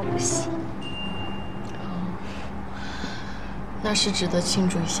臻帮我补习。那是值得庆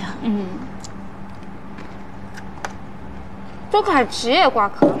祝一下。嗯。周凯琪也挂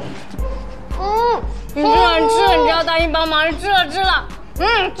科了。你吃，你叫大一帮忙，吃了。吃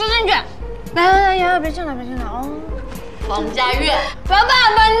进去。来，瑶瑶别进来哦。方佳悦，老板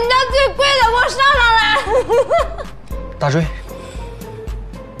把你家最贵的给我上上来。大追。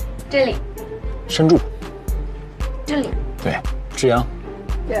这里。深柱。这里。对。志阳。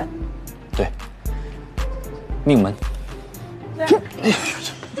对。对。命门。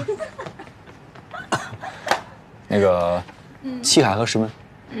那个，七海和石门。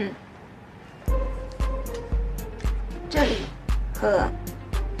这里和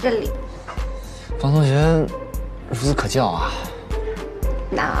这里。方同学孺子可教啊。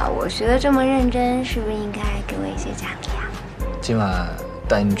那我学的这么认真，是不是应该给我一些奖励啊？今晚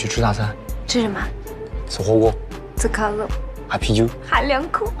带你去吃大餐，吃什么？吃火锅。吃烤肉。喝啤酒。喝两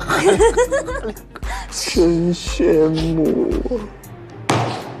口。真羡慕。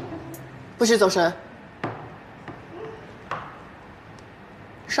不许走神。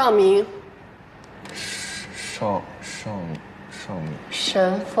少明。少明。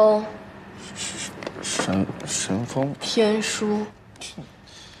神风。神风。天书。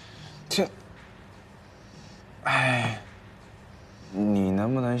哎，你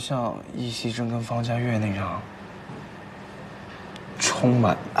能不能像易希臻跟方佳悦那样，充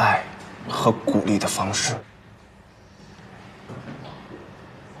满爱和鼓励的方式？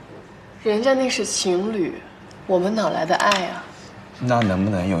人家那是情侣，我们哪来的爱啊？那能不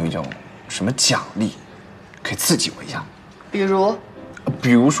能有一种什么奖励，可以刺激我一下？比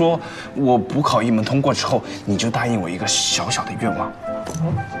如说，我补考一门通过之后，你就答应我一个小小的愿望，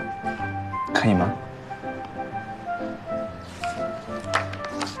可以吗？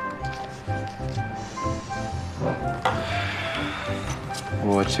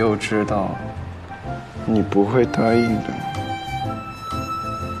我就知道你不会答应的。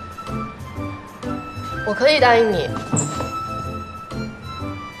我可以答应你，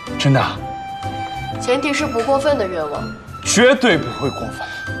真的？前提是不过分的愿望。绝对不会过分。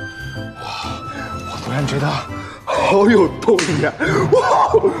哇，我突然觉得好有动力啊！哇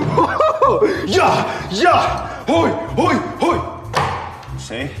呀！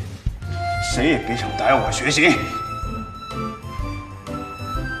嘿！谁也别想逮我学习。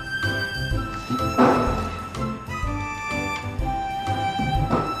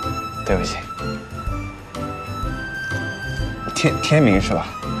对不起，天明是吧？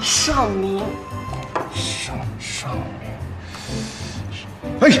少明。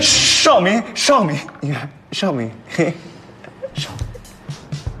哎，少明，你看少明，嘿，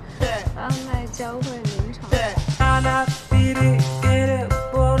当代教会临场。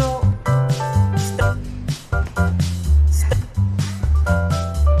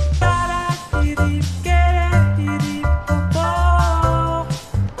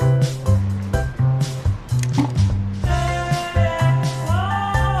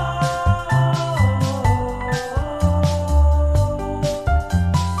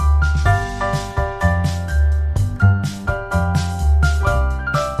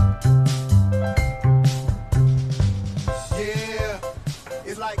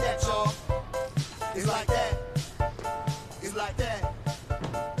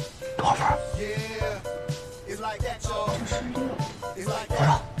多少分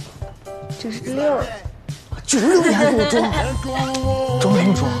？96。96你还给我装？装什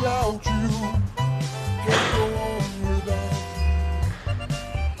么装？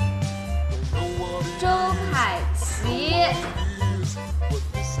周凯琪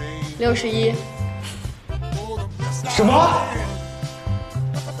61。什么？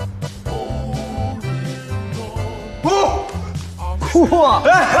哇！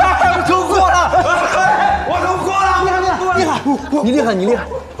哎，通过了！我通过了！厉害！你厉害！你厉害！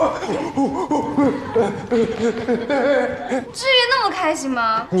至于那么开心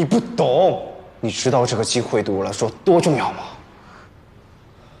吗？你不懂，你知道这个机会对我来说多重要吗？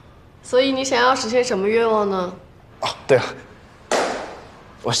所以你想要实现什么愿望呢？哦，对了，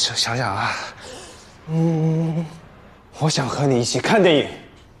我想想啊，我想和你一起看电影。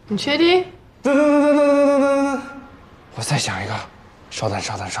你确定？等，我再想一个，稍等，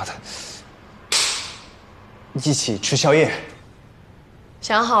一起吃宵夜。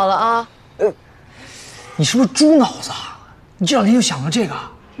想好了啊。你是不是猪脑子啊？你这两天就想了这个？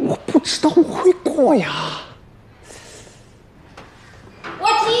我不知道我会过呀。我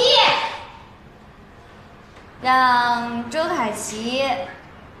提议让周凯琪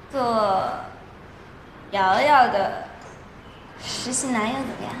做瑶瑶的实习男友怎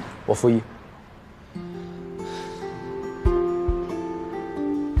么样？我附议。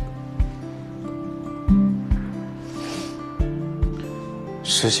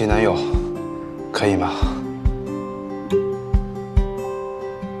实习男友，可以吗？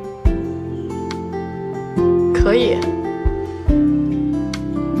可以。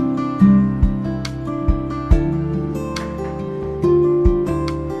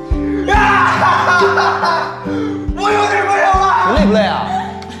我有女朋友了！累不累啊？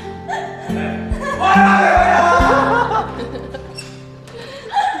我有女朋友了！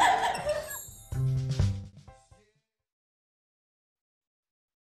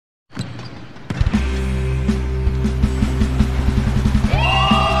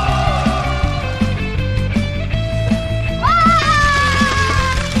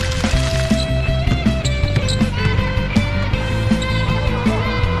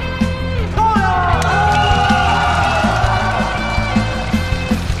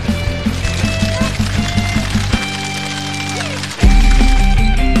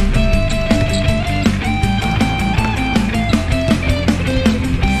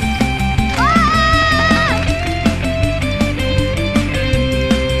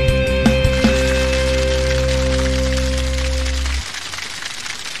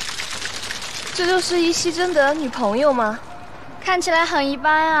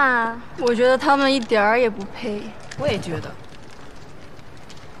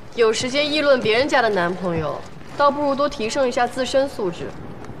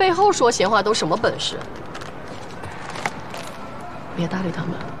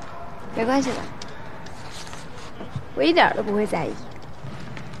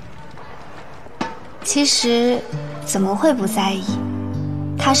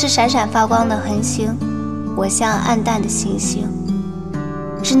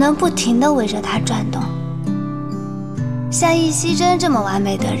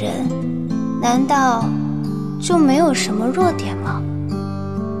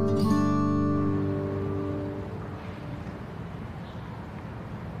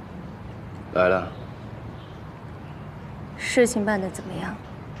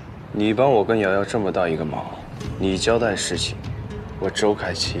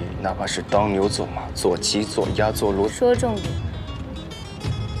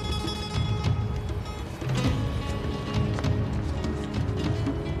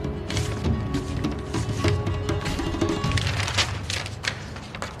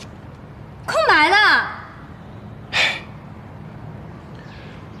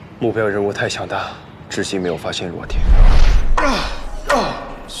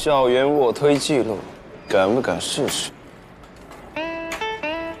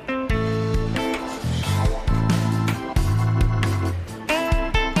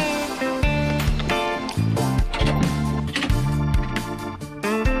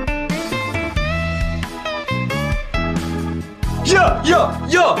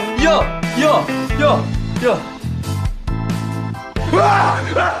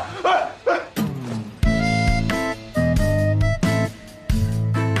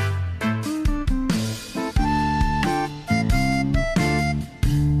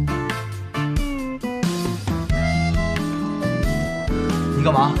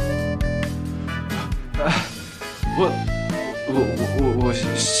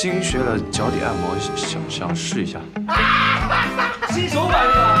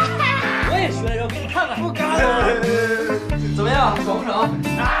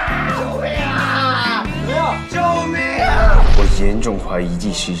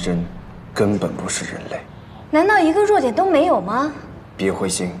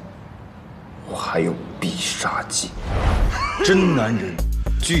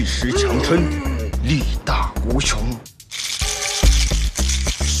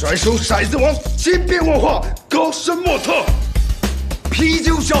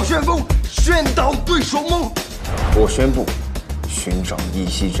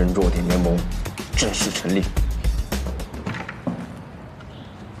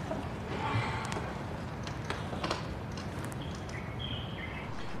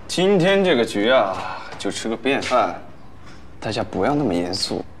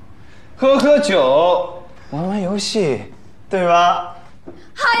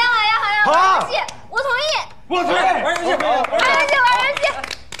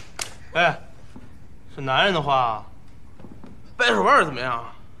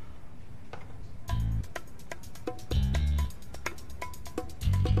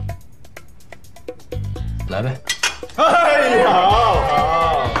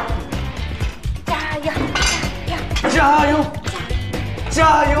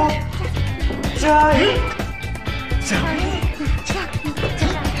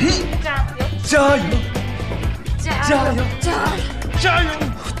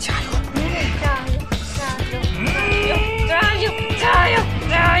加油！加油！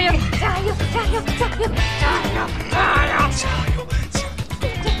加油！加油！加油！加油！加油！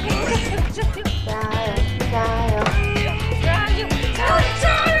加油！加油！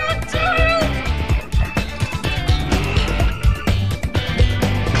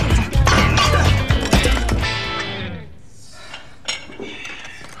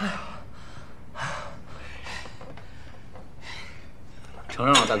承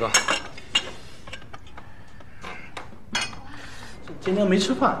认了，大哥。今天没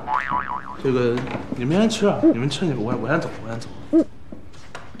吃饭，这个你们先吃啊，你们吃，我先走，我先走。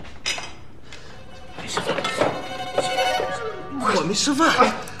我没吃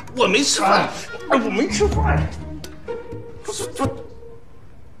饭，我没吃饭，我没吃饭。不是不。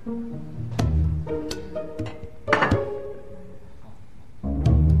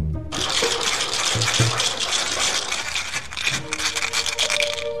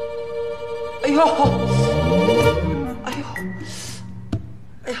哎呦！哎呦！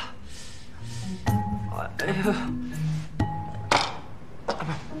哎呀！哎呀！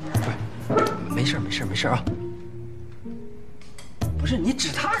没事啊。不是，是你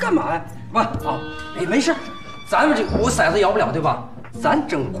指他干嘛呀？不啊，没事，咱们这个骰子摇不了，对吧？咱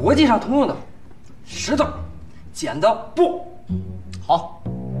整国际上通用的，石头、剪刀、布。好，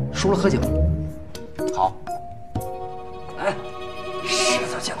输了喝酒。好。来，石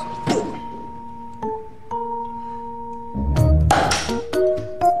头剪刀布。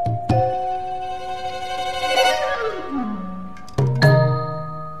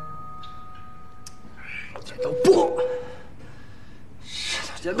剪刀布。石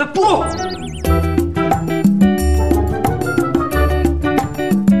头剪刀布。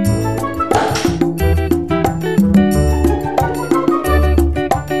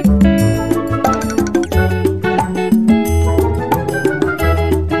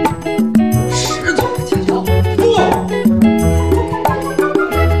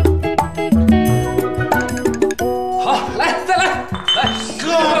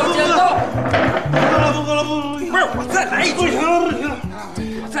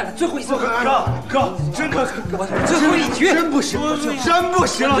真不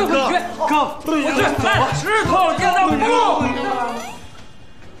行了，哥，来，石头剪刀布。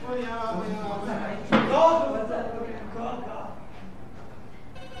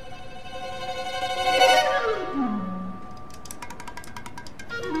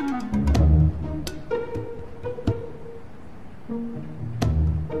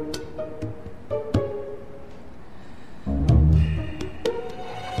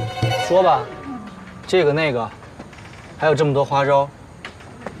说吧，这个那个，还有这么多花招，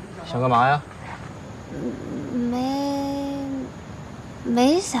想干嘛呀？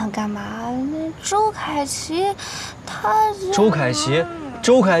没想干嘛。那周凯琪，他周凯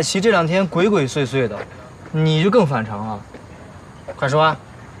琪这2天鬼鬼祟祟的，你就更反常了。快说啊，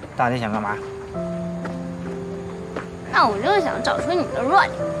大姐想干嘛？那我就想找出你的弱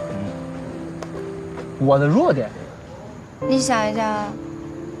点。我的弱点？你想一下，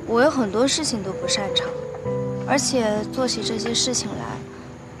我有很多事情都不擅长，而且做起这些事情来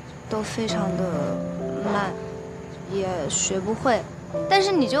都非常的慢，也学不会。但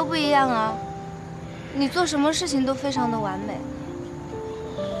是你就不一样啊，你做什么事情都非常的完美，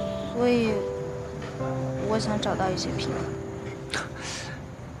所以我想找到一些平衡。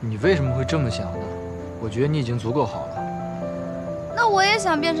你为什么会这么想呢？我觉得你已经足够好了。那我也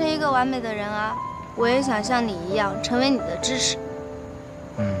想变成一个完美的人啊，我也想像你一样成为你的支持。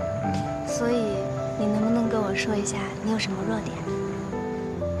所以你能不能跟我说一下你有什么弱点？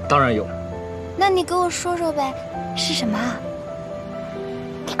当然有。那你给我说说呗，是什么？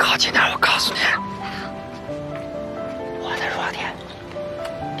你靠近点，我告诉你，我的弱点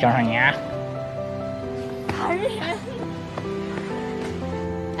就是你。他是谁？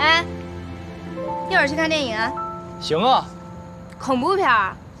哎，一会儿去看电影啊？行啊。恐怖片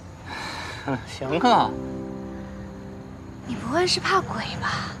儿？行啊。你不会是怕鬼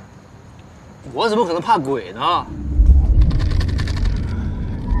吧？我怎么可能怕鬼呢？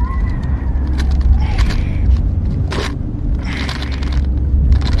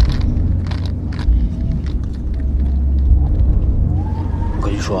我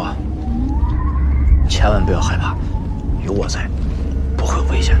跟你说啊，千万不要害怕，有我在，不会有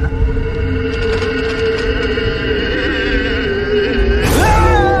危险的。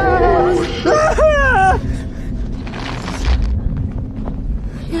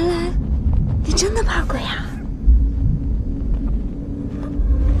原来你真的怕鬼啊？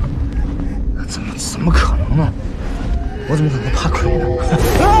怎么可能呢？我怎么可能怕鬼呢？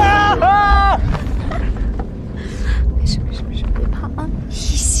没事，别怕啊！易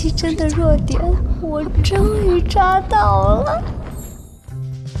希臻的弱点，我终于抓到了。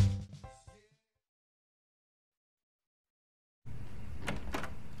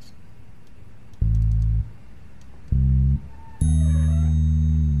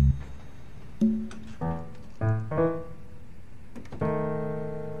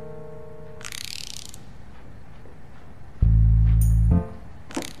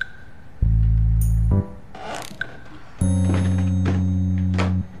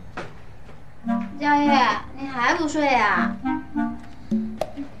佳悦，你还不睡呀？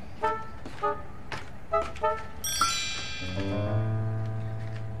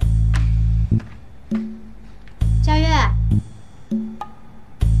佳悦，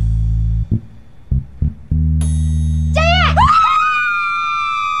佳悦！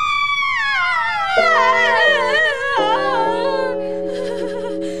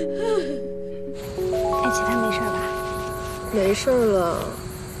爱琪，他没事吧？没事了。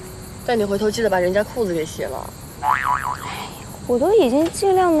但你回头记得把人家裤子给洗了。我都已经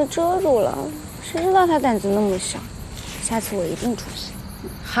尽量的遮住了，谁知道他胆子那么小，下次我一定出现。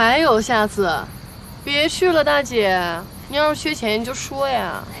还有下次，别去了，大姐，你要是缺钱就说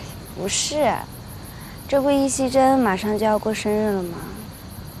呀。不是，这不易希臻马上就要过生日了吗？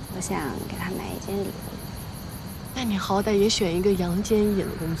我想给她买一件礼物。那你好歹也选一个阳间一点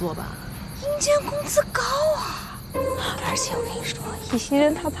的工作吧。阴间工资高啊！而且我跟你说，易希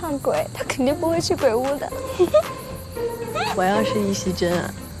臻她怕鬼，她肯定不会去鬼屋的。我要是易希臻，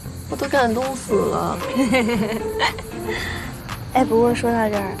我都感动死了。哎，不过说到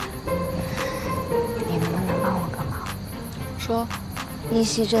这儿，你能不能帮我个忙？说，易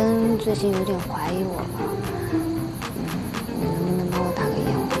希臻最近有点怀疑我了，你能不能帮我打个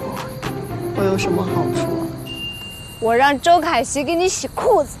掩护？我有什么好处？我让周凯熙给你洗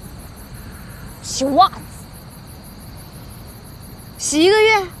裤子、洗袜子，洗1个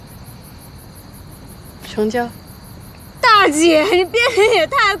月，成交。大姐，你变脸也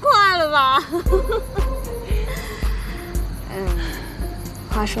太快了吧！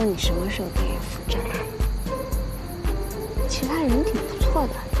话说你什么时候变负债？其他人挺不错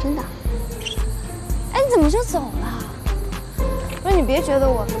的，真的。哎，你怎么就走了？不是你别觉得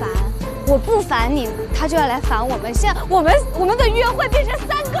我烦，我不烦你，他就要来烦我们。现在我们的约会变成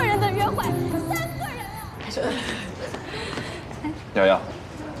3个人的约会，3个人啊！瑶瑶，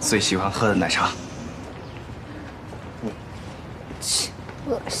最喜欢喝的奶茶。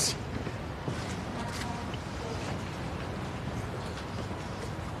恶心。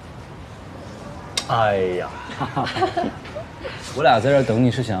哎呀，我俩在这儿等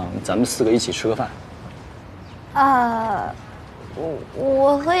你是想咱们4个一起吃个饭？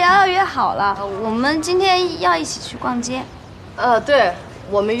我和瑶瑶约好了，我们今天要一起去逛街。对，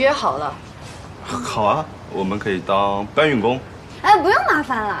我们约好了。好啊，我们可以当搬运工。哎，不用麻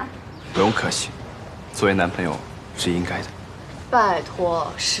烦了。不用客气，作为男朋友是应该的。拜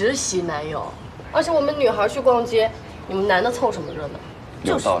托，实习男友，而且我们女孩去逛街，你们男的凑什么热闹？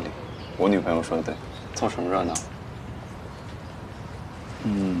有道理，我女朋友说的对，凑什么热闹？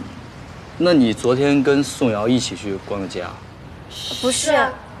那你昨天跟宋瑶一起去逛的街啊？不是，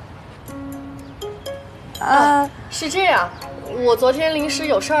是这样，我昨天临时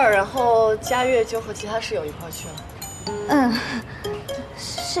有事儿，然后佳悦就和其他室友一块去了。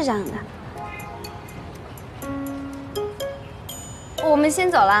是这样的。我们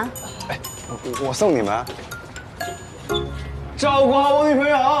先走了。哎，我送你们。照顾好我女朋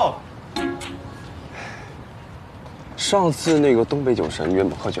友。上次那个东北酒神约我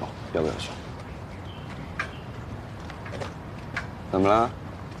喝酒，要不要去？怎么了？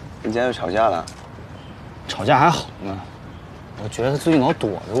跟佳悦吵架了？吵架还好呢，我觉得他最近老躲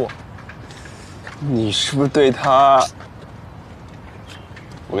着我。你是不是对他？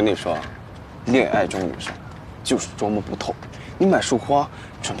我跟你说，恋爱中女生就是捉摸不透。你买束花，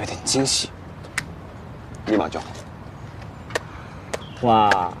准备点惊喜，立马就好。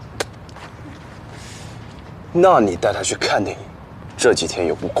哇，那你带他去看电影，这几天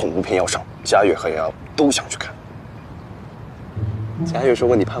有部恐怖片要上，佳悦和瑶瑶都想去看。佳悦说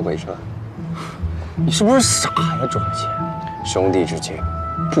过你怕鬼是吧？你是不是傻呀，周海杰？兄弟之间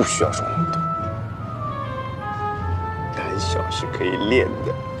不需要说那么多，胆小是可以练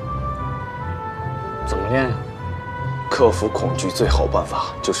的。怎么练呀？克服恐惧最好办法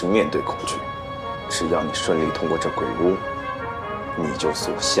就是面对恐惧。只要你顺利通过这鬼屋，你就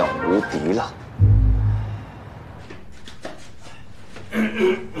所向无敌了。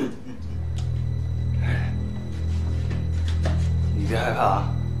你别害怕啊，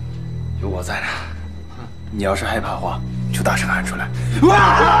有我在呢。你要是害怕的话，就大声喊出来。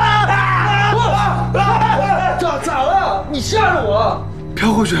咋了？你吓着我了！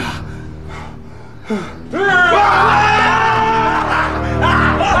飘过去了。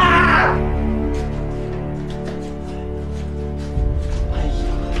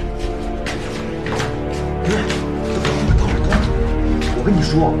我跟你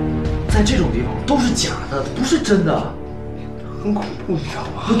说，在这种地方都是假的，不是真的，很恐怖，你知道吗？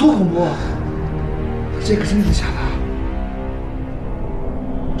有多恐怖？这个真的假的？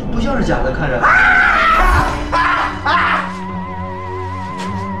这不像是假的，看着。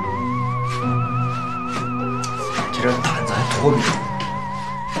这人胆子还多明。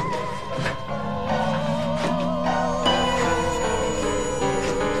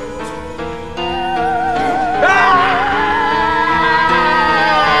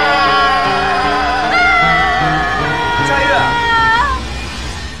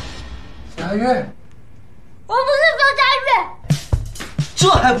佳悦，我不是方佳悦，这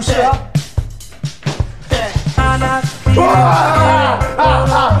还不是啊？哪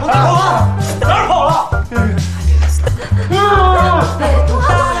儿跑了？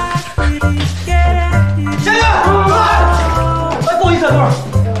佳悦，哎，不好意思，等会儿。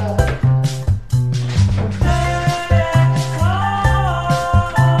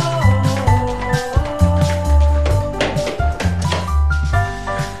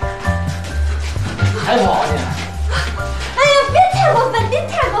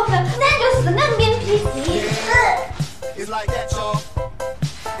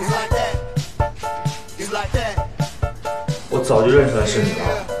我早就认出来是你了。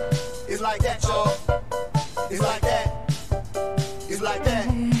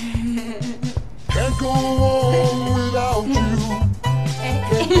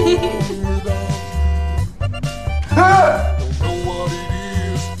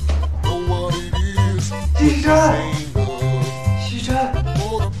西真，西真，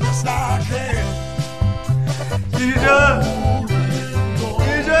西真，西真！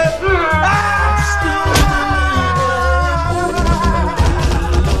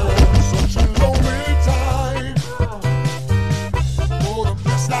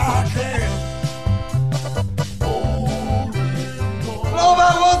老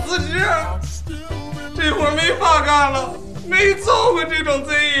板，我辞职，这活没法干了，没遭过这种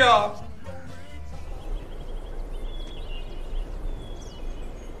罪呀。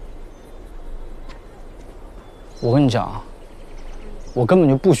我跟你讲啊，我根本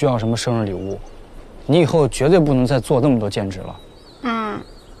就不需要什么生日礼物，你以后绝对不能再做那么多兼职了。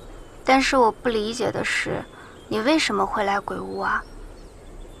但是我不理解的是，你为什么会来鬼屋啊？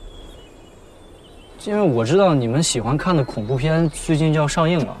因为我知道你们喜欢看的恐怖片最近就要上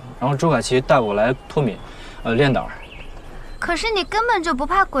映了，然后周凯琪带我来脱敏，练胆儿。可是你根本就不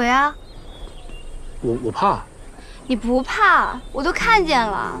怕鬼啊！我怕。你不怕，我都看见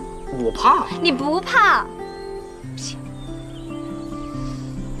了。我怕。你不怕。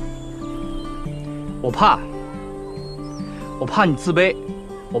我怕。我怕你自卑，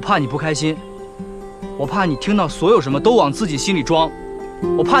我怕你不开心，我怕你听到所有什么都往自己心里装，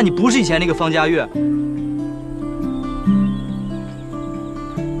我怕你不是以前那个方佳悦。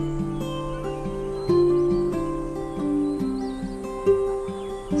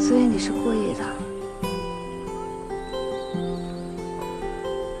所以你是故意的。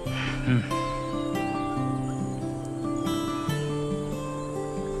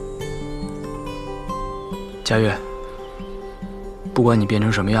佳悦，不管你变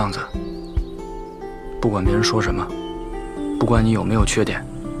成什么样子，不管别人说什么，不管你有没有缺点，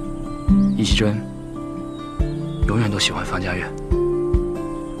易希臻永远都喜欢方佳悦。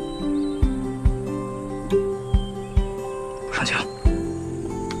上去了。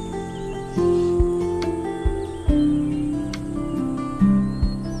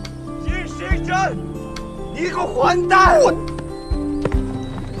易希臻，你个混蛋！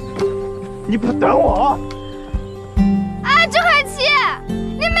你不等我？哎，周凯琪，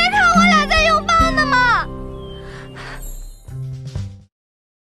你没看我俩在拥抱呢吗？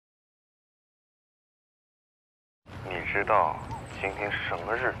你知道今天是什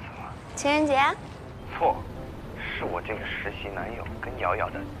么日子吗？情人节？错，是我这个实习男友跟瑶瑶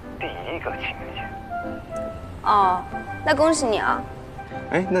的第一个情人节。哦，那恭喜你啊！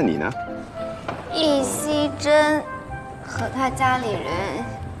哎，那你呢？易希臻和他家里人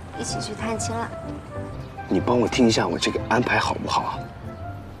一起去探亲了。你帮我听一下我这个安排好不好啊？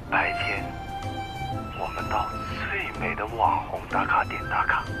白天我们到最美的网红打卡点打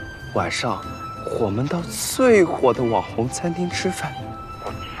卡，晚上我们到最火的网红餐厅吃饭。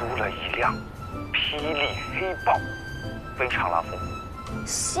我租了一辆霹雳黑豹，非常拉风。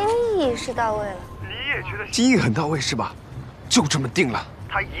心意是到位了。你也觉得心意很到位是吧？就这么定了。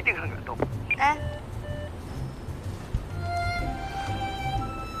他一定很感动。哎，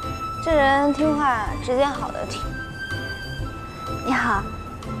这人听话，指点好的挺。你好，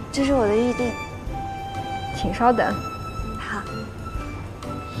这是我的预定。请稍等。好。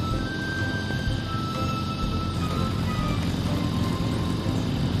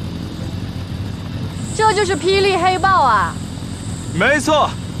这就是霹雳黑豹啊！没错，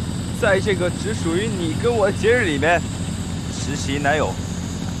在这个只属于你跟我的节日里面，实习男友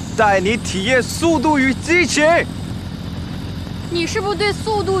带你体验速度与激情。你是不是对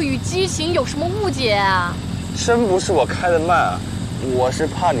速度与激情有什么误解啊？真不是我开的慢啊，我是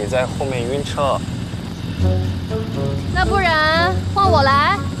怕你在后面晕车。那不然换我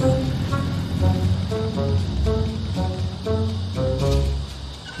来。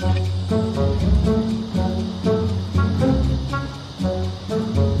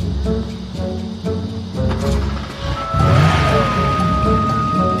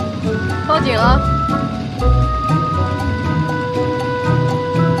报警了。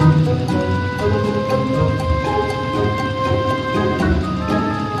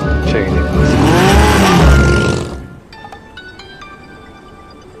这个你放心。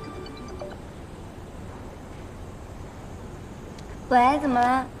喂，怎么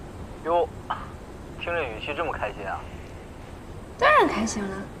了？哟，听着语气这么开心啊？当然开心了，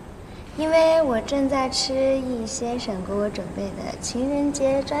因为我正在吃易先生给我准备的情人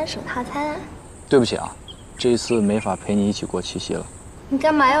节专属套餐啊。对不起啊，这一次没法陪你一起过七夕了。你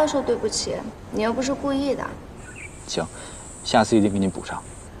干嘛要说对不起？你又不是故意的。行，下次一定给你补上。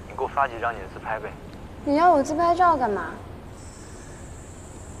你给我发几张你的自拍呗。你要我自拍照干嘛？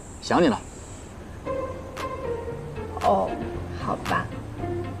想你了。哦，好吧。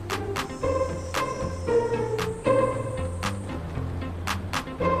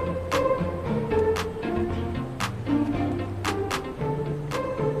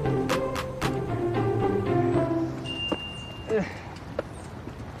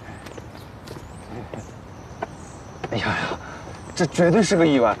哎呀呀，这绝对是个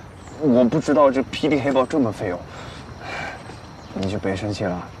意外！我不知道这霹雳黑豹这么费油，你就别生气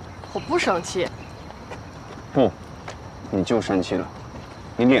了。我不生气。不，你就生气了，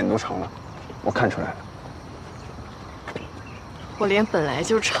你脸都长了，我看出来了。我脸本来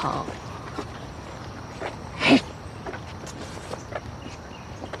就长。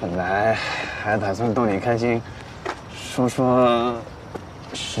本来还打算逗你开心，说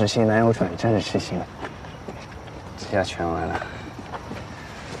实习男友转正的事情。 这下全完了。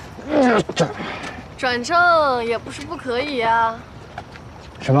转正也不是不可以呀。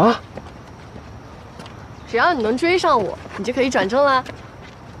什么？只要你能追上我，你就可以转正啦。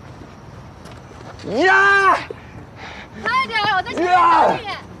呀！快点，我在前面等你。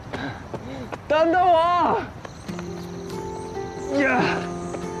等等我！呀！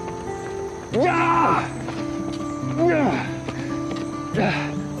呀！呀！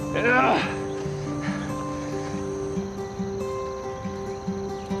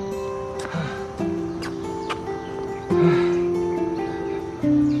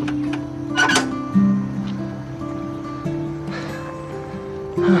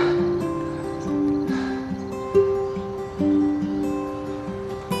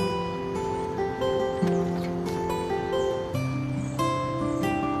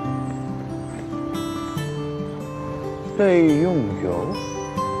 备用油。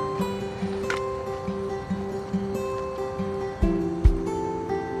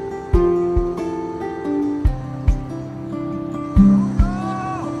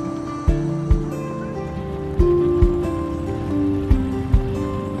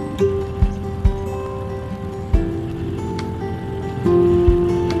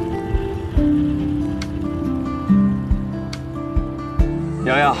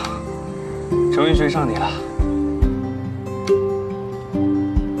瑶瑶，终于追上你了。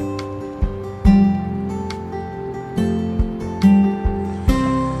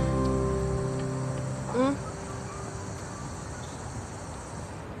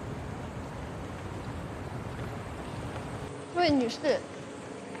 这位女士，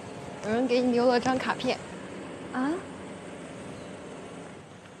有人给你留了张卡片。啊？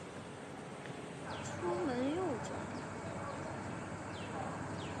出门右转。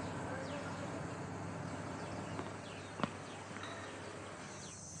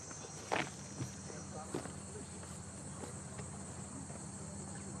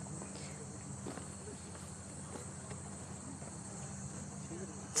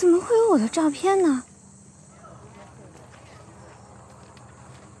怎么会有我的照片呢？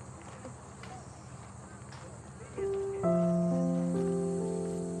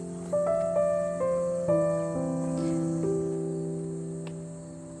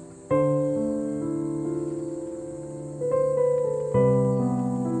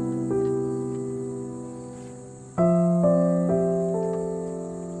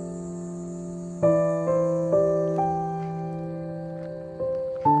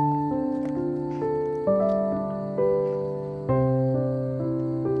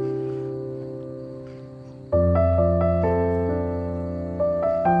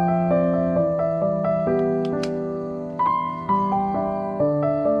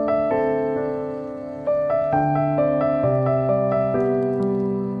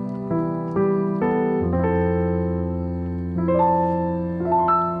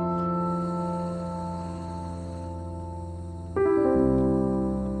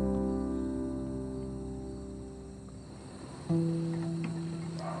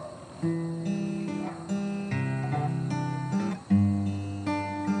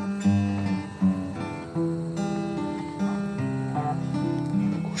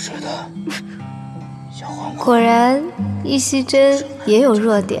 果然，易希臻也有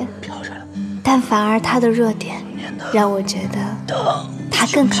弱点，但反而她的弱点让我觉得她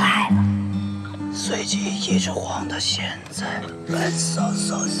更可爱了。随即一直晃到现在，来嗦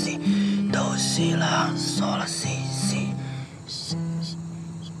嗦西，哆西啦，嗦啦西西。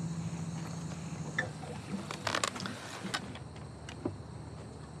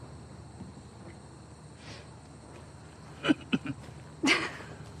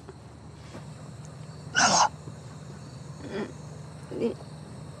来了。你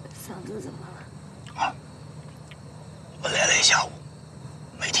嗓子怎么了？啊，我练了一下午，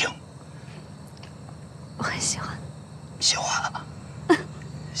没停。我很喜欢。喜欢啊？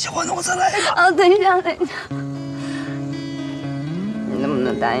喜欢的我再来一个。哦，等一下，等一下，你能不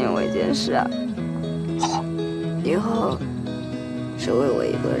能答应我一件事啊？好。以后只为我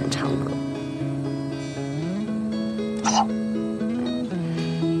一个人唱歌。好。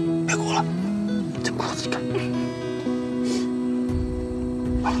别哭了，这裤子看。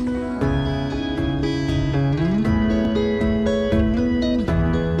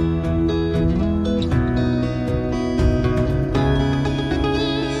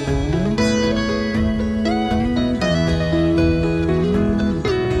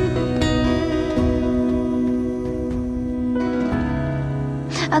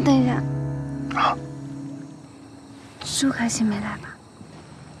啊，等一下。啊。朱开心没来吧？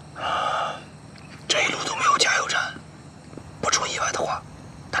这一路都没有加油站，不出意外的话，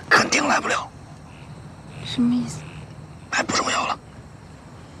他肯定来不了。什么意思？哎，不重要了。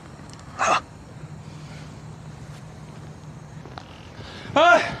来吧。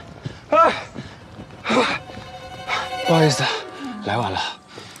不好意思，来晚了，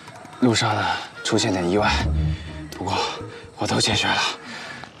路上呢出现点意外，不过我都解决了。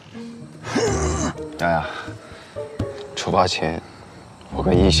瑶瑶，出发前，我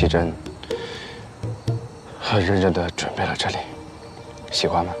跟易希臻很认真地准备了这里，喜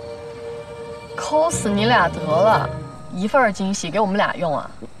欢吗？抠死你俩得了，一份惊喜给我们俩用啊！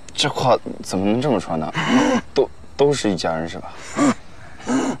这话怎么能这么说呢？都是一家人是吧？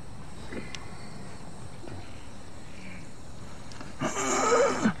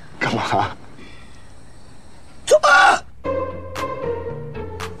干嘛？走吧。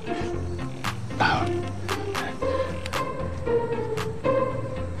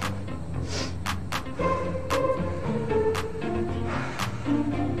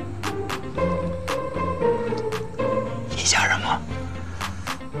一家人吗？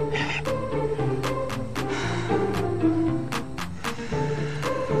来，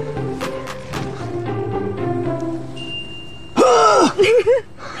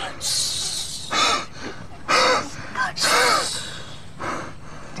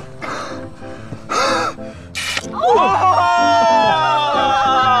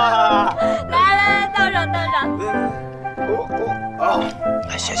倒上。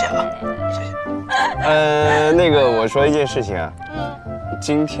谢谢啊，谢谢。那个我说一件事情啊，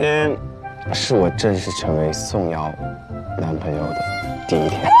今天是我正式成为宋瑶男朋友的第一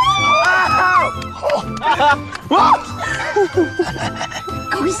天。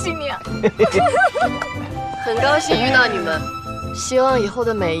恭喜你啊！很高兴遇到你们，希望以后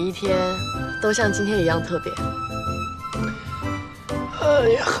的每一天都像今天一样特别。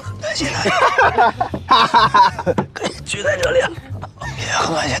也很感谢大家可以聚在这里，也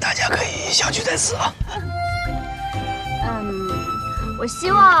很感谢大家可以相聚在此啊。我希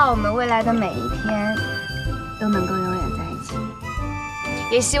望我们未来的每一天都能够永远在一起，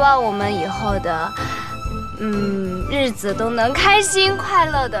也希望我们以后的日子都能开心快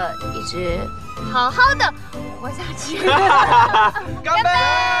乐的一直好好的活下去。干杯！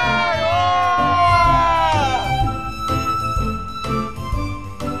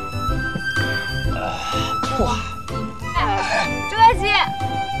哇！朱开心，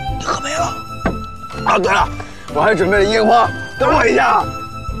你喝没了？啊，对了，我还准备了烟花，等我一下。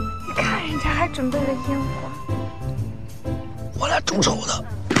你看人家还准备了烟花，我俩众筹的。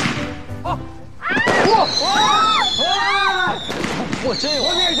我真有！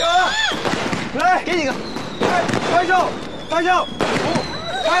我给球，来，给你个，拍手，拍手，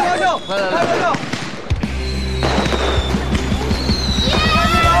拍手，拍手。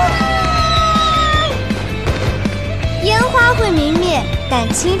烟花会明灭，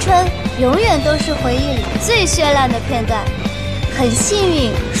但青春永远都是回忆里最绚烂的片段。很幸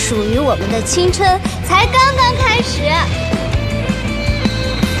运，属于我们的青春才刚刚开始。